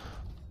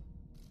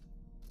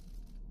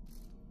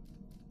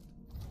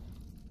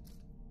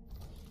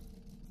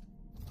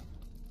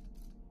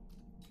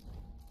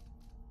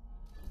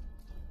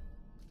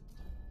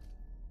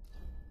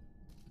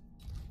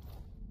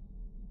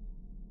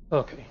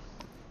 Okay.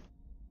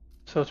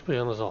 Search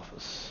Brianna's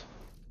office.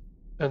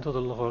 Enter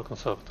the Royal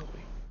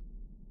Conservatory.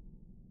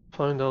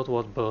 Find out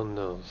what Byrne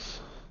knows.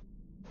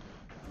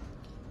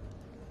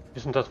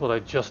 Isn't that what I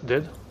just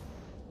did? I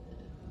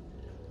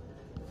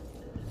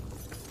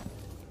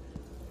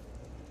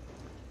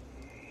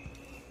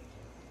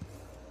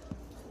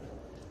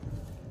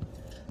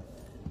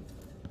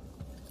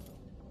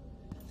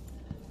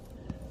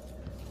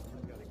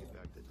gotta get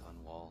back to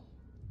Dunwall.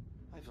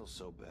 I feel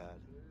so bad.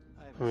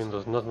 I mean,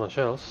 there's not much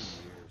else.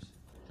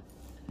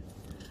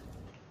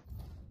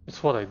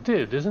 It's what I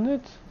did, isn't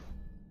it?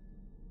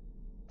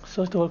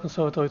 Search the Royal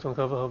Conservatory to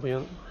uncover how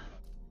Brianna...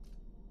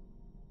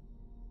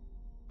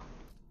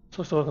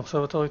 Search the Royal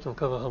Conservatory to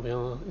uncover how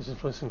Brianna is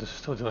influencing the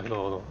system of the Oracular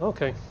Order.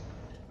 Okay.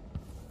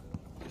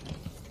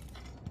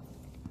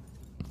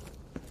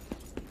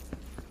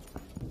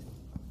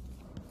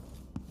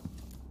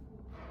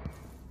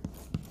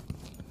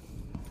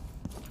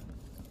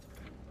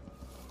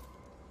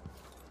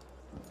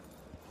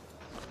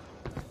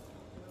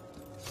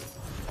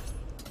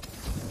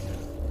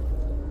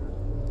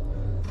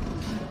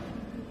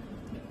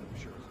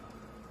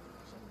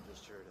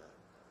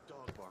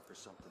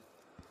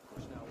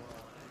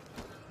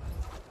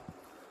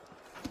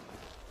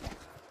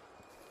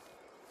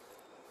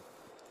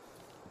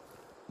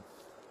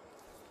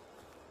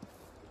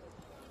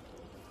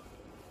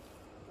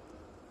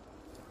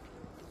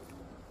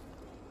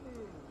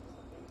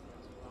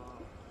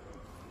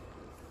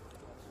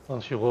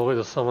 Aren't you worried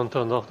that someone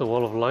turned off the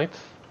wall of light?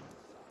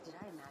 Did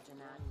I imagine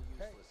that?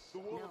 Hey, the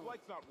wall of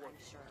light's not working.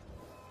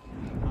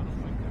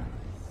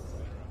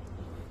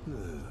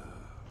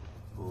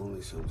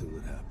 Only something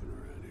would happen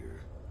around here.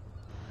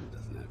 It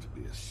doesn't have to be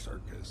be a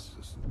circus.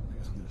 Just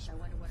a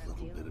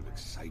little bit of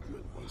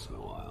excitement once in a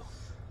while.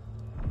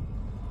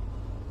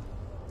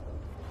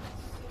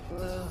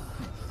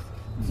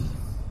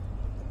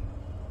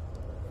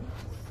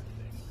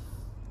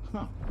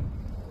 Huh.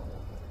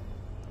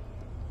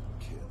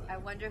 I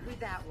wonder who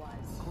that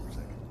was.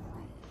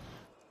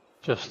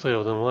 Just 3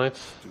 of them, right?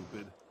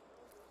 Stupid.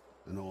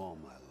 I know all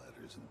my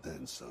letters and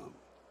then some.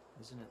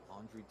 Isn't it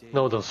laundry day?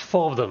 No, there's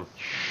 4 of them.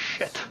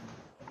 Shit.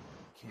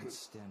 Can't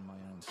stand my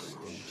own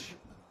stench.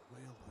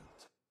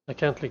 I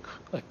can't link.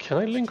 Can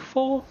I link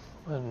 4?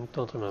 I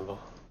don't remember.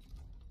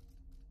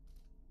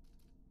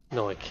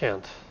 No, I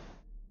can't.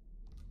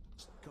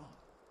 Gone.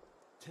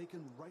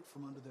 Taken right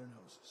from under their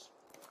noses.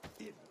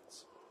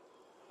 Idiots.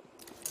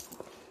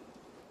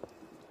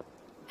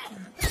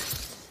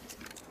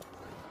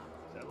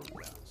 Settle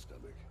down,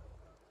 stomach.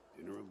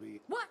 Dinner will be.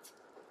 What?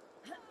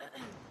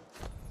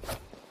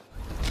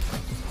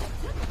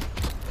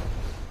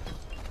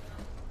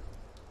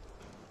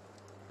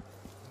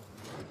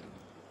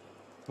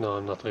 No,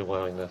 I'm not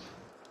rewiring that.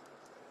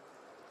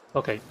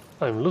 Okay,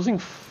 I'm losing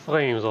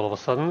frames all of a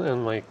sudden,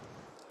 and my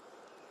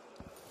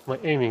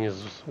aiming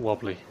is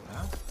wobbly.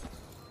 Huh?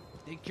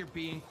 Think you're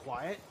being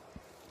quiet?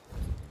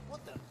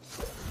 What the?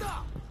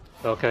 Stop!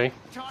 Okay.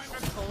 Time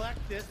to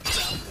collect this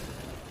stuff.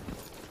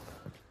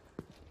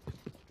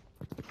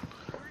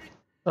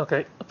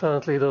 Okay,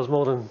 apparently there's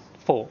more than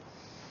 4.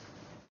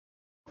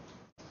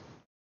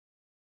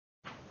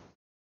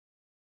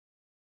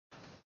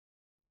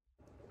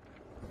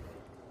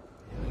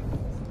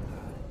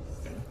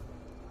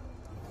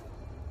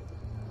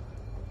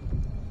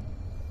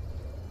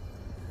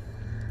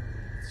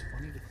 It's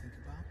funny to think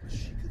about, but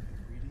she could be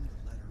reading a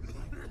letter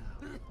right now.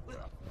 Think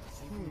about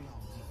me.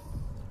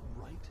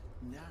 Right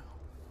now.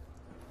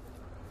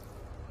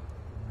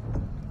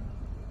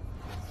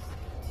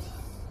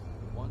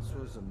 Once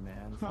was a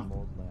man from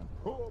Old Lamp.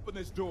 Who opened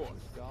this door?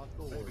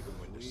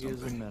 He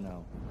is a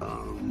minnow.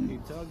 He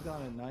tugged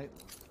on it nightly.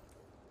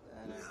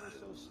 And ever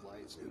so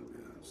slightly,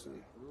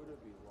 he grew to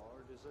be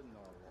large as a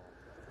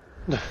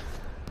narwhal.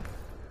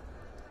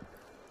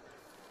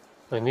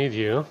 I need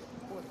you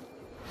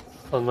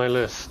on my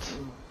list.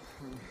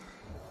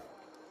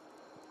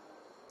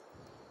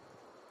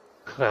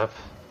 Crap.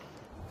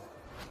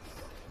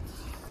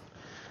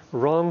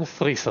 Wrong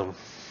threesome.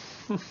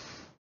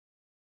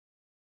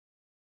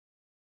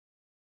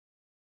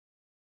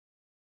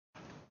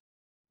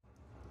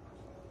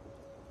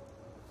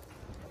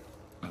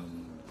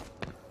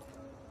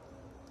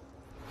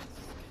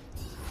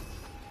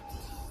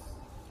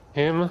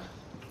 Him. I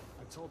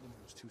told them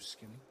he was too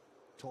skinny.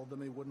 Told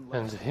them he wouldn't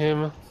And last.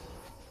 him.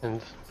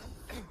 And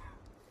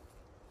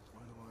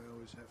Why do I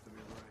always have to be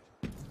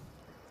right?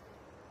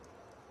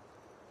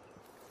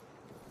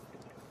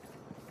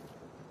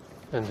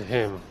 and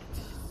him.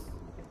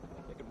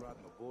 They can rot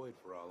in the void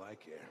for all I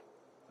care.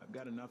 I've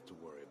got enough to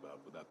worry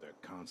about without their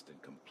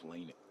constant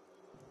complaining.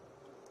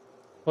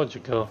 Where'd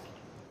you go?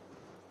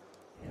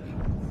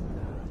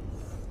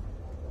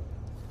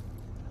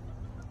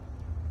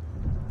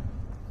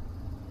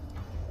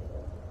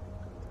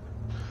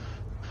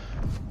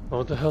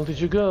 Where the hell did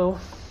you go?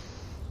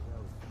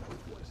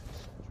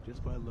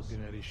 Just by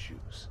looking at his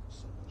shoes.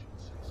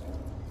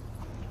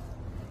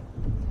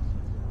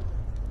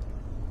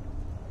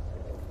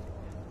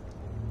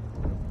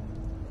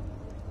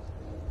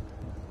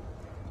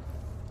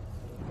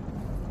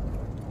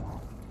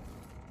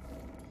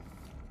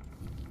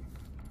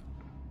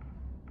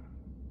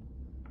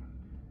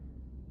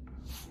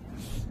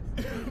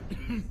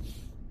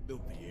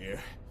 Filthy air.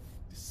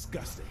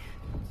 Disgusting.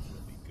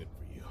 It'll be good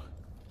for you.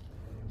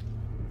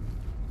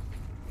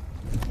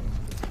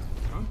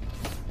 Huh?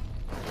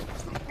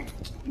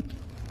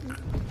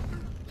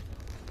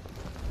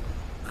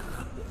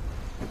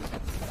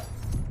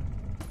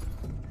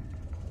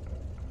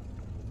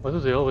 Why do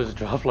they always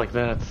drop like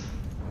that?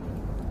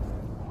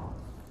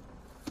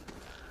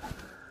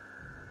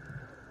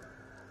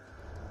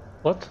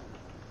 What?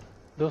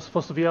 They're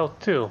supposed to be out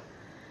too.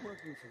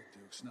 Working for the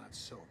Duke's not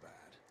so bad.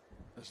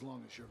 As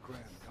long as you're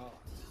Grand Khan.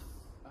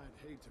 I'd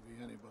hate to be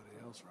anybody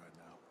else right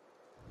now.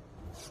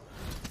 Once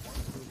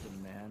was a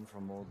man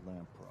from Old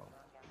Lampro,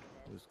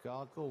 whose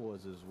cockle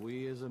was as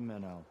wee as a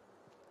minnow.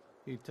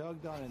 He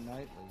tugged on it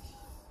nightly,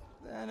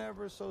 then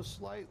ever so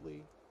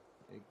slightly,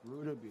 it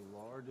grew to be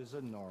large as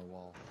a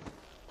narwhal.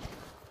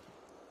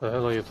 The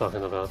hell are you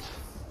talking about?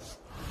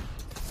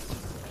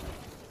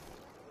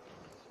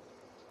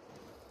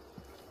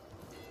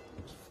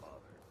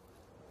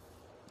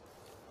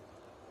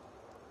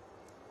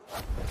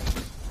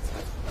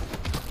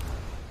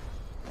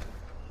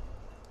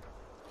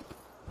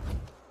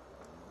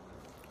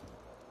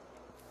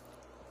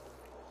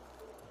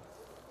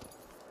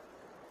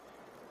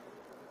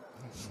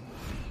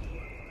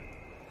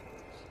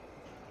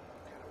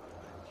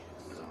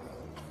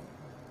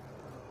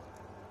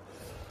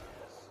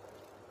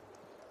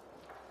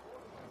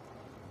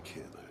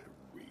 Can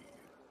I read?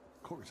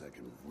 Of course I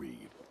can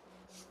read.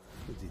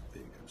 Does he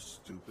think I'm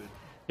stupid?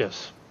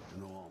 Yes. I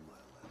know all my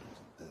letters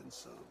and then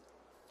some.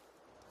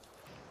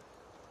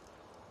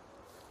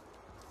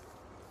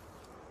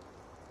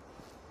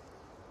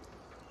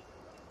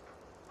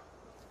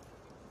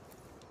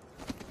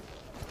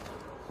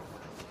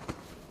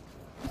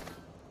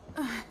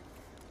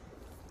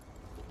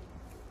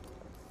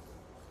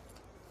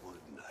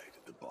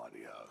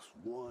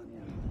 one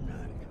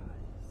night.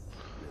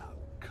 Now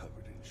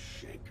covered in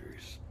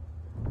shankers.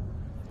 The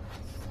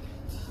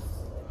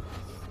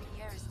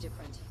air is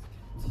different.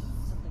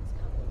 Something's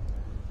coming.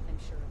 I'm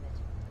sure of it.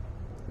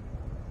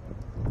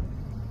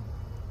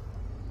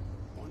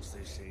 Once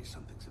they say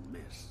something's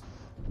amiss,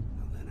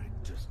 well, then I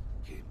just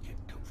can't get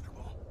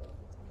comfortable.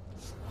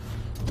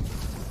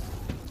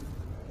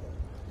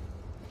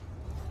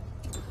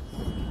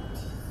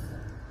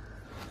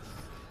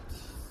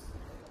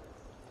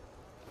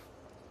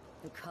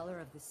 The color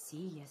of the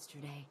sea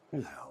yesterday. I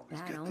always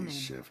Bad get omen. these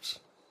shifts.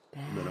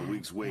 Bad, And then a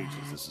week's wages.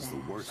 bad, This is bad.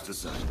 the worst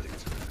design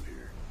things around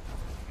here.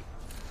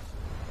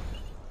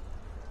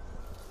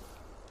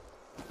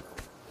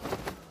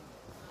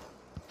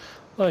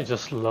 I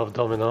just love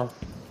Domino.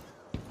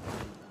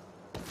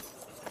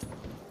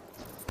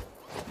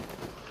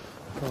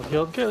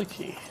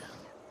 Vulgarity.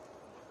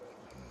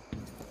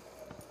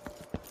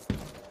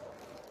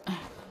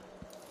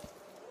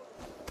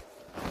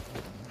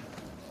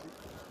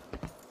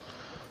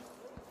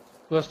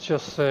 Let's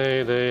just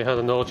say they had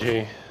an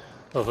orgy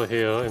over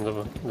here in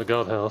the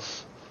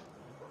guardhouse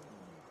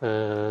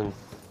and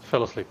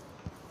fell asleep.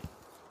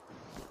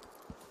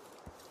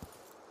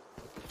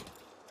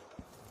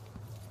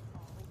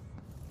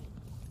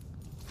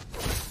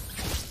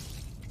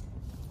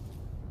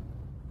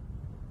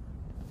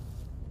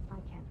 I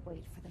can't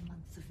wait for the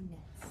month of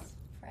nets.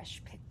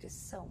 Fresh picked is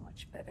so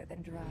much better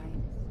than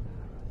dried.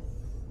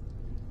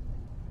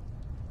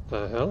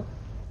 The hell?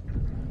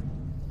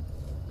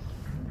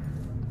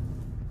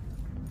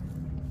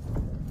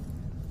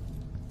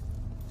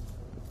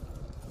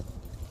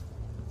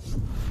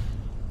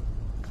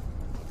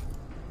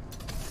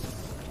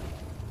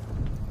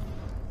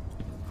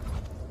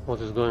 What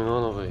is going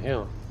on over here?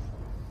 Of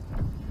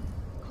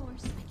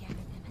course I gathered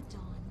them at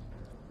dawn.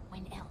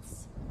 When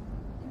else?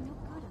 They're no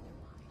good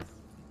otherwise.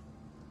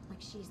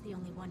 Like she's the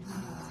only one who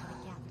knows how to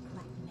gather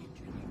black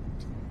mandrake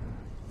root.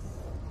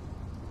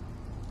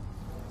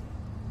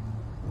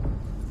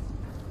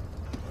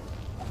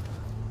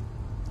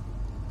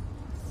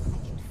 I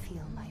can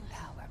feel my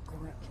power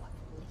grow.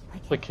 I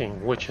can Flicking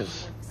hear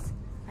witches. her voice.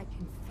 I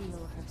can feel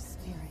her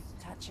spirit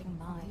touching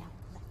mine.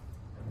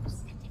 And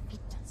if he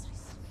does, I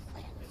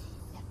swear,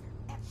 never,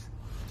 ever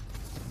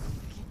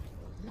again, I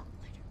will not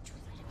let her do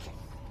that again.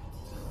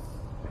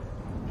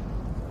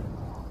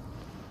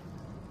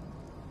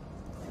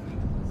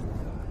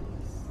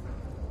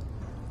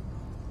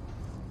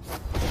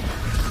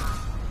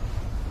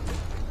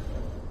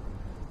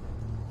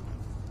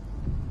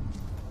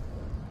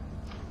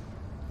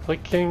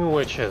 Flicking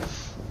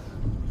witches.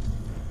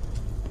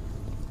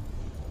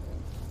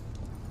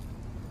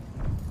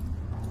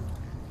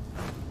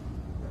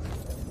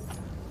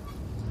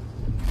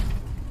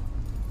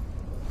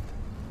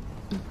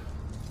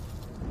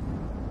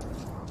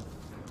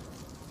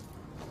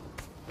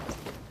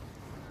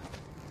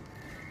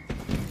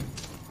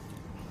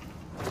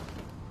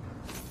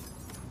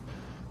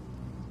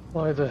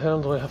 Why the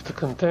hell do I have to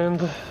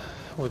contend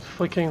with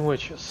freaking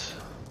witches?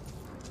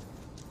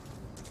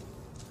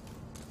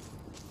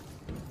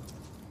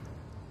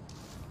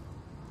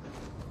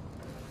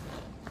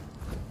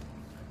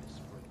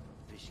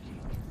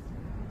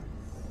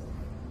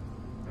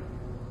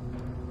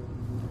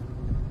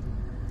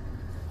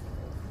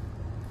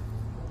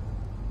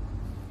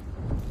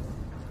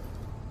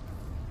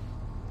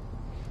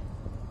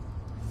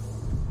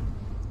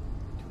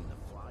 Between the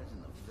flies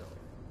and the filth,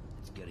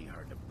 it's getting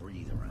hard to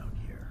breathe around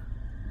here.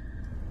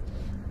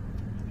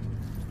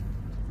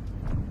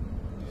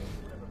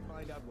 Ever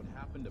find out what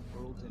happened to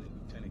Burleton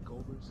and Lieutenant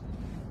Culvers?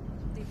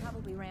 They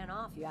probably ran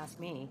off, you ask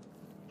me.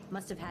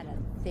 Must have had a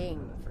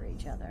thing for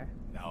each other.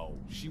 No,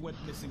 she went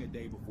missing a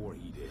day before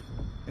he did.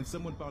 And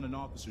someone found an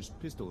officer's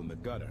pistol in the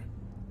gutter.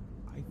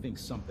 I think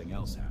something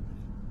else happened.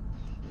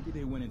 Maybe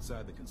they went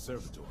inside the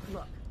conservatory.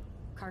 Look,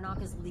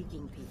 Karnaka's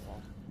leaking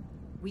people.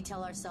 We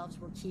tell ourselves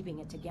we're keeping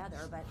it together,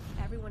 but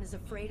everyone is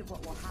afraid of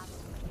what will happen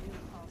when it really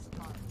falls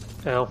apart.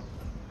 Ow.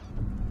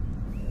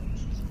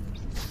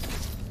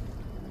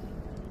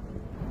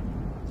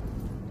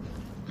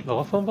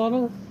 Chloroform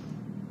bottle?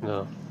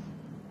 No.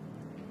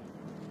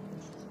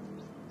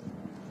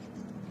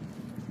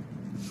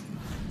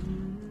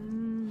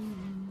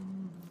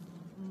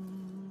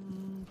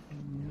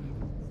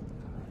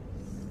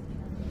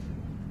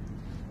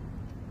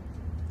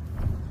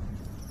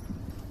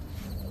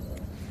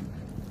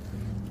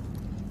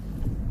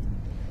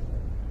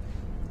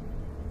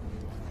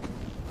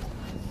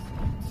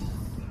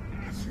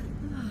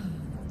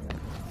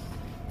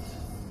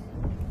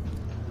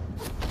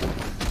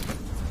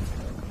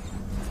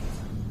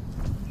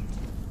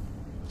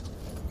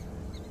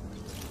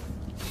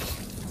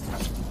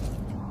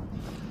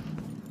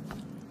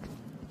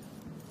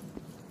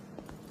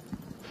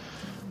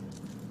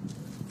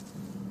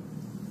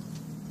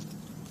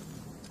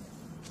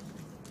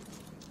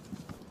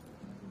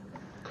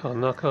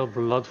 Karnaka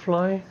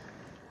bloodfly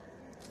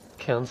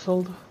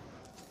cancelled.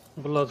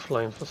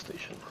 Bloodfly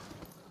infestation.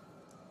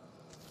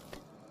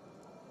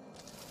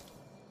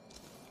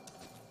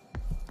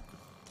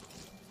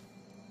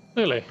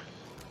 Really?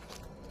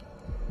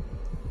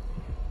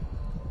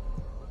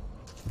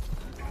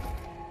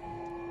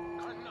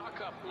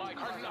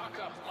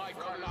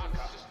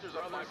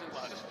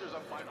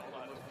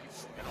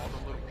 and all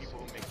the little people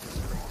who make this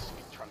great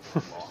city tremble.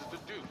 This is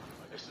the Duke.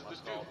 This is the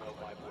Duke.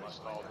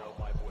 Must all know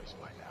my voice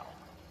by now.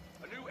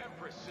 A new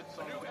empress sits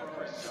on the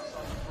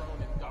throne,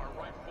 and our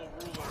rightful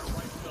ruler,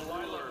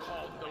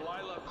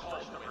 Delilah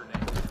called her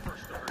name.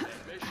 First of her name.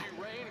 May she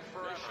reign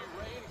forever.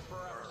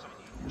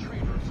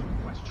 Traitors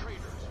request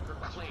traitors. Her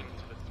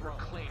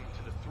claim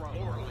to the throne.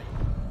 Morally.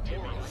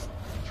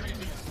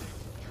 Treason.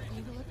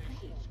 You look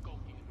great.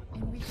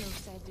 Enrico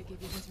said to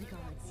give you his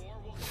regards.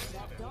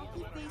 That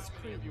donkey-faced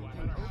cretin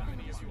can open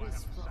his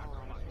wrist for all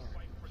I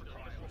care.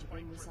 Would you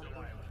bring me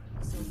something?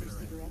 A silver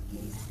cigarette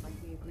case, like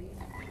we agreed?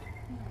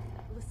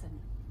 Listen,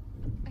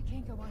 I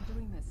can't go on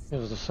doing this.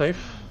 Here's the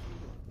safe.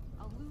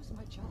 I'll lose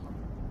my job.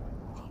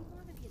 Do you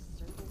want to be a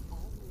servant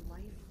all your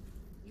life?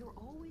 You're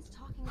always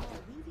talking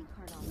about leaving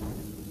Karnak.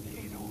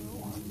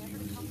 Never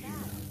to come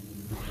back.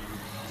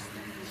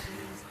 Spend your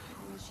days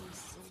polishing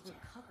silver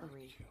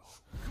cutlery.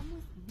 Come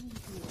with me,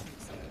 Felix.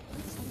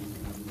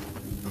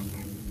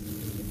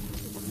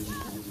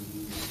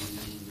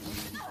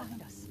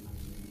 Find us.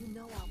 You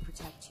know I'll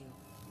protect you.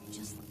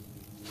 Just like...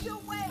 No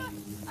way!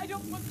 I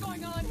don't know what's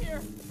going on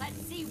here.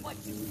 Let's see what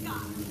you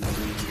got.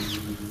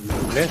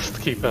 Nest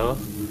Keeper.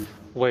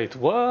 Wait,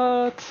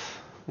 what?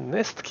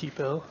 Nest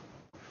Keeper?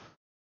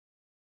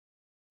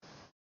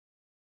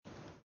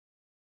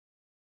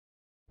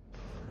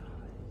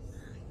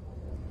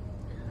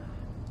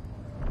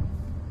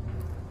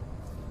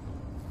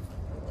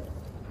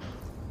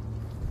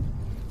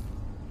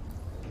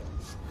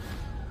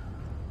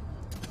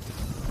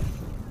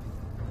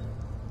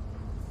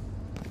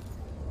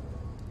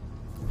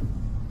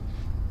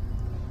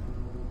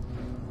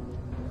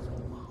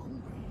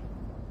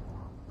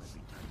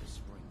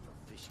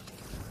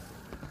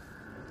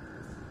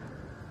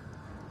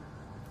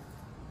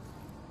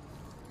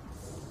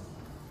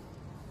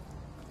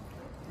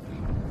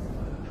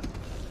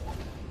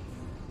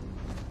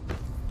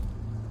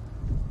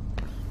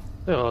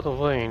 They're out of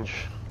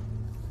range.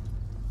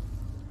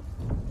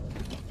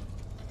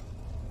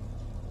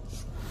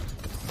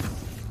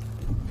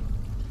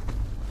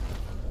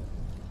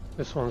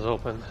 This one's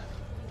open.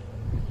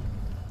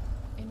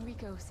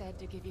 Enrico said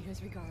to give you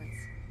his regards.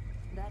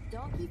 That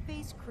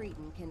donkey-faced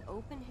cretin can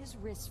open his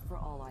wrist for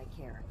all I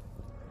care.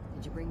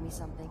 Did you bring me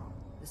something?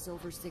 The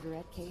silver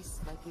cigarette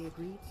case, like we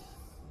agreed?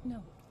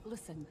 No,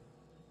 listen.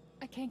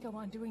 I can't go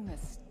on doing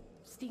this.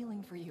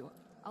 Stealing for you.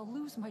 I'll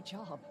lose my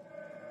job.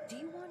 Do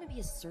you want to be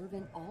a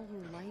servant all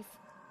your life?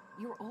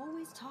 You're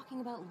always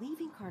talking about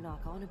leaving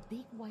Karnak on a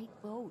big white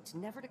boat,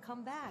 never to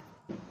come back.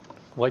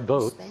 White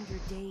boat? Spend your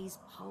days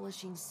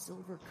polishing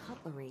silver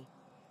cutlery.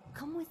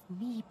 Come with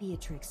me,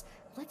 Beatrix.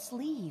 Let's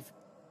leave.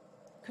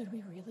 Could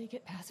we really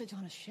get passage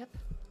on a ship?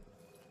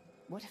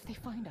 What if they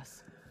find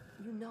us?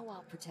 You know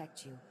I'll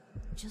protect you,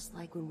 just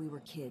like when we were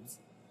kids.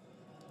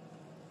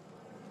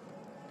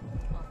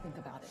 I'll think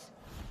about it.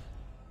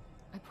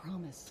 I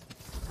promise.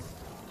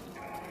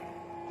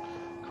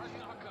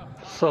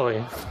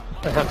 Sorry,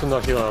 I have to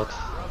knock you out.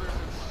 Brothers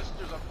and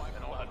sisters of my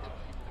blood,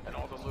 and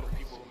all the little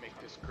people who make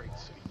this great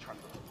city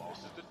tremble.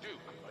 This is the Duke.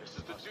 This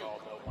is the Duke.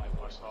 All know my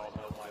voice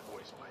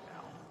by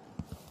now.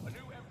 A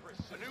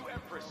new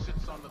empress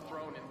sits on the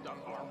throne in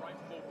Dunbar.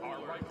 Our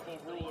rightful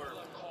ruler,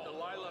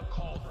 Delilah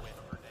called her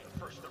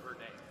first of her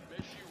name.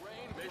 May she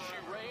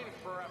reign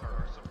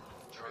forever. Some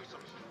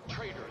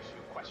traitors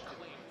who question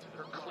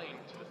her claim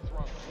to the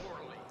throne.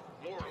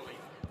 Morally,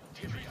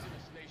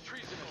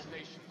 treasonous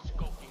nation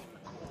skulking in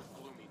the cold,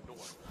 gloomy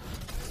north.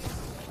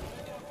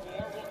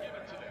 War will give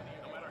it to them,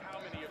 no matter how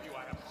many of you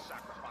I have to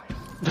sacrifice.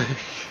 We'll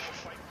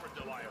fight for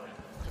Delilah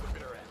to the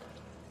bitter end.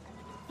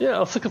 Yeah,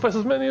 I'll sacrifice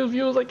as many of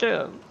you as I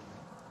can.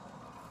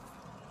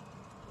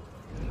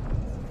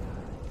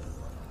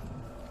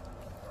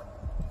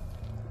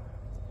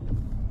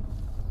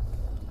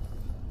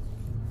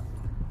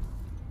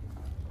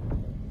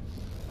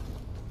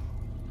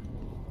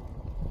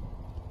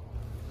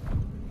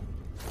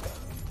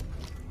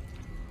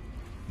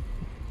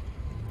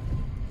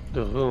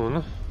 The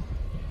rune.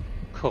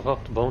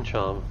 Corrupt bone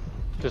charm.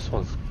 This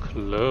one's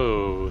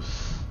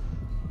close.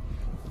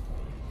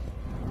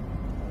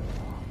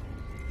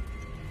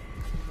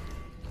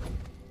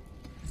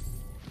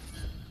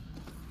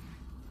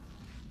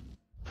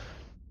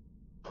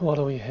 What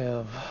do we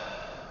have?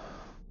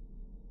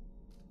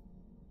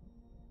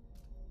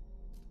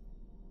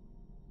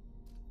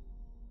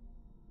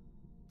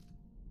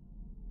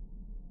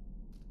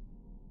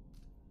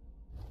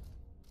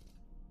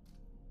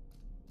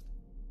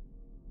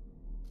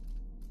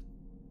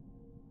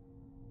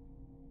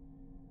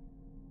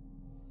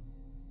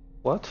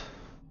 What?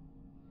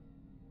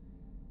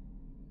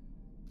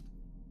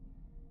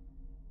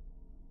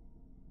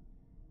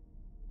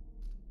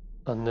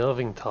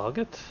 Unnerving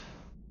target?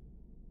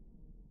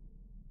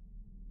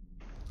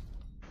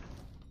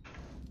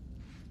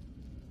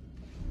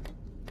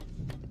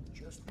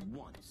 Just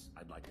once,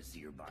 I'd like to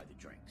see her buy the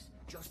drinks.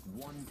 Just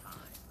one time.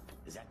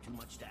 Is that too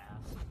much to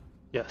ask?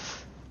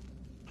 Yes.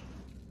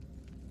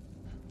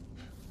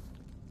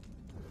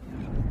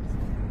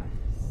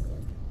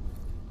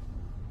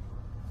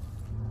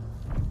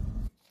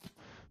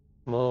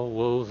 More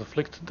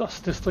inflict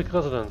Dust District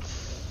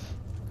residents.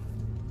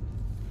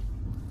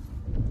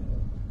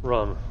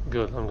 Rum.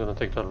 Good, I'm gonna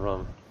take that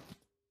rum.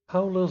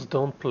 Howlers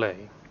don't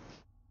play.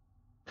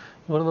 You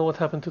wanna know what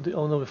happened to the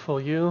owner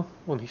before you?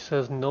 When he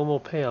says no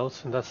more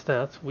payouts and that's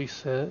that, we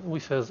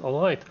says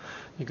alright,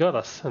 you got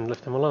us, and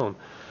left him alone.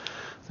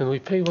 Then we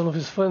paid one of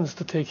his friends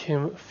to take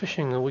him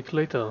fishing a week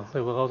later.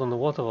 They were out on the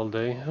water all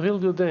day. A real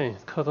good day.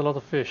 Caught a lot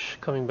of fish.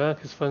 Coming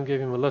back, his friend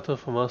gave him a letter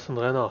from us and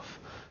ran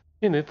off.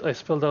 In it, I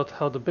spelled out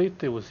how the bait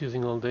they was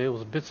using all day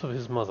was bits of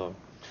his mother.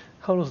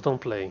 Howlers don't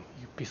play,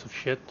 you piece of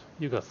shit.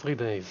 You got 3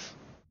 days.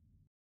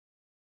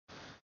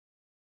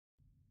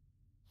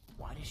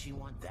 Why does she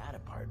want that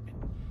apartment?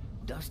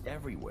 Dust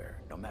everywhere,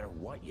 no matter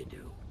what you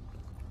do.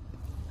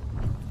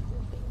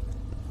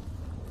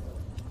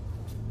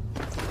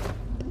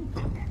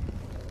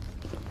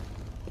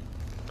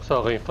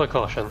 Sorry,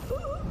 precaution.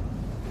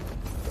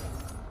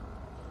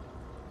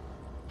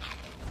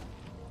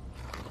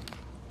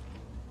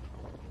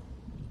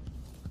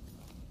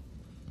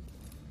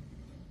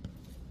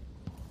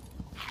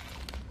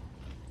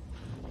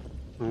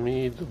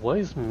 Mead. Why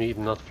is mead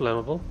not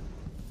flammable?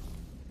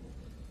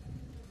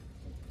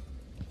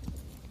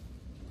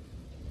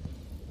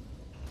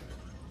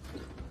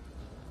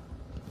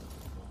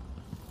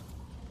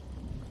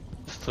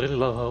 Just really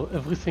love how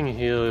everything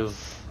here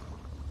is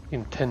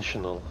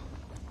intentional.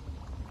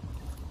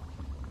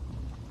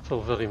 So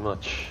very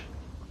much.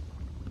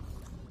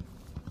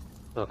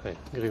 Okay,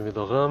 give me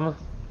the rum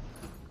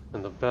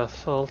and the bath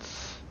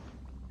salts.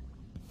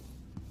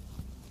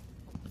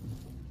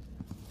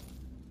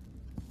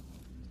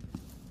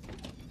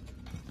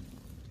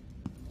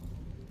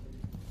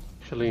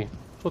 Actually,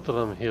 put the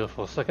rum here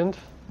for a second.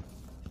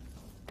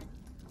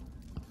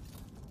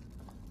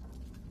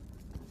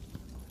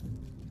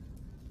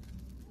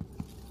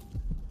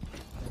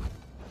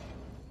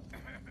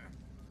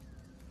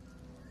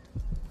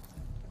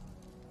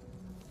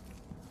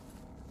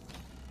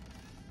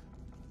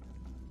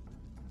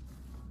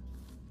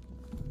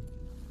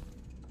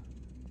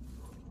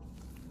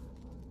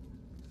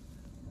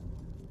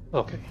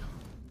 Okay,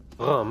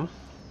 rum.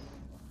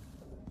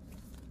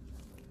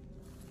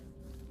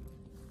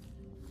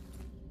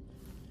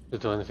 Is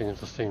there anything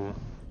interesting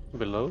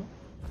below?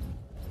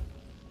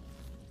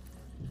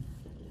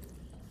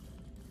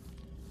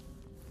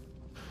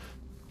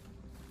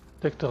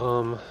 Take the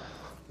rum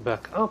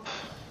back up.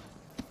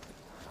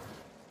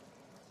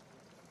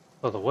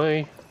 Other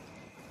way.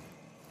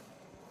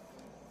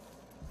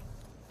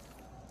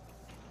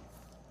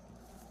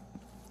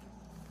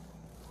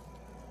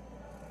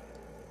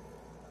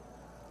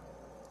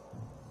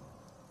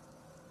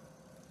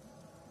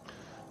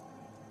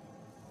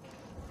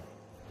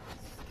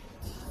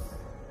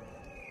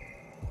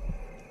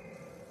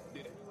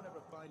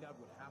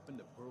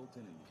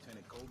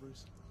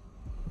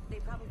 They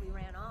probably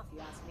ran off,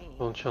 you ask me.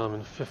 Bone charm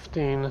in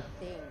 15.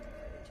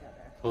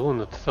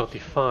 Rune at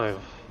 35.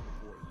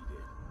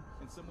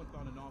 And someone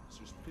found an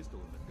officer's pistol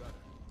in the gutter.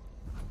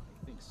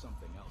 I think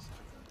something else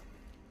happened.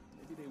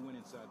 Maybe they went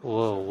inside the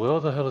Whoa, where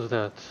the hell is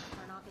that?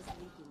 Karnak is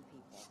leaking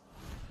people.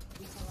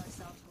 We tell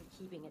ourselves we're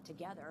keeping it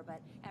together, but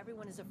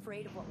everyone is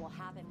afraid of what will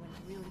happen when it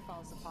really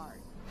falls apart.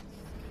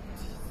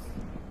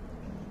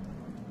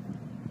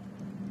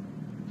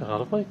 Get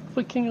out of my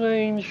freaking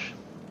range.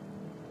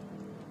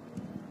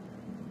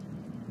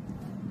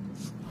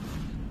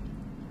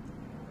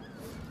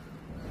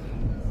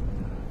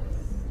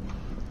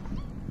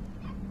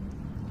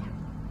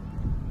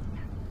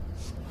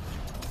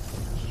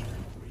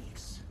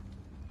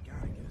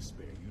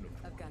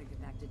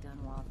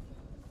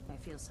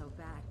 So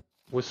bad.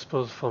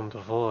 Whispers from the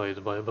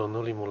Void by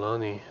Bernoulli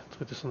Mulani.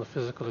 Treatise on the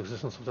physical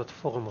existence of that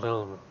foreign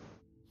realm.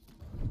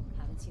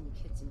 Haven't seen the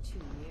kids in 2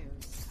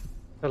 years.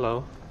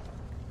 Hello.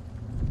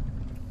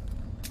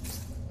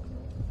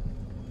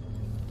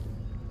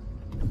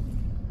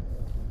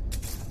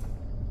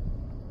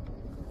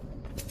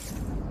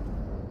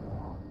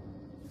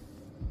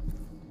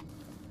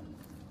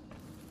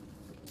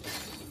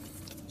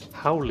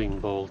 Howling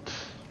bolt.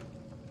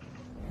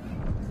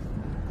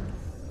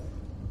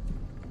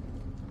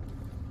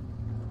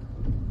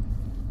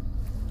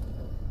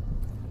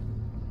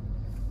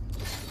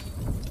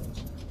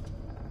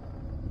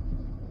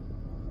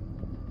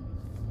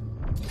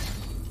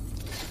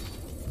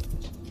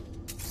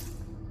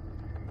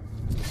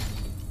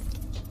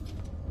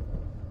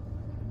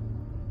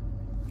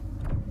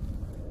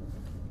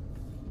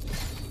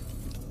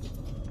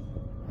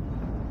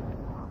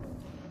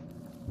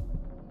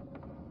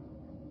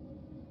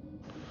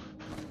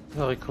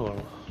 Very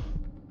cool.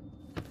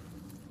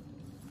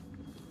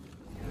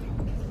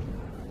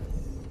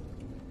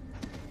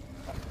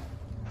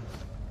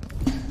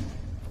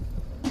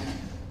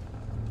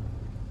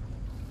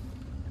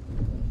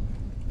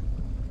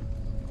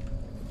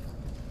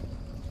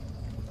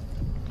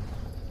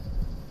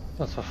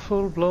 That's a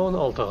full-blown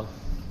altar. Look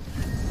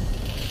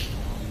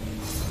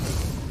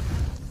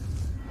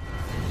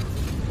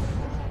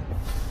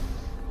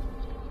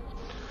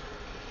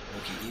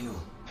at you,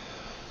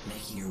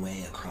 making your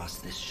way across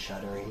this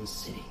shuddering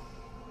city.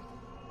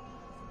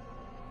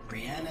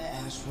 Brianna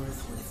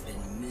Ashworth would have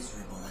been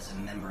miserable as a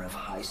member of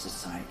high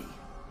society.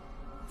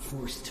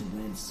 Forced to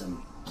wed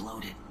some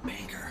bloated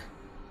banker.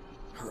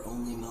 Her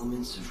only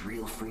moments of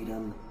real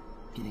freedom,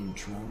 getting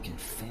drunk at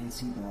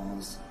fancy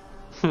balls,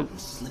 and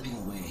slipping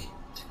away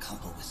to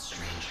couple with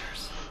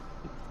strangers.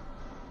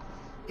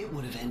 It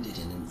would have ended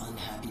in an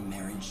unhappy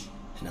marriage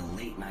and a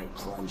late-night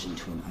plunge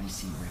into an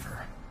icy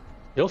river.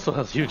 He also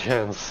has huge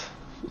hands.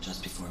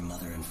 Just before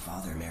mother and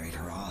father married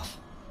her off,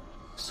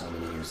 so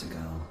many years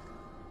ago,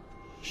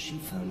 she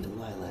found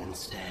Delilah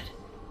instead.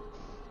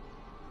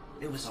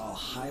 It was all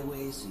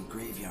highways and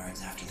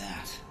graveyards after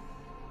that.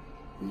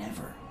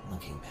 Never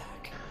looking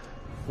back.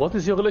 What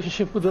is your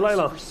relationship with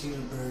Delilah? Overseer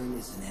Byrne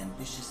is an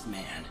ambitious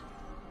man.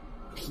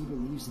 But he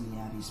believes in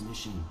the Abbey's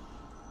mission.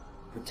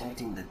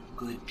 Protecting the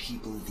good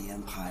people of the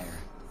Empire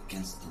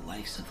against the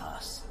likes of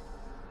us.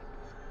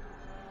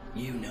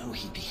 You know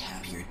he'd be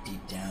happier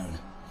deep down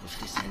if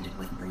this ended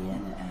with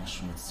Brianna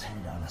Ashworth's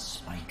head on a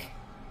spike.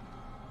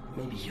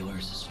 Maybe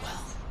yours as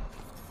well.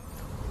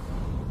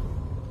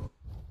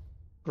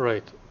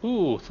 Right.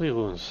 Ooh, 3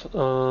 runes.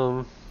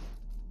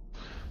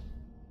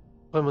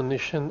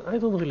 Premonition. I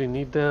don't really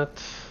need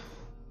that.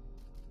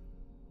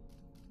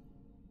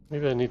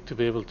 Maybe I need to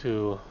be able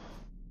to...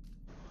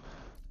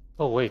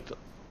 Oh wait.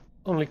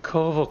 Only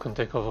Corvo can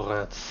take over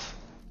rats.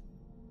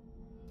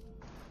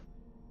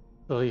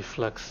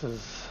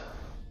 Reflexes.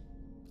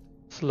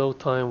 Slow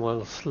time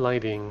while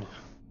sliding.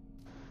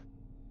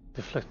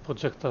 Deflect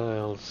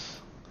projectiles.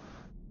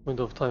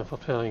 Window of time for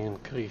parrying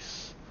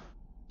increase.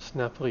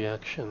 Snap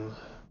reaction.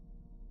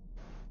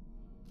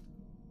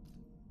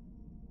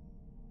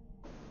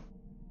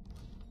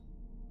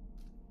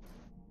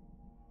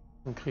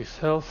 Increase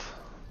health.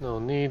 No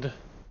need.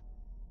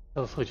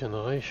 Health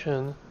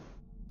regeneration.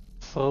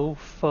 Throw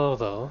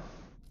further.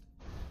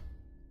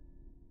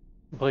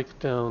 Break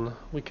down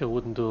weaker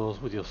wooden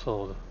doors with your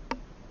sword.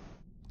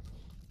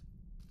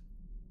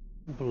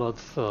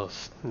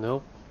 Bloodthirst.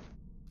 Nope.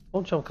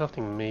 Won't jump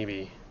crafting,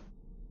 maybe.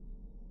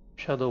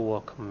 Shadow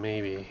walk,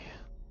 maybe.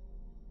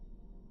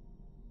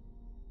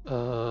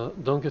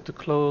 Don't get too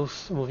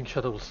close. Moving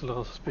shadow will still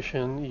arouse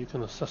suspicion. You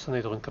can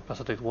assassinate or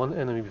incapacitate one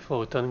enemy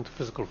before returning to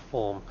physical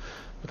form,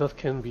 but that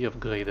can be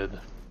upgraded.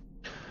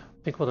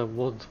 I think what I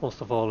want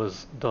most of all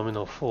is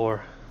Domino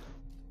 4.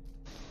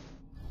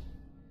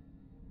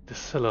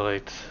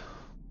 Decelerate.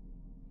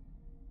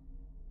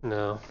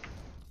 No.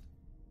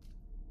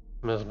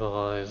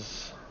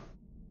 Mesmerize.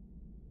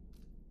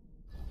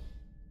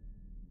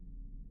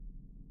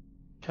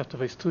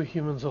 Captivates 2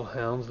 humans or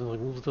hounds and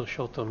removes their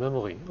short-term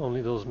memory.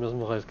 Only those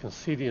mesmerized can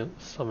see the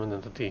summoned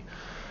entity.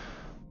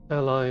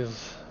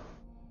 Allies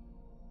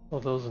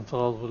or those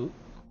enthralled will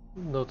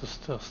notice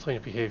their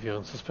strange behavior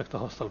and suspect a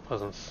hostile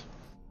presence.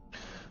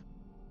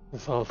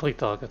 Enthrall 3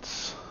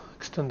 targets.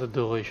 Extended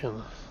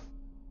duration.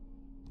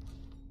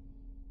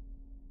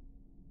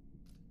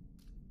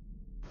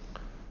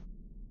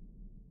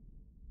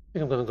 I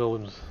think I'm gonna go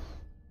with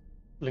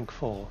Link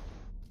 4.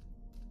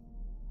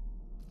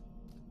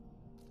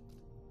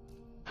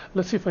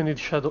 Let's see if I need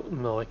Shadow...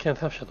 No, I can't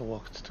have Shadow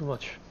Walk, it's too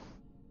much.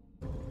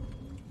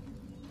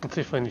 Let's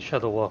see if I need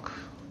Shadow Walk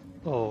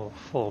or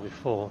 4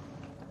 before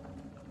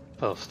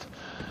first.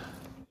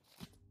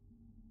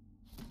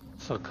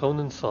 So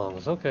Conan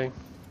songs, okay.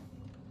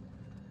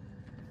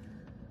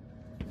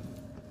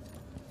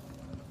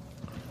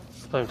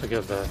 Time to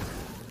get back.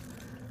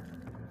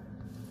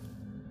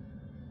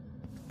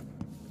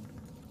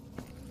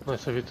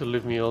 Nice of you to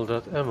leave me all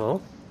that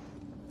ammo.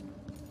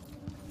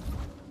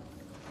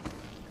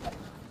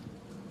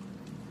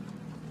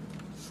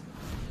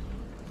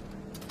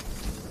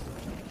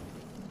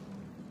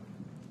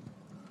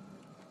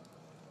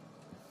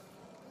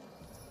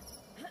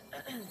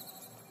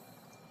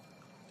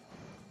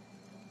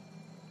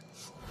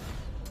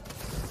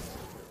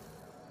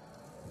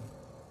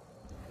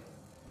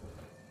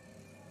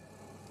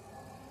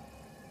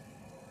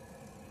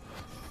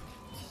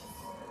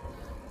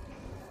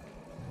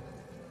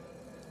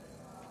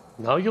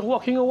 Now you're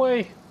walking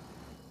away!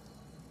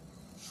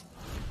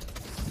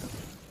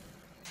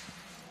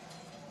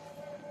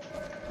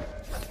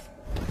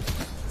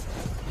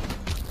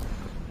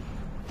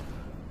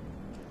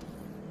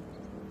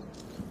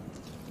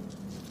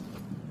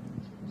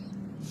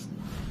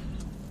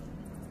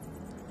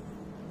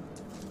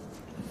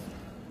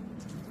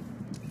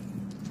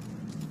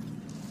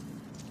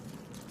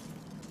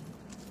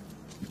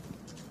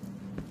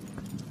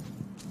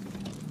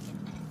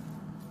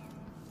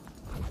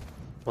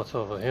 What's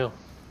over here?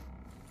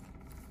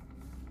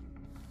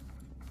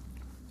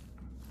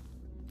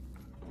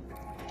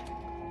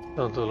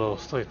 Down to the lower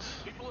street.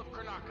 People of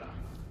Karnaka,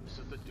 this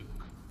is the Duke.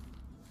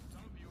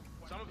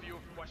 Some of you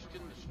have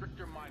questioned the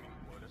stricter mining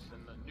quotas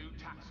and the new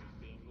taxes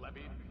being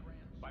levied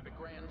by the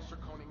Grand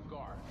Circonian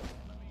Guard.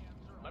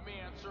 Let me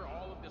answer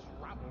all of this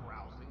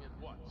rabble-rousing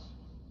at once.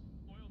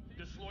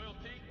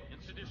 Disloyalty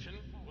and sedition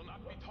will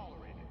not be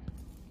tolerated.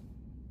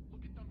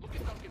 Look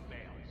at Duncan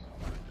Bales,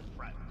 his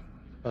friend.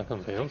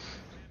 Duncan Bales?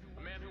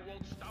 A man who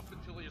won't stop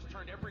until he has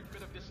turned every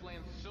bit of this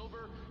land's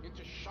silver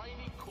into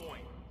shiny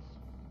coins.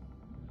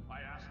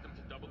 I asked him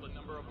to double the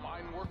number of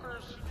mine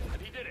workers,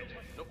 and he did it.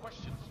 No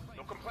questions,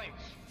 no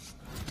complaints.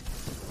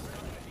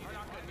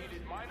 Harnacker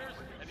needed miners,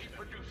 and he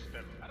produced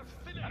them out of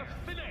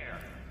thin air.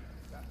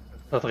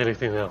 Not really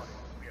thin air.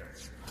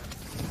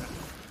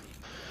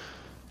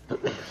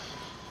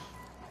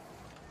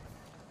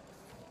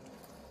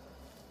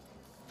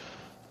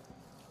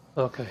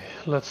 Okay,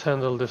 let's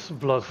handle this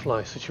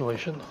bloodfly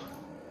situation.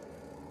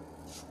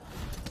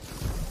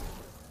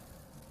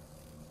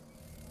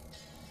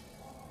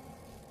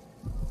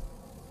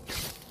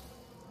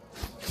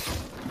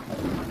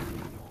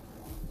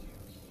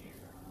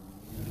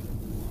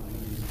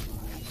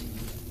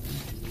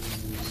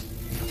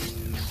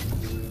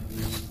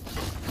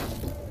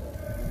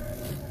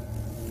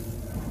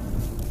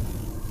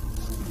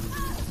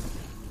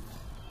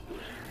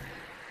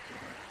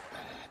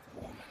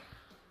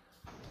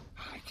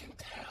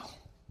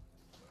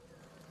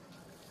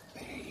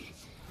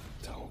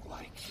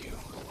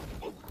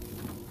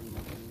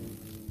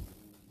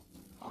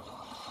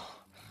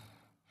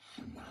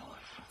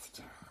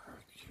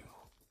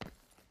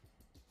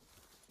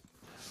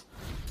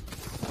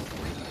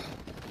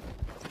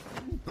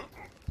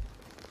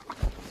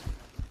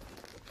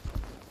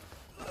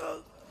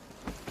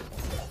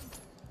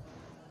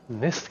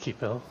 Nest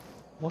Keeper?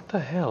 What the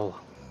hell?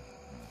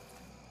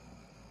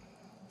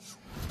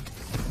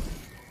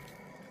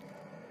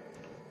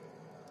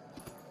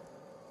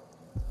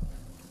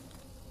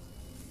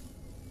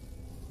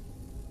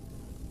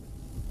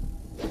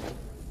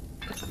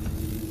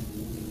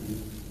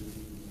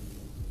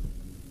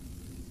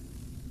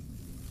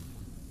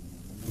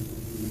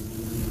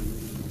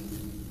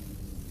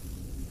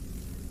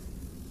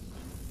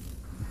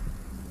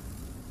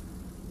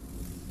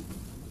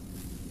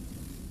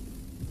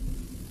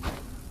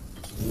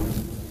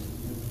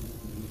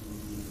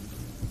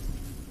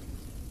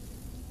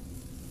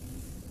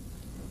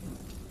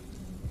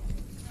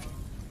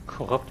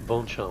 Corrupt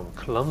Bone Charm,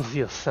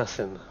 Clumsy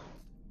Assassin.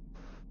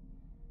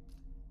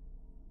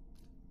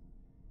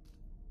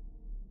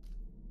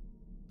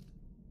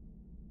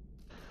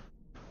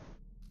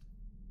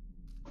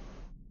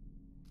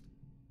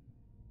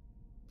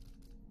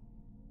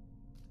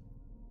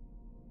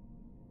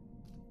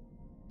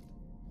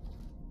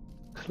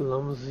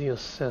 Clumsy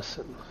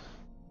Assassin.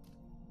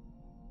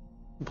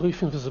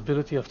 Brief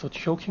invisibility after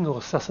choking or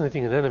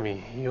assassinating an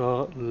enemy. You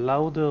are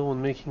louder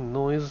when making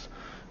noise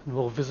and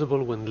more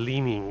visible when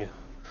leaning.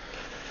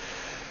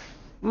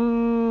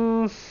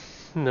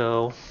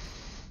 No.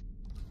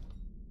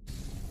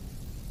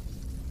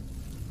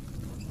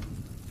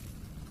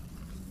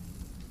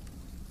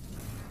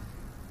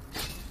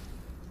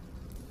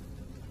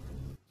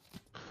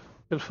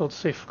 Pilfered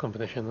safe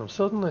combination. I'm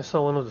certain I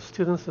saw one of the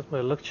students at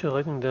my lecture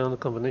writing down the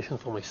combination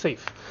for my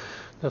safe.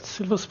 That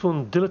silver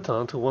spoon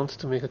dilettante who wants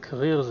to make a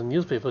career as a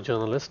newspaper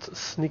journalist,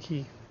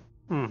 sneaky.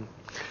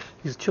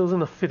 He's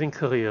chosen a fitting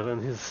career,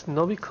 and his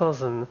snobby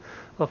cousin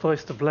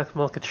operates the black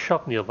market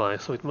shop nearby,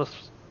 so it must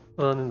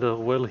run in the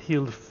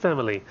well-heeled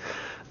family.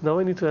 Now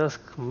I need to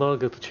ask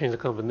Margaret to change the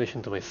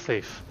combination to my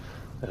safe.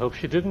 I hope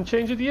she didn't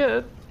change it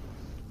yet.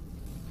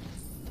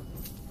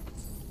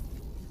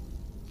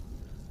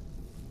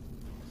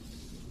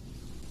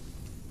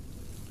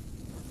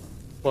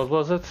 What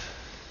was it?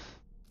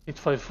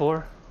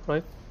 854,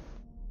 right?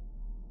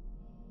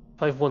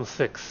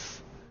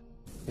 516.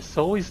 It's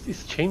always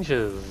these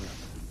changes.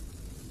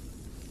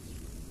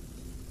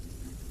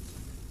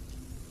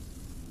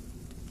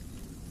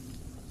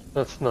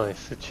 That's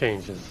nice, it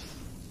changes.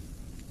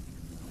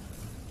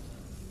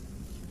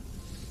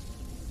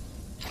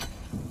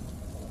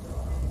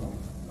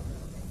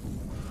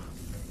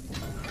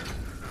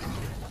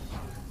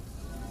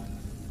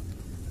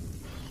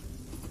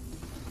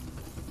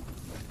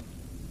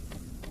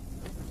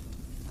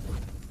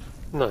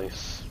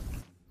 Nice.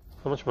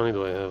 How much money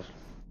do I have?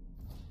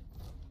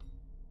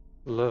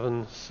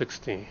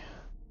 1160.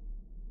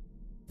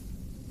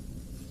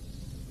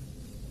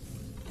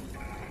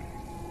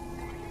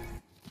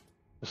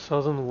 The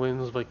Southern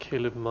Winds by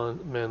Caleb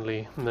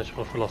Manley,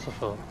 Natural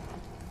Philosopher.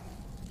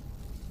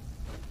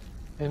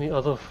 Any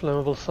other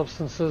flammable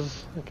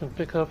substances I can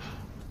pick up?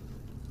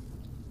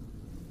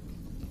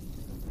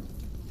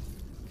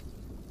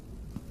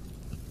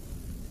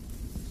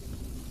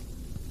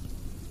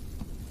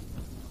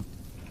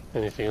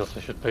 Anything else I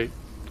should pay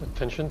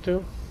attention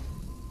to?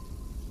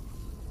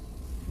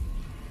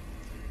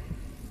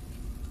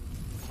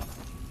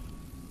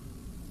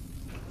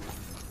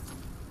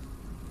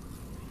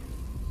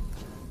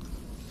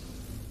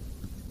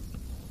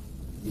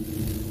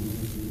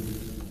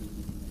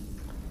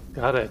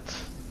 Got it.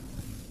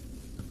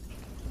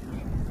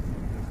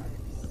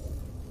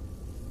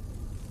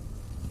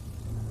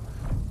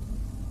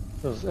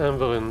 There's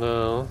amber in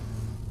there.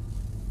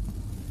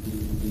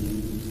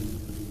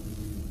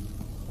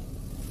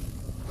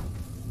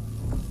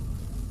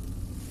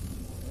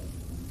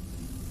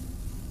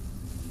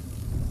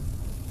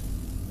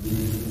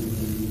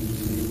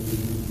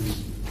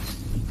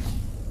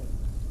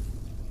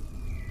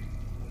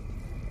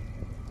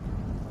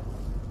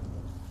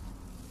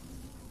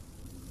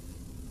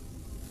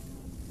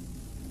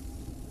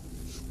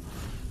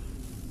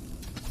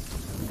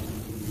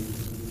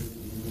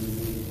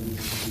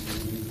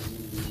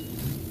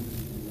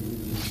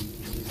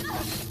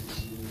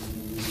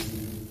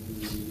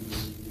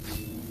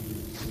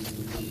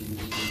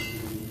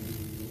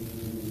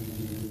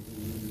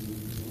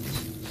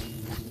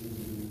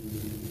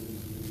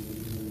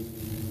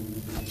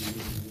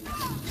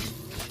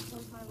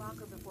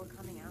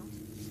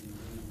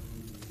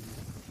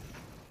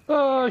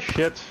 Ah,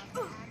 shit.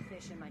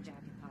 Fish in my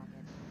jacket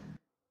pocket.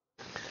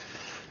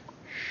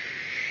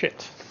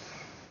 Shit.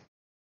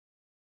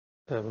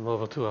 Damn, I'm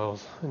over 2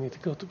 hours. I need to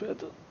go to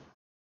bed.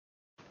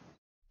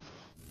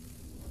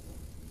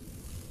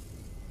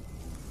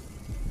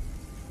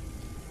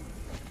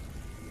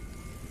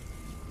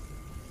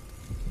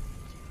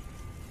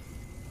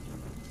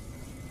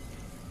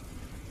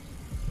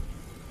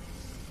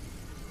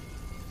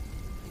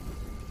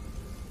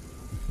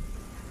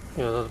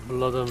 Yeah, that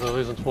blood ember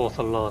isn't worth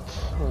a lot.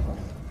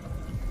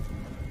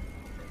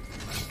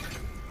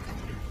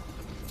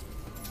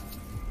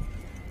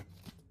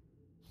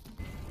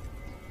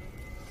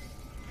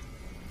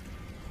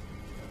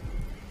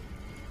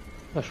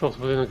 Ashworth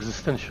with an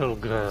existential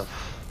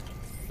graph.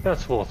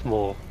 That's worth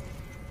more.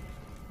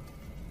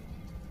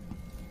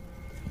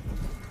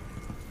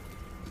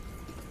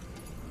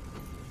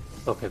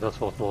 Okay,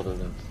 that's worth more than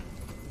that.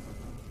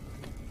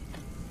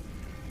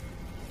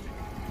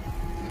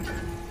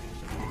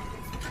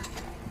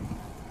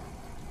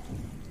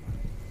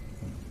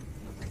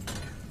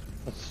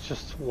 That's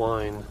just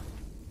wine.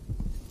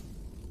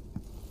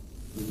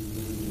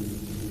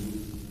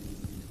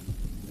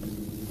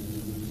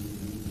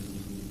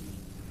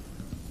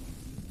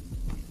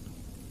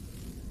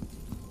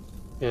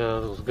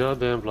 Yeah, those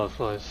goddamn blood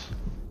flies.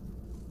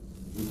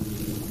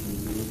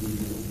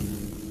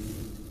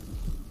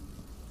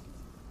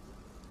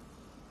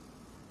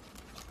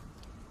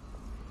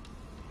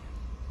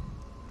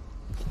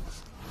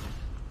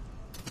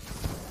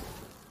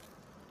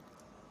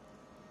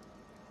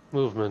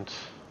 Movement.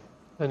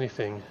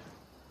 Anything.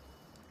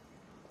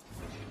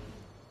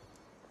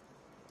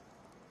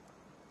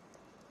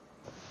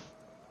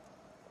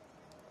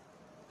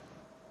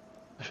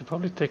 I should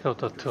probably take out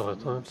that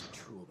turret, right?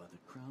 True about the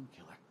crown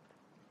killer.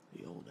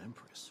 The old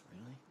empress,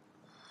 really?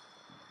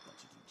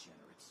 Bunch of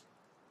degenerates.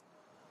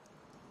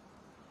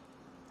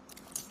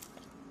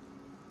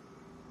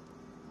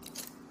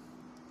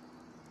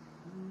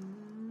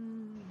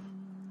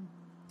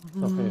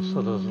 Okay,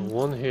 so there's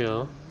one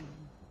here.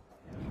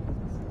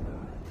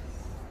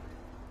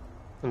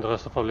 And the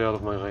rest are probably out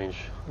of my range.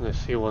 And I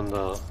see one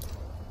there.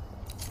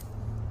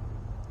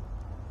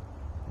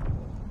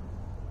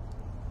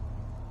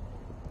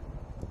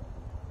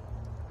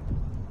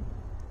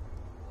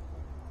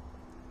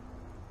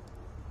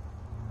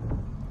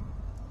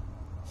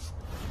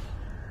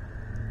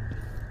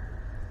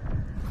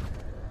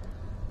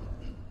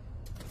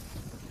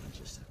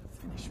 Just have to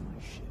finish my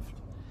shift,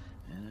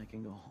 and I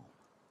can go home.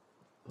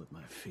 Put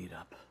my feet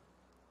up.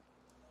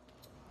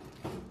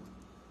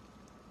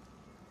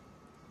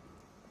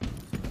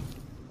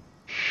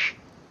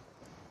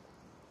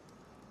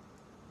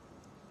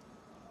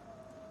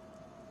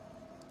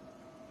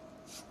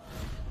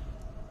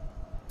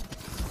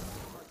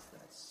 What's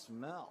that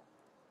smell?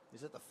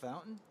 Is it the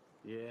fountain?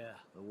 Yeah,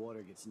 the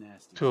water gets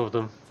nasty. 2 of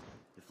them.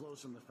 It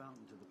flows from the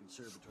fountain to the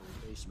conservatory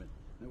basement.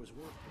 There was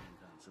work being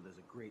done, so there's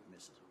a grate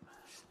misses them.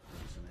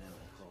 Some animal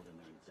crawled in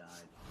there and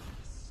died.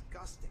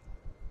 Disgusting.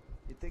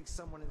 You'd think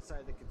someone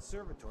inside the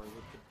conservatory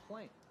would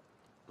complain.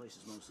 The place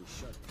is mostly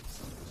shut.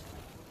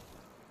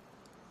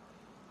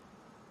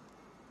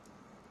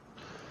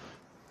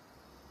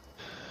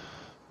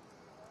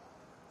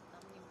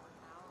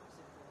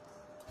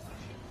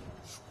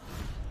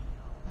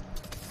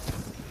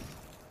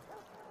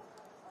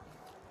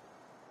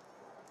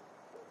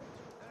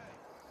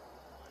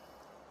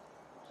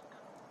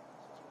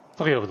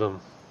 Three of them.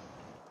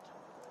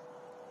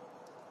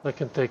 I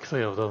can take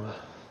 3 of them.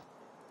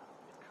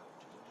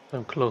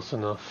 I'm close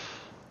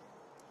enough.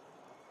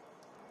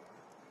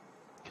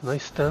 Can I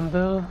stand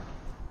there?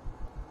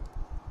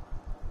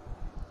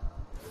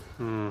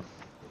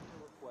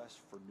 Request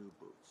for new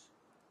boots.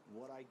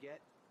 What I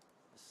get?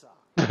 A sock.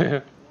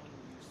 One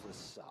useless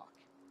sock.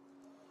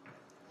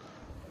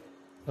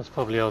 That's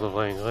probably out of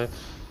range, right?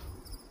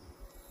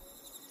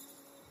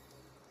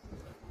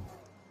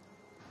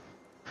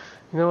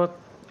 You know what?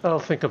 I'll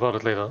think about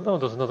it later. Oh,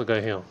 there's another guy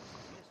here.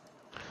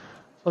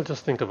 I'll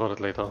just think about it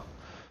later.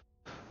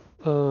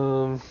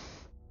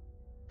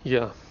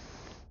 Yeah.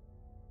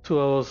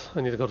 2 hours,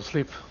 I need to go to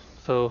sleep.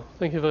 So,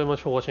 thank you very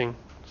much for watching.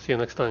 See you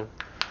next time.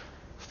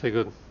 Stay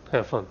good.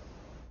 Have fun.